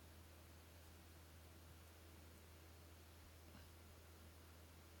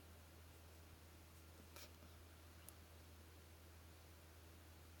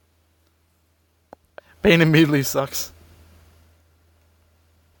 Bane immediately sucks.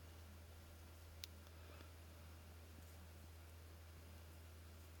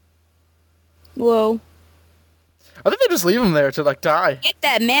 Whoa. I think they just leave him there to like die. Get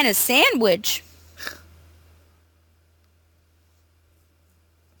that man a sandwich.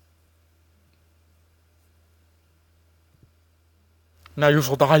 Now you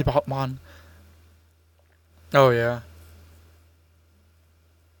shall die, Batman. Oh yeah.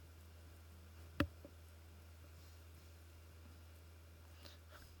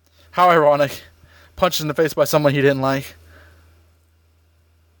 How ironic. Punched in the face by someone he didn't like.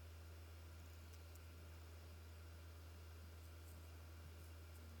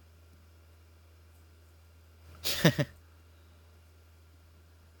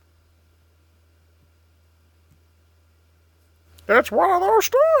 It's one of those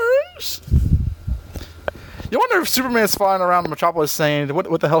stories. You wonder if Superman's flying around Metropolis saying,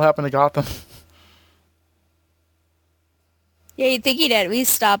 what the hell happened to Gotham? Yeah, you'd think he'd at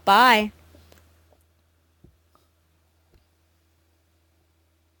least stop by.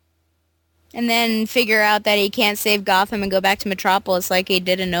 And then figure out that he can't save Gotham and go back to Metropolis like he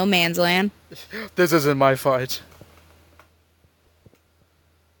did in No Man's Land. This isn't my fight.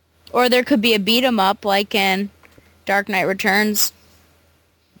 Or there could be a beat 'em up like in Dark Knight Returns.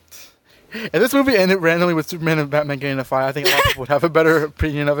 If this movie ended randomly with Superman and Batman getting in a fight, I think a lot of people would have a better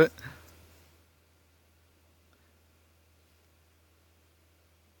opinion of it.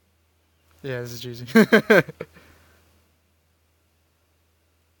 Yeah, this is cheesy.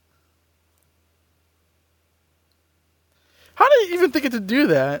 How did you even think it to do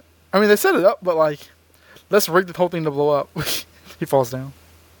that? I mean, they set it up, but like, let's rig the whole thing to blow up. He falls down.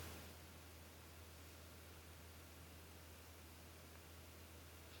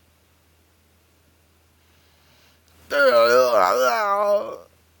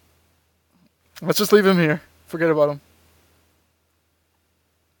 Let's just leave him here. Forget about him.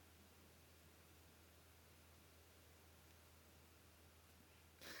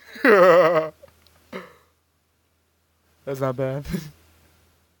 That's not bad.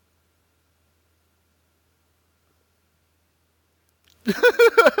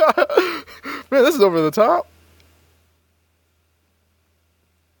 Man, this is over the top.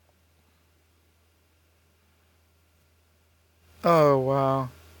 Oh, wow.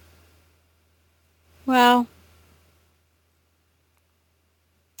 Wow.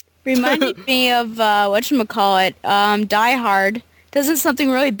 Reminded me of, whatchamacallit, Die Hard. Doesn't something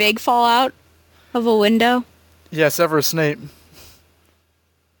really big fall out of a window? Yeah, Severus Snape.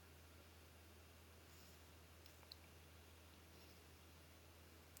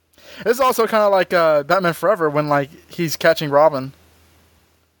 It's also kind of like Batman Forever when like he's catching Robin.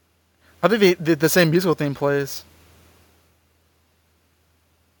 I think the same musical theme plays.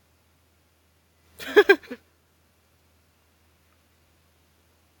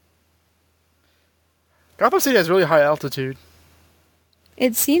 Gotham City has really high altitude.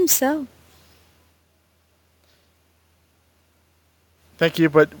 It seems so. Thank you,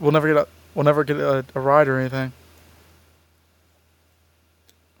 but we'll never get a ride or anything.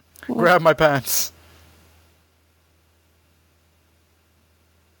 Grab my pants.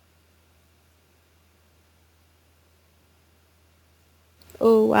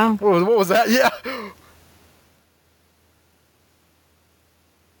 Oh, wow. What was that? Yeah.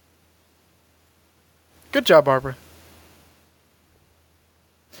 Good job, Barbara.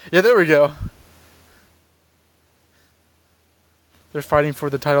 Yeah, there we go. They're fighting for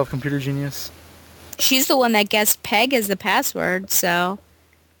the title of computer genius. She's the one that guessed Peg as the password, so...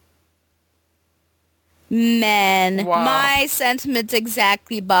 Man, Wow. my sentiments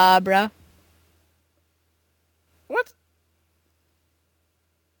exactly, Barbara. What?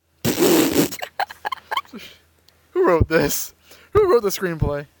 Who wrote this? Who wrote the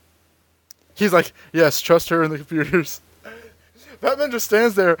screenplay? He's like, yes, trust her in the computers. Batman just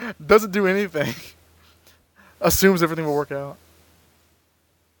stands there, doesn't do anything. Assumes everything will work out.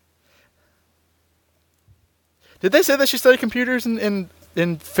 Did they say that she studied computers in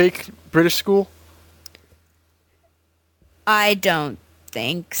fake British school? I don't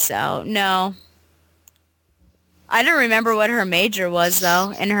think so. No. I don't remember what her major was,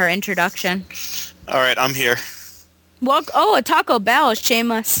 though, in her introduction. All right, I'm here. A Taco Bell.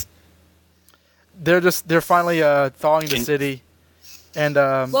 Shameless. They're finally thawing the city, and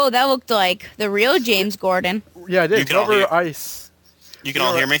Whoa, that looked like the real James Gordon. yeah, it did. You can all Rubber hear- ice. You can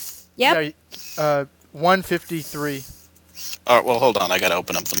all hear me? Yep. Yeah, 153. All right, well, hold on. I got to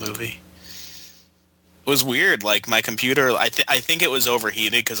open up the movie. It was weird. Like, my computer, I think it was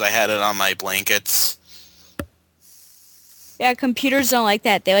overheated because I had it on my blankets. Yeah, computers don't like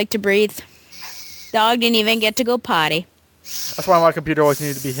that. They like to breathe. Dog didn't even get to go potty. That's why my computer always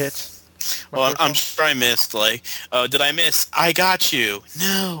needed to be hit. Well, I'm sure I missed, like, oh, did I miss? I got you.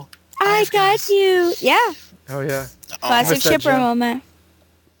 No. I got you. Yeah. Oh yeah. Classic missed that shipper gem. moment.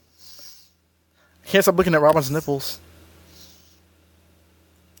 Can't stop looking at Robin's nipples.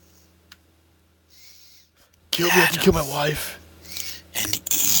 Kill me if you kill my wife. And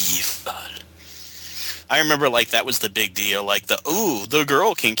evil. I remember, like, that was the big deal. Like, the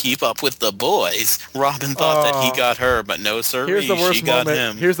girl can keep up with the boys. Robin thought that he got her, but no, sir, Here's the worst she got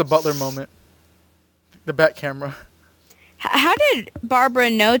moment. him. Here's the Butler moment. The bat camera. How did Barbara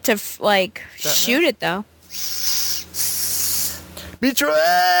know to, shoot it, though?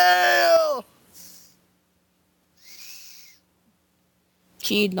 Betrayal!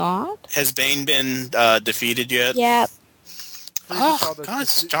 She not? Has Bane been defeated yet? Yep. Oh, God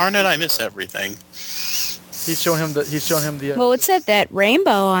darn it, I miss everything. He's showing him the. Well, what's that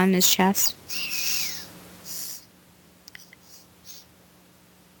rainbow on his chest?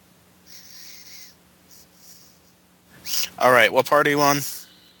 All right, what part are you on?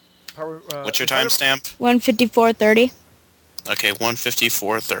 What's What's your timestamp? 154.30. Okay,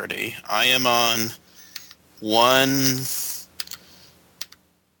 154.30. I am on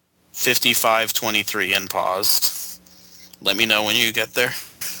 155.23 and paused. Let me know when you get there.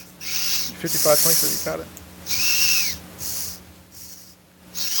 55.23. You got it.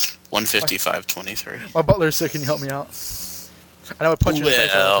 155.23. My butler's sick. Can you help me out? I know I punch you in the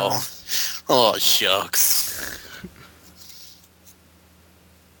face all the Well, time. oh shucks.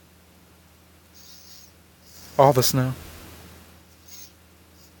 All the snow.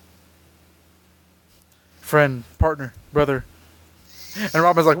 Friend, partner, brother. And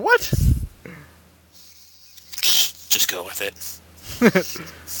Robin's like, what? Just go with it.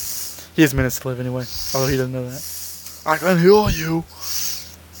 He has minutes to live anyway, although he doesn't know that. I can heal you.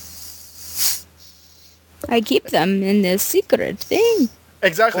 I keep them in this secret thing.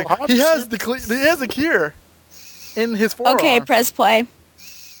 Exactly. Well, He has the cure in his forearm. Okay, press play.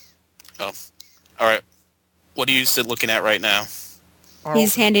 Oh, all right. What are you still looking at right now?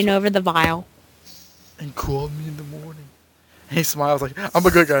 He's handing over the vial. And call me in the morning. And he smiles like, I'm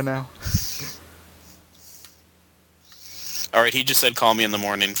a good guy now. All right, he just said call me in the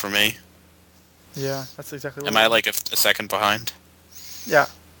morning for me. Yeah, that's exactly what Am I like a second behind? Yeah.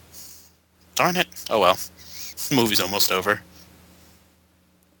 Darn it. Oh well. The movie's almost over.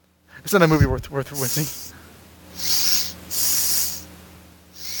 It's not a movie worth witnessing.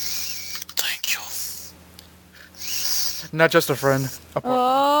 Thank you. Not just a friend. A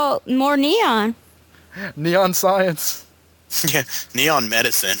Oh, more neon. Neon science. Yeah, neon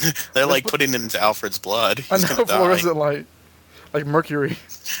medicine. They're like putting it into Alfred's blood. I He's know gonna die. fluorescent light. Like mercury.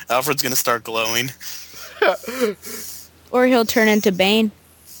 Alfred's gonna start glowing. Or he'll turn into Bane.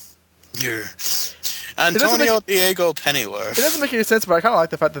 Yeah. doesn't Antonio Diego Pennyworth. It doesn't make any sense, but I kind of like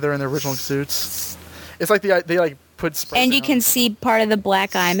the fact that they're in their original suits. It's like they like put spray And you down. can see part of the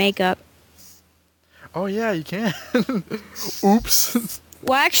black eye makeup. Oh yeah, you can. Oops.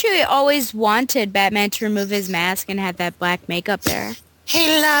 Well, actually, I always wanted Batman to remove his mask and have that black makeup there.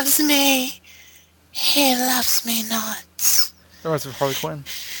 He loves me. He loves me not. That was Harley Quinn.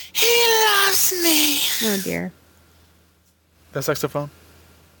 He loves me. Oh, dear. That saxophone.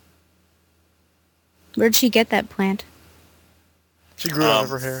 Where'd she get that plant? She grew it out of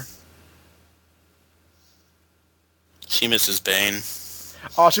her hair. She misses Bane.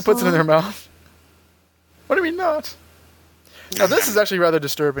 Oh, she puts it in her mouth. What do you mean not? Now this is actually rather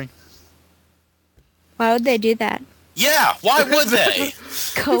disturbing. Why would they do that? Yeah, why would they?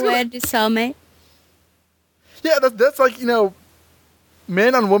 Co-ed cellmate? Yeah, that's like,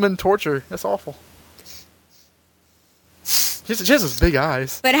 man on woman torture. That's awful. She has those big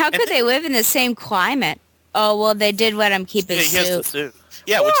eyes. But how could they live in the same climate? Oh, well, they did let him keep Yeah, his he has the suit. suit.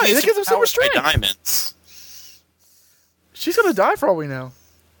 Yeah, which Why? means That gives him so much powered by strength. diamonds. She's gonna die for all we know.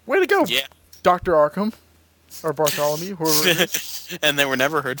 Way to go, Yeah. Dr. Arkham. Or Bartholomew, whoever it is. And they were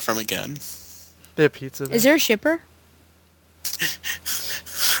never heard from again. They have pizza there. Is there a shipper?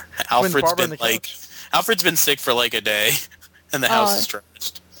 Alfred's Barbara on been the like, couch. Alfred's been sick for like a day, and the house is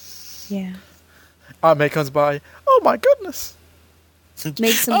trashed. Yeah. Aunt May comes by. Oh my goodness.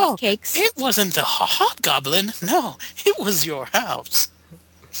 Make some Oh, cakes. it wasn't the hobgoblin. No, it was your house.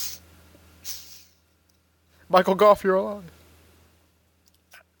 Michael Goff, you're alive.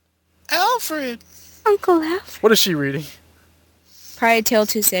 Alfred. Uncle Alfred. What is she reading? Probably A Tale of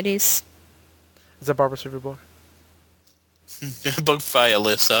Two Cities. Is that Barbara's favorite book? Book by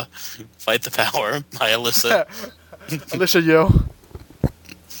Alyssa. Fight the Power by Alyssa. Alicia Yo.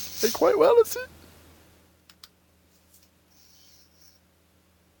 Hey, quite well, is it?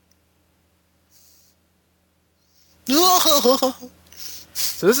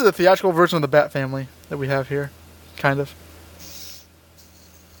 So this is a theatrical version of the Bat Family that we have here. Kind of.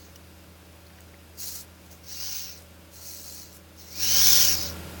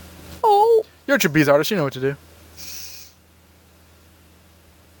 Oh. You're a trapeze artist, you know what to do.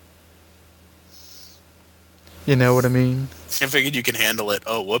 You know what I mean? I figured you can handle it.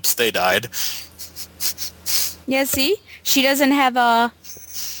 Oh, whoops, they died. Yeah, see? She doesn't have a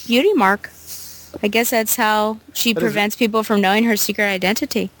beauty mark. I guess that's how she prevents people from knowing her secret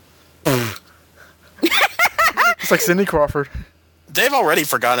identity. It's like Cindy Crawford. They've already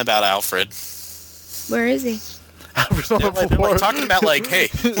forgotten about Alfred. Where is he? Alfred's on the They're floor. like talking about like, hey,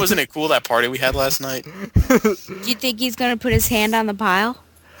 wasn't it cool that party we had last night? Do you think he's going to put his hand on the pile?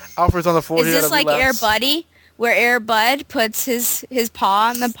 Alfred's on the floor. Is He had this a like Air relapse. Buddy? Where Air Bud puts his paw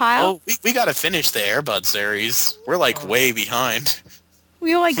on the pile? Oh, we got to finish the Airbud series. We're like way behind.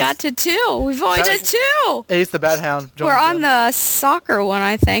 We only got to 2. We've only done 2. Ace the Bat Hound. We're on the soccer one,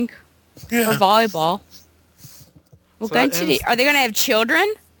 I think. Or volleyball. What So kind that of ends- Are they going to have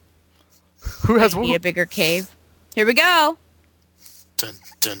children? Who has Need a bigger cave. Here we go. Dun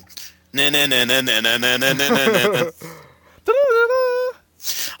dun. Na na na na na na na na na na.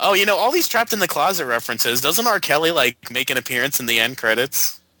 Oh, all these Trapped in the Closet references. Doesn't R. Kelly like make an appearance in the end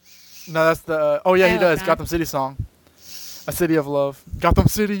credits? No, that's the. Oh yeah, he Oh, does. God. Gotham City song. A City of Love. Gotham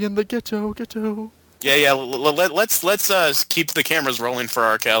City in the ghetto, ghetto. Yeah. Let's keep the cameras rolling for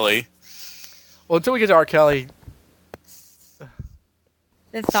R. Kelly. Well, until we get to R. Kelly,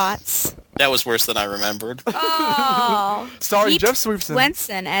 The thoughts. That was worse than I remembered. Oh. starring Jeep Jeff Sweepson.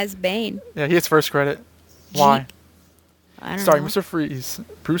 Swenson as Bane. Yeah, he gets first credit. Why? I don't Starring know. Mr. Freeze,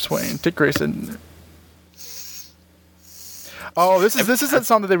 Bruce Wayne, Dick Grayson. Oh, this is that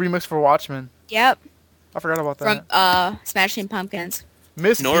song that they remixed for Watchmen. Yep. I forgot about From that. Smashing Pumpkins.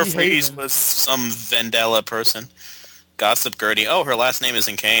 Miss Nora B. Freeze Haven. was some Vandella person. Gossip Gertie. Oh, her last name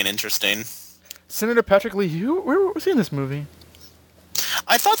isn't Kane. Interesting. Senator Patrick Lee. Where was he in this movie?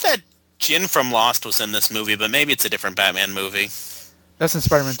 I thought that Jin from Lost was in this movie, but maybe it's a different Batman movie. That's in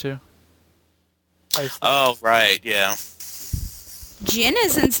Spider-Man 2. Oh, right, yeah. Jin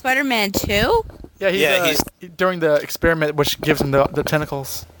is in Spider-Man 2? Yeah, he's- during the experiment, which gives him the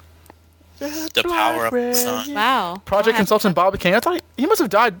tentacles. The power of the sun. Wow. Project I'll have- consultant Bob Kane. I thought he must have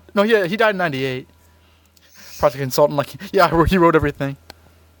died. No, yeah, he died in '98. Project consultant, he wrote everything.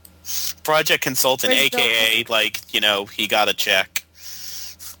 Project consultant, Where's a.k.a., he got a check.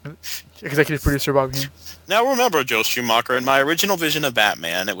 Executive producer Bob Kane. Now remember, Joe Schumacher, in my original vision of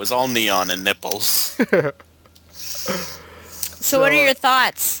Batman, it was all neon and nipples. So what are your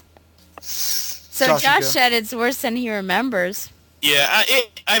thoughts? So Josh, you Josh go. said it's worse than he remembers. Yeah,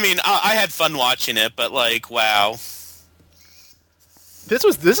 I had fun watching it, but wow. This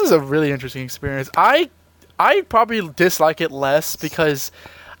is a really interesting experience. I probably dislike it less because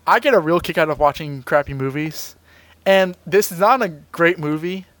I get a real kick out of watching crappy movies, and this is not a great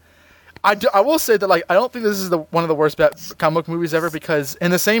movie. I will say that like I don't think this is one of the worst comic book movies ever, because in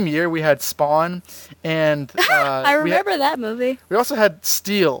the same year we had Spawn, and I remember that movie. We also had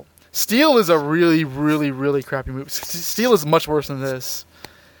Steel. Steel is a really, really, really crappy movie. Steel is much worse than this.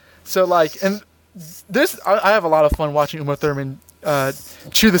 So like, and this I have a lot of fun watching Uma Thurman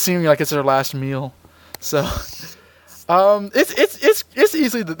chew the scenery like it's her last meal. So it's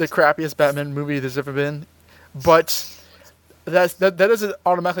easily the crappiest Batman movie there's ever been, but that doesn't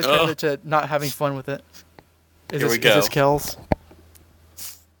automatically translate to not having fun with it. Here we go. Is this Kells?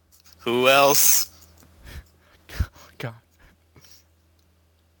 Who else? God.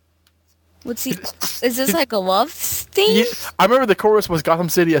 What's he? Is this like a love theme? Yeah, I remember the chorus was Gotham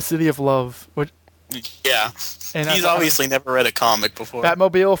City, a city of love. Yeah. And he's obviously never read a comic before.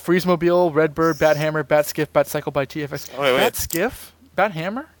 Batmobile, Freeze-Mobile, Redbird, Bathammer, Batskiff, Batcycle by TFX. Oh, wait. Batskiff?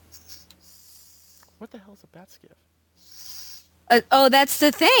 Bathammer? What the hell is a Batskiff? That's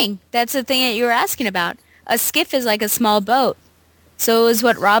the thing. That's the thing that you were asking about. A skiff is like a small boat. So it was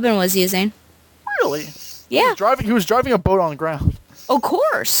what Robin was using. Really? Yeah. He was driving a boat on the ground. Of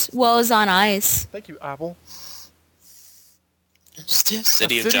course. Well, it was on ice. Thank you, Apple.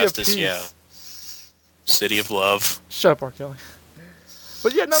 City of Justice, yeah. City of Love. Shut up, R. Kelly.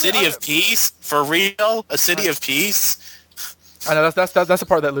 But yeah, no, City of Peace? For real? A City of Peace? I know that's the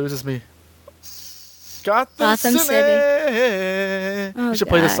part that loses me. Gotham City. Oh, you should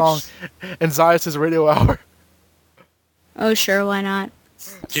play this song in Zayas' radio hour. Oh, sure, why not?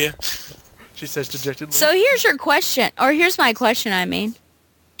 Yeah. She says dejectedly. So here's your question, or here's my question, I mean.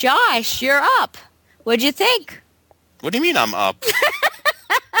 Josh, you're up. What'd you think? What do you mean I'm up?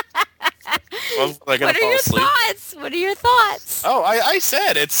 Well, What are your thoughts? What are your thoughts? Oh, I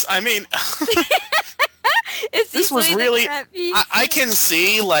said it's, I mean... This was really... I can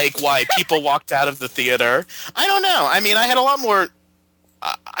see, like, why people walked out of the theater. I don't know. I mean, I had a lot more...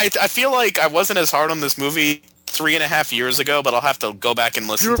 I feel like I wasn't as hard on this movie 3.5 years ago, but I'll have to go back and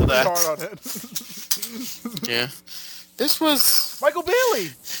listen to that. Hard on it. Yeah. This was... Michael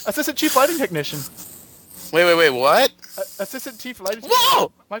Bailey, Assistant Chief Lighting Technician. Wait, what? Assistant Chief Lighting Technician.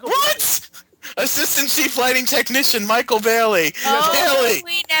 Whoa! Michael What? Bailey. Assistant Chief Lighting Technician Michael Bailey. Oh, Bailey!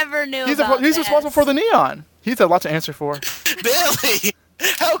 we never knew He's about he's this. responsible for the neon. He's had a lot to answer for. Bailey!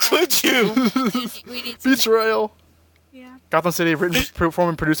 How could you? We need some... Betrayal. Yeah. Gotham City, written, performed,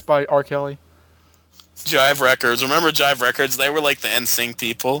 and produced by R. Kelly. Jive Records. Remember Jive Records? They were like the NSYNC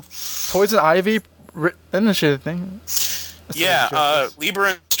people. Poison Ivy, isn't that shit a thing? Yeah, Lieber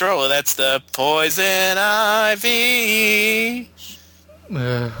and Stroller. That's the Poison Ivy.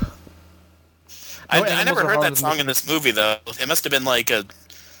 I never heard that song in this movie, though. It must have been like a...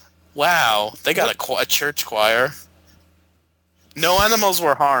 Wow, they got a church choir. No animals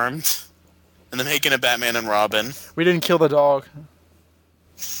were harmed in the making of Batman and Robin. We didn't kill the dog.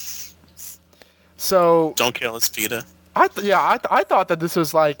 So... Don't kill us, Peter. I thought that this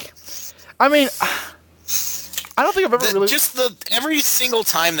was like... I mean... I don't think I've ever really... Just every single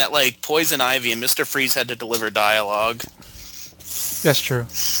time that, like, Poison Ivy and Mr. Freeze had to deliver dialogue. That's true.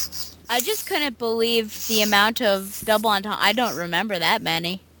 I just couldn't believe the amount of double entendre. I don't remember that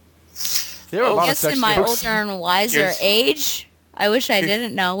many. There were a lot I of guess sex in my jokes. older and wiser age, I wish I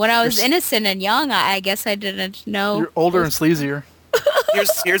didn't know. When I was innocent and young, I guess I didn't know. You're older and sleazier.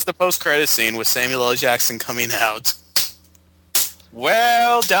 Here's the post-credit scene with Samuel L. Jackson coming out.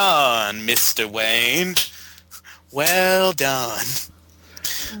 Well done, Mr. Wayne. Well done.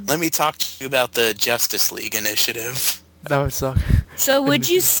 Let me talk to you about the Justice League initiative. That would suck. So would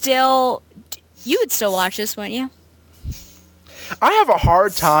you still... You would still watch this, wouldn't you? I have a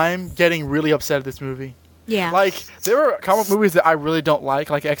hard time getting really upset at this movie. Yeah. Like, there are comic movies that I really don't like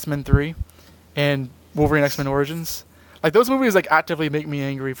X-Men 3 and Wolverine X-Men Origins. Like, those movies, like, actively make me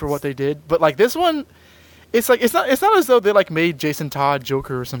angry for what they did. But, like, this one, it's like, it's not as though they, like, made Jason Todd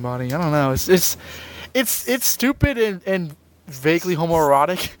Joker or somebody. I don't know. It's stupid and vaguely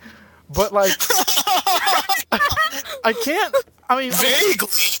homoerotic. But, like, I can't, I mean... Vaguely?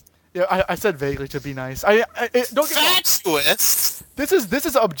 Yeah, I said vaguely to be nice. Don't get me wrong. Fat twist. This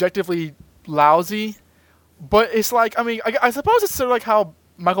is objectively lousy, but it's like, I mean, I suppose it's sort of like how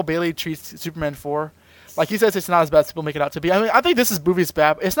Michael Bailey treats Superman 4. Like, he says it's not as bad as people make it out to be. I mean, I think this movie's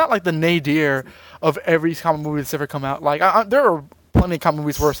bad. It's not like the nadir of every comic movie that's ever come out. Like, there are plenty of comic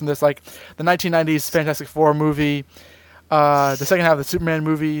movies worse than this. Like, the 1990s Fantastic Four movie, the second half of the Superman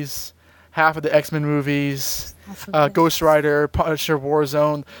movies, half of the X-Men movies, Ghost Rider, Punisher,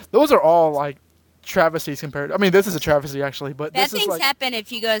 Warzone. Those are all, like, travesties compared. I mean, this is a travesty, actually, but Bad this is things like... happen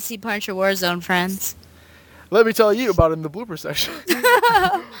if you go see Punisher Warzone, friends. let me tell you about it in the blooper section.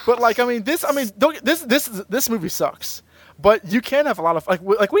 But like, I mean, this movie sucks. But you can have a lot of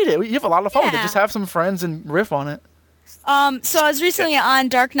like we did. You have a lot of fun with it. Just have some friends and riff on it. So I was recently on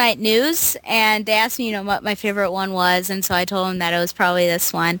Dark Knight News, and they asked me, what my favorite one was, and so I told them that it was probably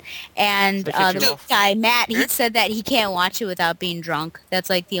this one. And the guy, Matt, he said that he can't watch it without being drunk.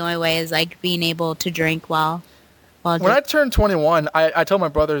 That's like the only way is like being able to drink while when I turned 21, I told my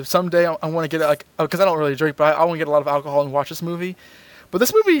brother someday I want to get because I don't really drink, but I want to get a lot of alcohol and watch this movie. But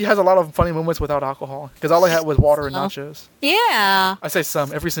this movie has a lot of funny moments without alcohol because all I had was water and nachos. Yeah. I say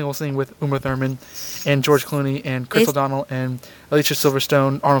every single scene with Uma Thurman and George Clooney and Chris O'Donnell and Alicia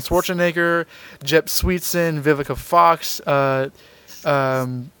Silverstone, Arnold Schwarzenegger, Jeb Sweetson, Vivica Fox,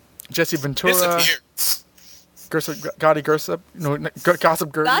 Jesse Ventura, Gotti Gossip,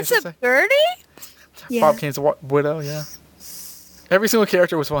 Gossip Gertie. Gossip Gertie? Yeah. Bob Kane's widow, yeah. Every single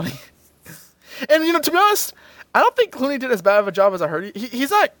character was funny. And, to be honest, I don't think Clooney did as bad of a job as I heard.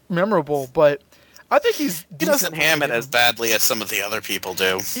 He's not memorable, but I think he doesn't ham it as badly as some of the other people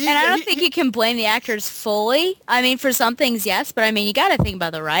do. And I don't think you can blame the actors fully. I mean, for some things, yes, but I mean, you got to think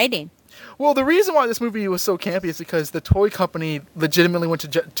about the writing. Well, the reason why this movie was so campy is because the toy company legitimately went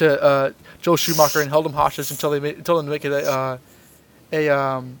to Joel Schumacher and held him hostage until they told him to make it a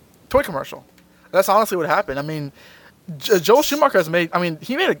toy commercial. That's honestly what happened. I mean, Joel Schumacher has made. I mean,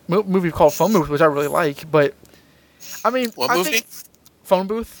 he made a movie called Phone Booth, which I really like, but. I mean, what movie? Think Phone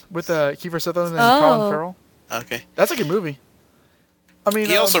Booth with Kiefer Sutherland and Colin Farrell. Okay, that's a good movie. I mean,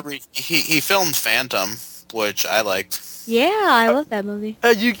 he also he filmed Phantom, which I liked. Yeah, I love that movie.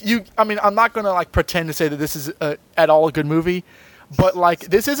 I mean, I'm not gonna pretend to say that this is at all a good movie, but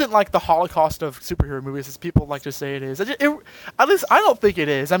this isn't like the Holocaust of superhero movies as people like to say it is. At least I don't think it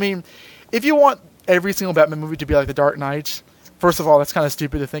is. I mean, if you want every single Batman movie to be like The Dark Knight, first of all, that's kind of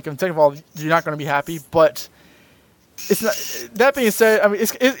stupid to think of. And second of all, you're not going to be happy, but. It's not. That being said, I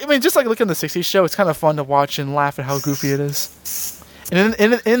mean, just like looking at the '60s show, it's kind of fun to watch and laugh at how goofy it is. And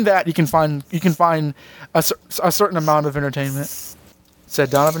in that, you can find a certain amount of entertainment. Said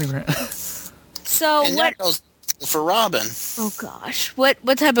Donovan Grant. So and what? That goes for Robin. Oh gosh, what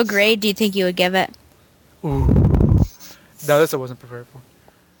type of grade do you think you would give it? Ooh, no, this I wasn't prepared for.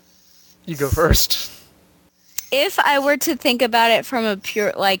 You go first. If I were to think about it from a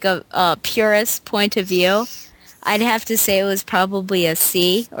purist point of view. I'd have to say it was probably a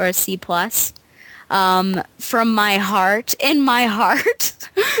C or a C+. From my heart, in my heart,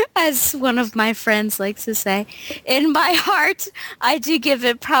 as one of my friends likes to say, in my heart, I do give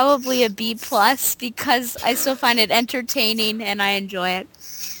it probably a B+ because I still find it entertaining and I enjoy it.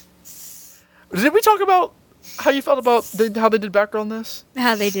 Did we talk about how you felt about how they did Batgirl in this?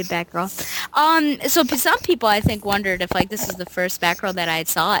 How they did Batgirl. So some people, I think, wondered if this is the first Batgirl that I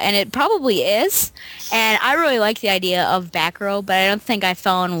saw, and it probably is. And I really like the idea of Batgirl, but I don't think I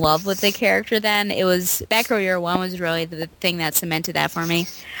fell in love with the character then. It was Batgirl Year One was really the thing that cemented that for me.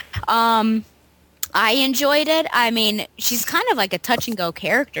 I enjoyed it. I mean, she's kind of like a touch-and-go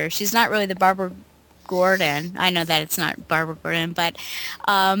character. She's not really the Barbara Gordon. I know that it's not Barbara Gordon, but...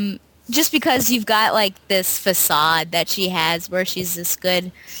 just because you've got this facade that she has where she's this good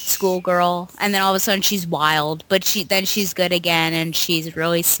schoolgirl and then all of a sudden she's wild, but she's good again and she's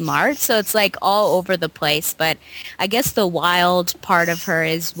really smart. So it's all over the place. But I guess the wild part of her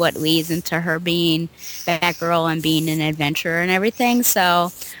is what leads into her being Batgirl and being an adventurer and everything.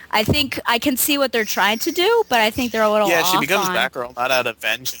 So I think I can see what they're trying to do, but I think they're a little off. Yeah, she becomes Batgirl not out of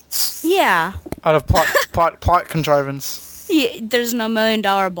vengeance. Yeah. Out of plot contrivance. Yeah, there's no $1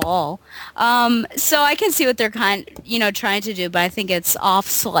 million ball. So I can see what they're trying to do, but I think it's off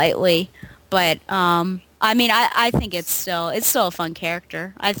slightly. But I mean, I think it's still a fun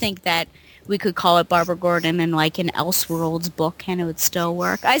character. I think that we could call it Barbara Gordon in an Elseworlds book, and it would still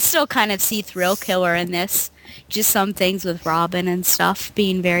work. I still kind of see Thrill Killer in this. Just some things with Robin and stuff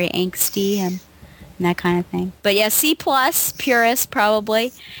being very angsty and that kind of thing. But yeah, C+, purist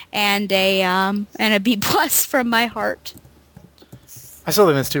probably, and a B+ from my heart. I still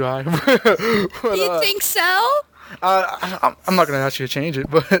think it's too high. But, you think so? I'm not gonna ask you to change it,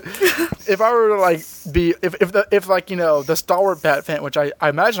 but if I were to be if the stalwart Bat fan, which I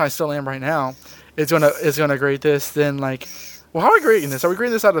imagine I still am right now, is gonna grade this, then well, how are we grading this? Are we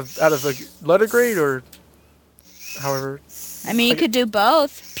grading this out of a letter grade or however? I mean, you could do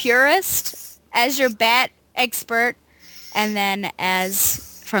both. Purist as your Bat expert, and then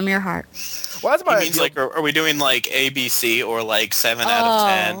as from your heart. Well, that's my idea. Are we doing A, B, C, or 7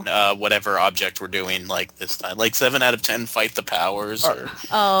 out of 10, whatever object we're doing this time? 7 out of 10 fight the powers, or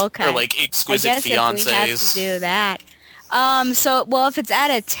okay, or exquisite fiancés. I guess we have to do that. So if it's out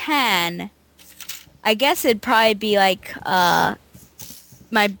of 10, I guess it'd probably be like,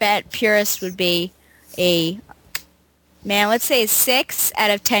 my bet purist would be let's say a 6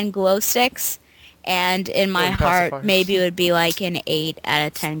 out of 10 glow sticks. And in my heart, maybe it would be like an 8 out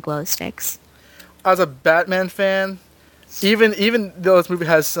of 10 glow sticks. As a Batman fan, even though this movie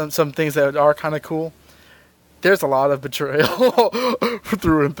has some things that are kind of cool, there's a lot of betrayal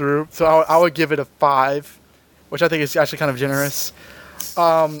through and through. So I would give it a 5, which I think is actually kind of generous.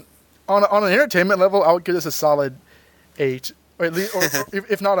 On an entertainment level, I would give this a solid 8, or at least, or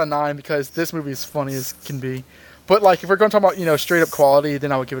if not a 9, because this movie is funny as can be. But like, if we're going to talk about straight up quality,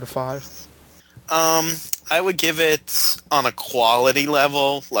 then I would give it a 5. I would give it on a quality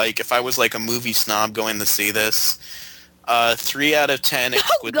level. Like, if I was like a movie snob going to see this, 3 out of 10.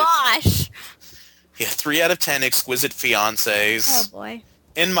 Oh gosh! Yeah, 3 out of 10 exquisite fiancés. Oh boy!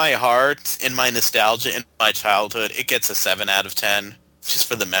 In my heart, in my nostalgia, in my childhood, it gets a 7 out of 10, just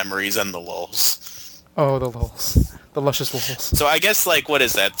for the memories and the lulz. Oh, the lulz. The luscious lulz. So I guess, like, what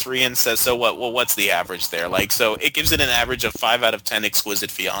is that? 3 and says, so what? Well, what's the average there? Like, so it gives it an average of 5 out of 10 exquisite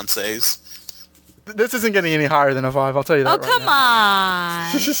fiancés. This isn't getting any higher than a 5, I'll tell you that. Oh, come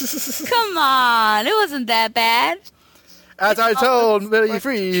on. Come on. It wasn't that bad. As I told Millie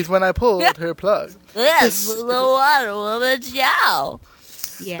Freeze when I pulled her plug. Yes, the water woman show.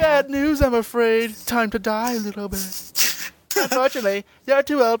 Yeah. Bad news, I'm afraid. Time to die, little bit. Unfortunately, you're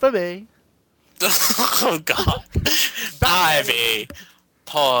too old for me. Oh, God. Ivy.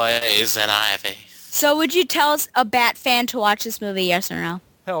 Poison Ivy. So would you tell a Bat fan to watch this movie, yes or no?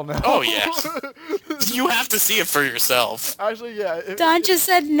 Hell no. Oh, yeah. You have to see it for yourself. Actually, yeah. Don just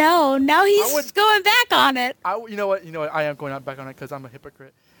said no. Now he's going back on it. You know what? I am going back on it because I'm a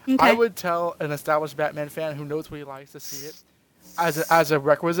hypocrite. Okay. I would tell an established Batman fan who knows what he likes to see it as a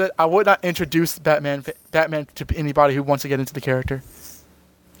requisite. I would not introduce Batman to anybody who wants to get into the character.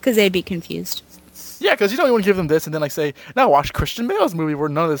 Because they'd be confused. Yeah, because you don't want to give them this and then say, now watch Christian Bale's movie where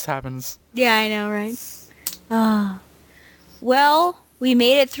none of this happens. Yeah, I know, right? Well, we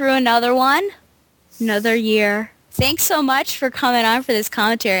made it through another one. Another year. Thanks so much for coming on for this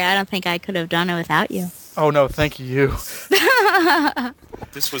commentary. I don't think I could have done it without you. Oh, no, thank you.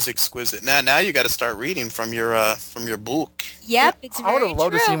 This was exquisite. Now you got to start reading from your book. Yep, it's very I would have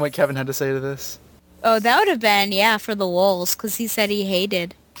loved to true. see what Kevin had to say to this. Oh, that would have been, for the Wolves, because he said he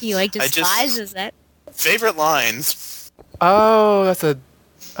hated. He, despises it. Favorite lines? Oh, that's a...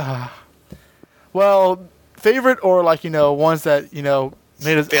 well, favorite or, ones that,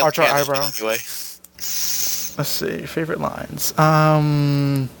 made us arch our eyebrow. Anyway. Let's see, favorite lines.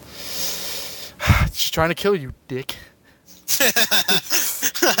 Just trying to kill you, dick.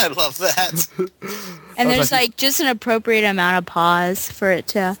 I love that. And there's, just an appropriate amount of pause for it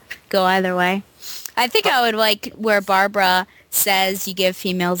to go either way. I think I would like where Barbara says you give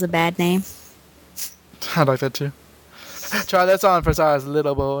females a bad name. I like that too. Try that on for size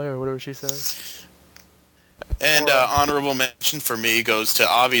little boy or whatever she says. And honorable mention for me goes to,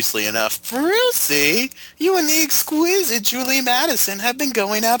 obviously enough, Brucey, you and the exquisite Julie Madison have been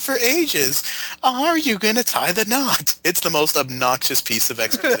going out for ages. Are you going to tie the knot? It's the most obnoxious piece of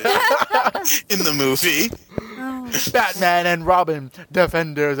exposition in the movie. Oh. Batman and Robin,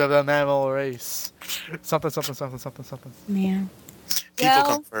 defenders of the mammal race. Something, something, something, something, something. Man. People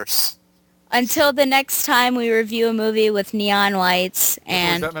come first. Until the next time we review a movie with neon lights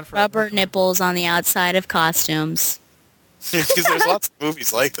and rubber nipples on the outside of costumes. Because there's lots of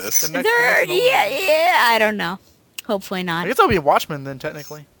movies like this. I don't know. Hopefully not. I guess that'll be Watchmen then,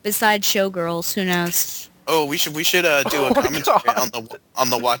 technically. Besides Showgirls, who knows? Oh, we should do a commentary on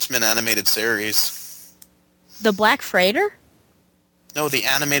the Watchmen animated series. The Black Freighter? No, the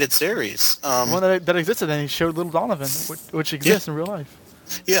animated series. One that existed, and he showed Little Donovan, which exists in real life.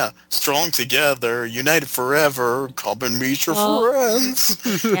 Yeah, strong together, united forever, come and meet your friends.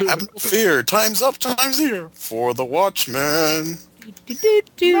 Have no fear, time's up, time's here, for the Watchmen.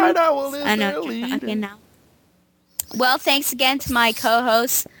 Night Owl is I know their what you're leader. talking now. Well, thanks again to my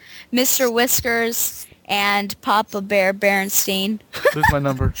co-hosts, Mr. Whiskers and Papa Bear Berenstein. This is my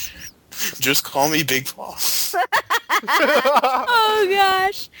number. Just call me Big Paw. Oh,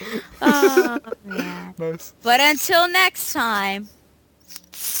 gosh. Oh, man. Nice. But until next time.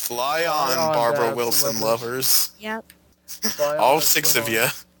 Fly on, Barbara Babs Wilson lovers. Yep. All 6 of you.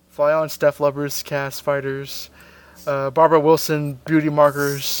 Fly on, Steph lovers, cast fighters, Barbara Wilson, beauty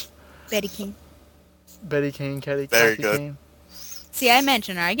markers, Betty King. Betty King, Very Kathy good. Kane, See, I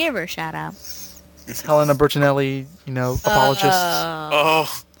mentioned her. I gave her a shout out. Helena Bertinelli, apologist.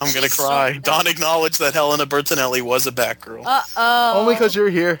 Oh, I'm going to cry. Don acknowledged that Helena Bertinelli was a Batgirl. Uh-oh. Only because you're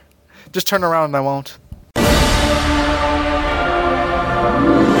here. Just turn around and I won't.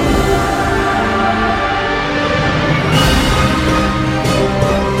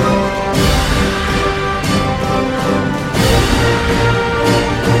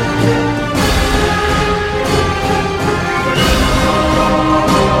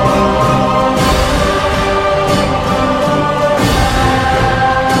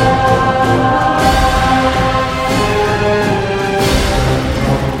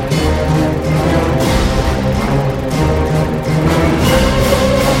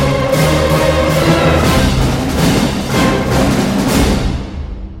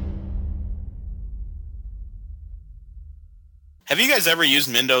 Have you guys ever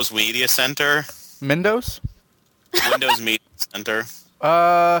used Windows Media Center? Windows? Windows Media Center.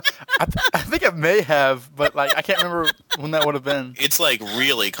 I think I may have, but like I can't remember when that would have been. It's like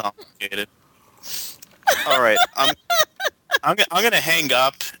really complicated. All right, I'm gonna hang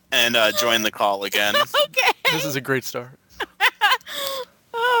up and join the call again. Okay. This is a great start.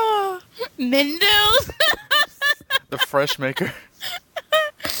 Oh, Mendo's. The Fresh Maker.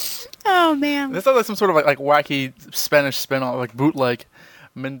 Oh man. This sounds like some sort of like wacky Spanish spin-off, like bootleg.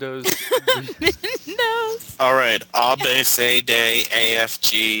 Mendo's. Mendo's. All right, A, B, C, D, A, F,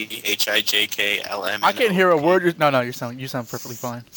 G, H, I, J, K, L, M. I can't hear a word. You sound perfectly fine.